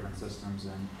about different systems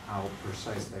and how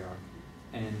precise they are.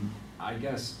 And I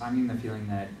guess I'm getting the feeling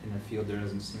that in the field there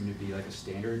doesn't seem to be like a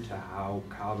standard to how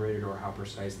calibrated or how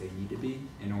precise they need to be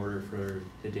in order for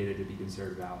the data to be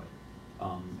considered valid.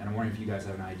 And I'm wondering if you guys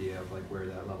have an idea of like where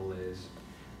that level is,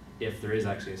 if there is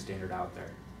actually a standard out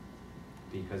there.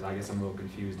 Because I guess I'm a little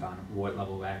confused on what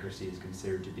level of accuracy is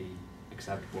considered to be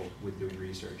acceptable with doing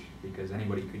research. Because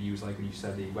anybody could use, like when you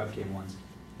said the webcam ones,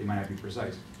 they might not be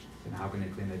precise. Then how can they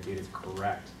claim that data is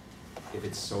correct if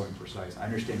it's so imprecise? I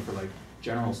understand for like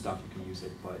general stuff you can use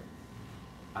it, but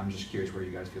I'm just curious where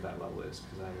you guys feel that level is,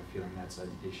 because I have a feeling that's an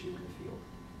issue in the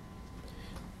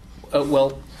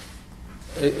field.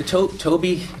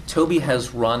 Tobii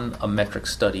has run a metric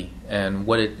study, and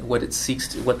what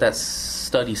that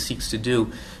study seeks to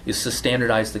do is to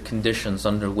standardize the conditions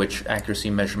under which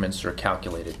accuracy measurements are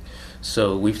calculated.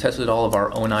 So we've tested all of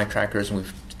our own eye trackers, and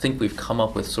we've come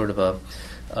up with sort of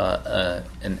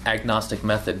an agnostic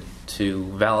method to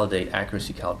validate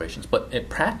accuracy calibrations. But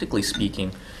practically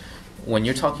speaking, when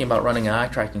you're talking about running an eye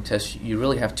tracking test, you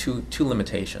really have two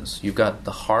limitations. You've got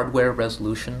the hardware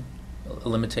resolution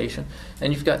limitation,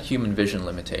 and you've got human vision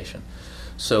limitation.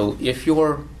 So if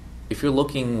you're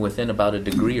looking within about a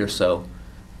degree or so,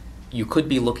 you could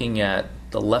be looking at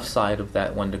the left side of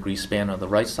that 1 degree span or the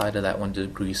right side of that 1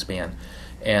 degree span.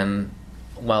 And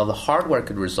while the hardware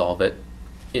could resolve it,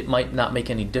 it might not make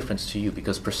any difference to you,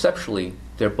 because perceptually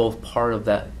they're both part of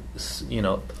that,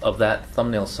 of that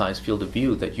thumbnail size field of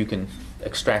view that you can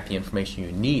extract the information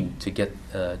you need to get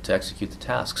to execute the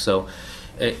task. So,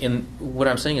 in what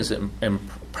I'm saying is that in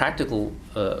practical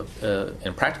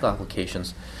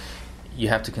applications, you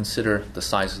have to consider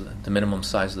the minimum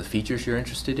size of the features you're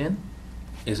interested in.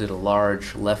 Is it a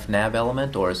large left nav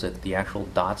element, or is it the actual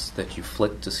dots that you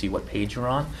flick to see what page you're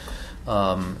on?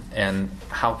 And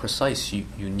how precise you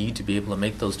need to be able to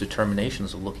make those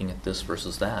determinations of looking at this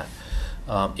versus that.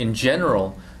 In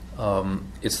general,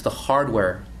 it's the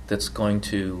hardware that's going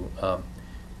to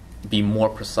be more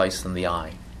precise than the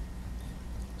eye.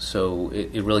 So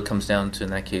it really comes down to, in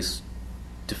that case,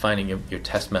 defining your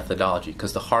test methodology,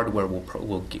 because the hardware will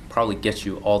probably get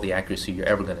you all the accuracy you're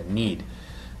ever going to need.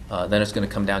 Then it's going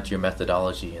to come down to your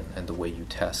methodology and the way you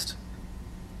test.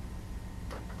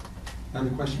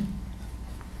 Another question?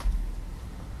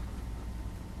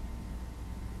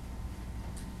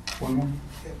 One more?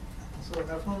 Yeah. So,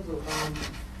 Alfonso,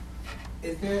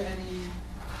 is there any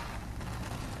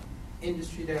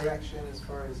industry direction as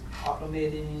far as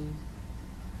automating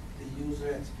the user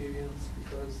experience?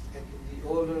 Because in the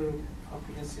older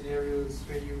computing scenarios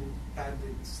where you had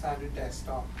the standard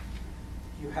desktop,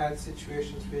 you had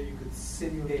situations where you could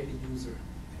simulate a user,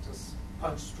 just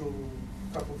punch through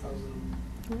a couple thousand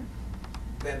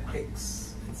web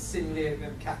clicks, and simulate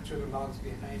them, capture the logs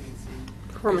behind and see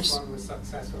which one was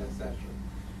successful, etc.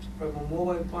 From a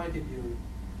mobile point of view,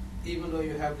 even though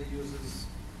you have the users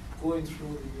going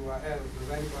through the URL,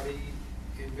 does anybody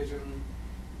envision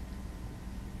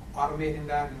automating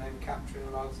that and then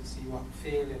capturing logs to see what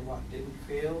failed and what didn't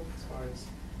fail? As far as,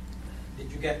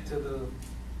 did you get to the,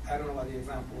 I don't know what the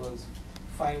example was,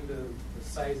 find the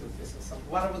size of this or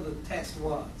something, whatever the test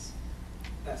was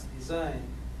that's designed,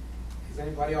 is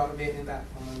anybody automating that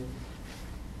from a...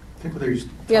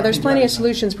 Yeah, there's plenty of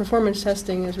solutions. Performance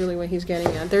testing is really what he's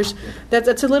getting at.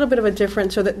 That's a little bit of a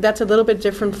different. So that's a little bit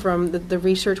different from the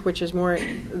research, which is more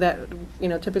that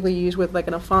typically used with like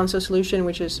an Alfonso solution,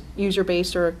 which is user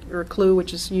based, or a Clue,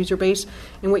 which is user based.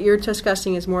 And what you're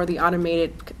discussing is more the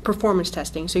automated performance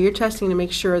testing. So you're testing to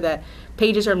make sure that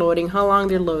pages are loading, how long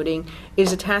they're loading,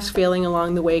 is a task failing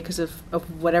along the way because of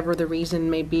whatever the reason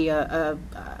may be, a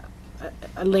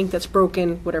link that's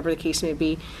broken, whatever the case may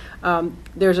be.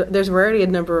 There's already a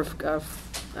number of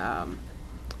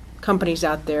companies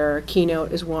out there.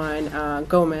 Keynote is one.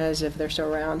 Gomez, if they're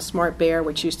still around. Smart Bear,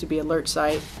 which used to be Alert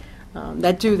Site,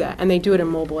 that do that, and they do it in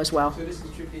mobile as well. So this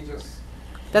is strictly just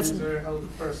that's user, how the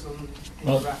person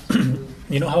well,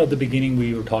 you know how at the beginning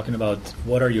we were talking about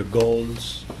what are your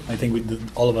goals? I think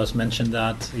all of us mentioned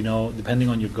that. Depending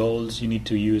on your goals, you need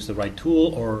to use the right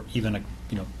tool or even a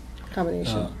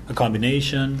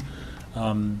combination.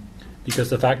 because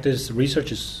the fact is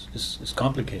research is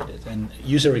complicated, and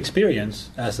user experience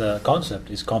as a concept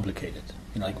is complicated.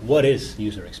 Like, what is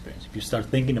user experience? If you start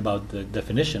thinking about the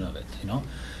definition of it,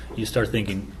 you start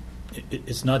thinking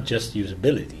it's not just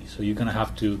usability. So you're going to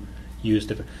have to use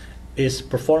different. Is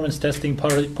performance testing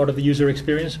part of the user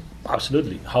experience?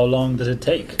 Absolutely. How long does it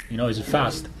take? Is it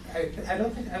fast? I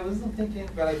don't think, I wasn't thinking,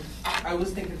 but I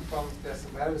was thinking performance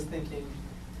testing, but I was thinking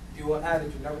you were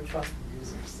added, you never trust the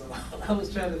user. So I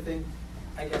was trying to think,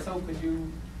 I guess, how could you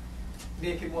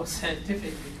make it more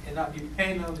scientific and not be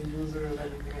paying on the user and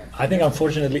everything else? I think,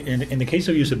 unfortunately, in the case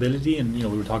of usability, and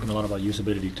we were talking a lot about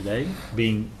usability today,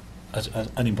 being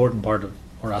an important part of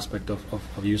or aspect of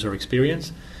user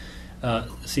experience.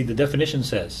 See, the definition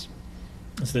says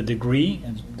it's the degree,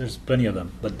 and there's plenty of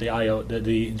them, but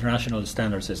the international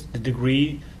standard says the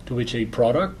degree to which a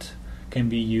product can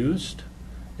be used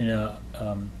in a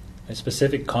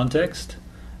specific context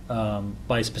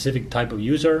by a specific type of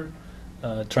user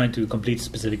trying to complete a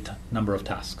specific number of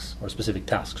tasks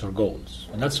or goals,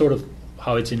 and that's sort of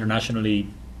how it's internationally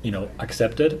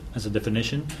accepted as a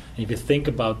definition. And if you think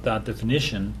about that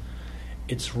definition,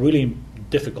 it's really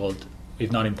difficult,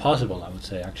 if not impossible, I would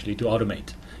say, actually, to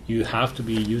automate. You have to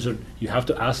you have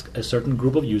to ask a certain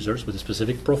group of users with a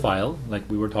specific profile, like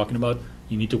we were talking about.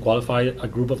 You need to qualify a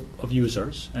group of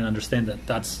users and understand that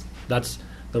that's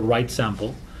the right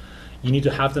sample. You need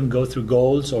to have them go through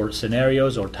goals or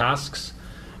scenarios or tasks,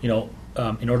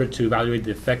 in order to evaluate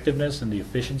the effectiveness and the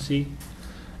efficiency.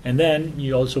 And then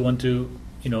you also want to,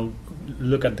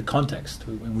 look at the context.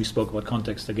 And we spoke about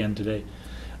context again today.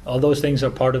 All those things are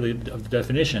part of the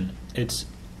definition. It's,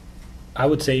 I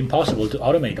would say, impossible to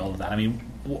automate all of that. I mean,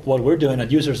 what we're doing at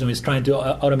UserZoom is trying to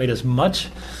automate as much.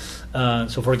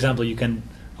 So, for example, you can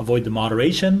avoid the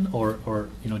moderation or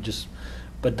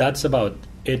but that's about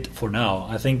it for now.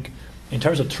 I think in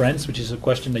terms of trends, which is a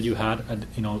question that you had,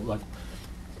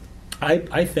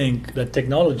 I think that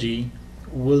technology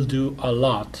will do a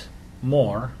lot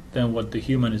more than what the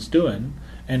human is doing,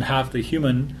 and have the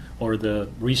human or the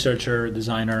researcher,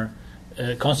 designer,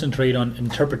 concentrate on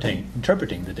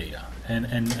interpreting the data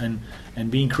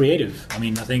and being creative. I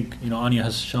mean, I think Ania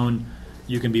has shown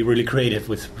you can be really creative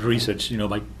with research,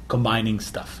 by combining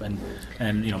stuff and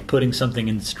putting something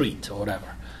in the street or whatever.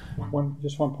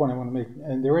 Just one point I want to make,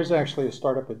 and there is actually a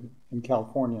startup in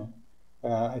California.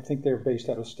 I think they're based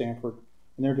out of Stanford,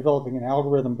 and they're developing an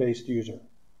algorithm-based user.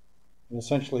 And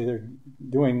essentially, they're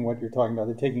doing what you're talking about.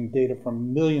 They're taking data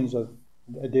from millions of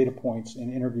data points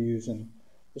in interviews and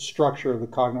the structure of the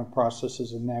cognitive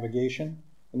processes of navigation,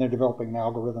 and they're developing an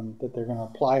algorithm that they're going to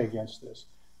apply against this.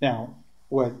 Now,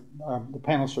 what the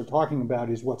panelists are talking about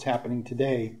is what's happening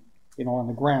today, on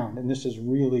the ground, and this is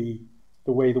really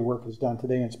the way the work is done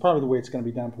today, and it's probably the way it's going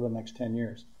to be done for the next 10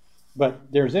 years.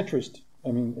 But there's interest.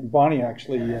 I mean, Bonnie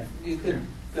actually... You could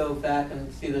go back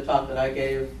and see the talk that I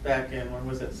gave back in, when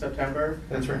was it, September?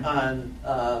 That's right.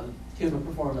 On human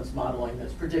performance modeling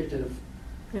that's predictive,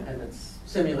 and it's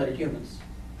simulated humans.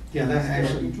 Yeah, that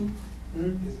actually...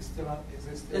 Is it still on?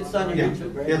 It's on your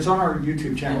YouTube, right? Yeah, it's on our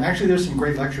YouTube channel. Actually, there's some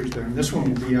great lectures there, and this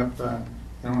one will be up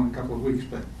in a couple of weeks.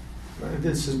 But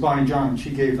this is Bonnie John. She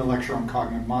gave a lecture on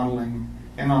cognitive modeling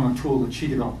and on a tool that she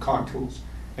developed, Cog Tools.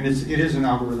 And it is an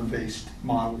algorithm-based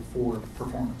model for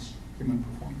performance, human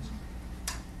performance.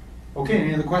 Okay,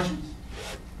 any other questions?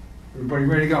 Everybody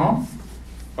ready to go home?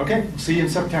 Okay, see you in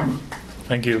September.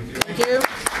 Thank you. Thank you.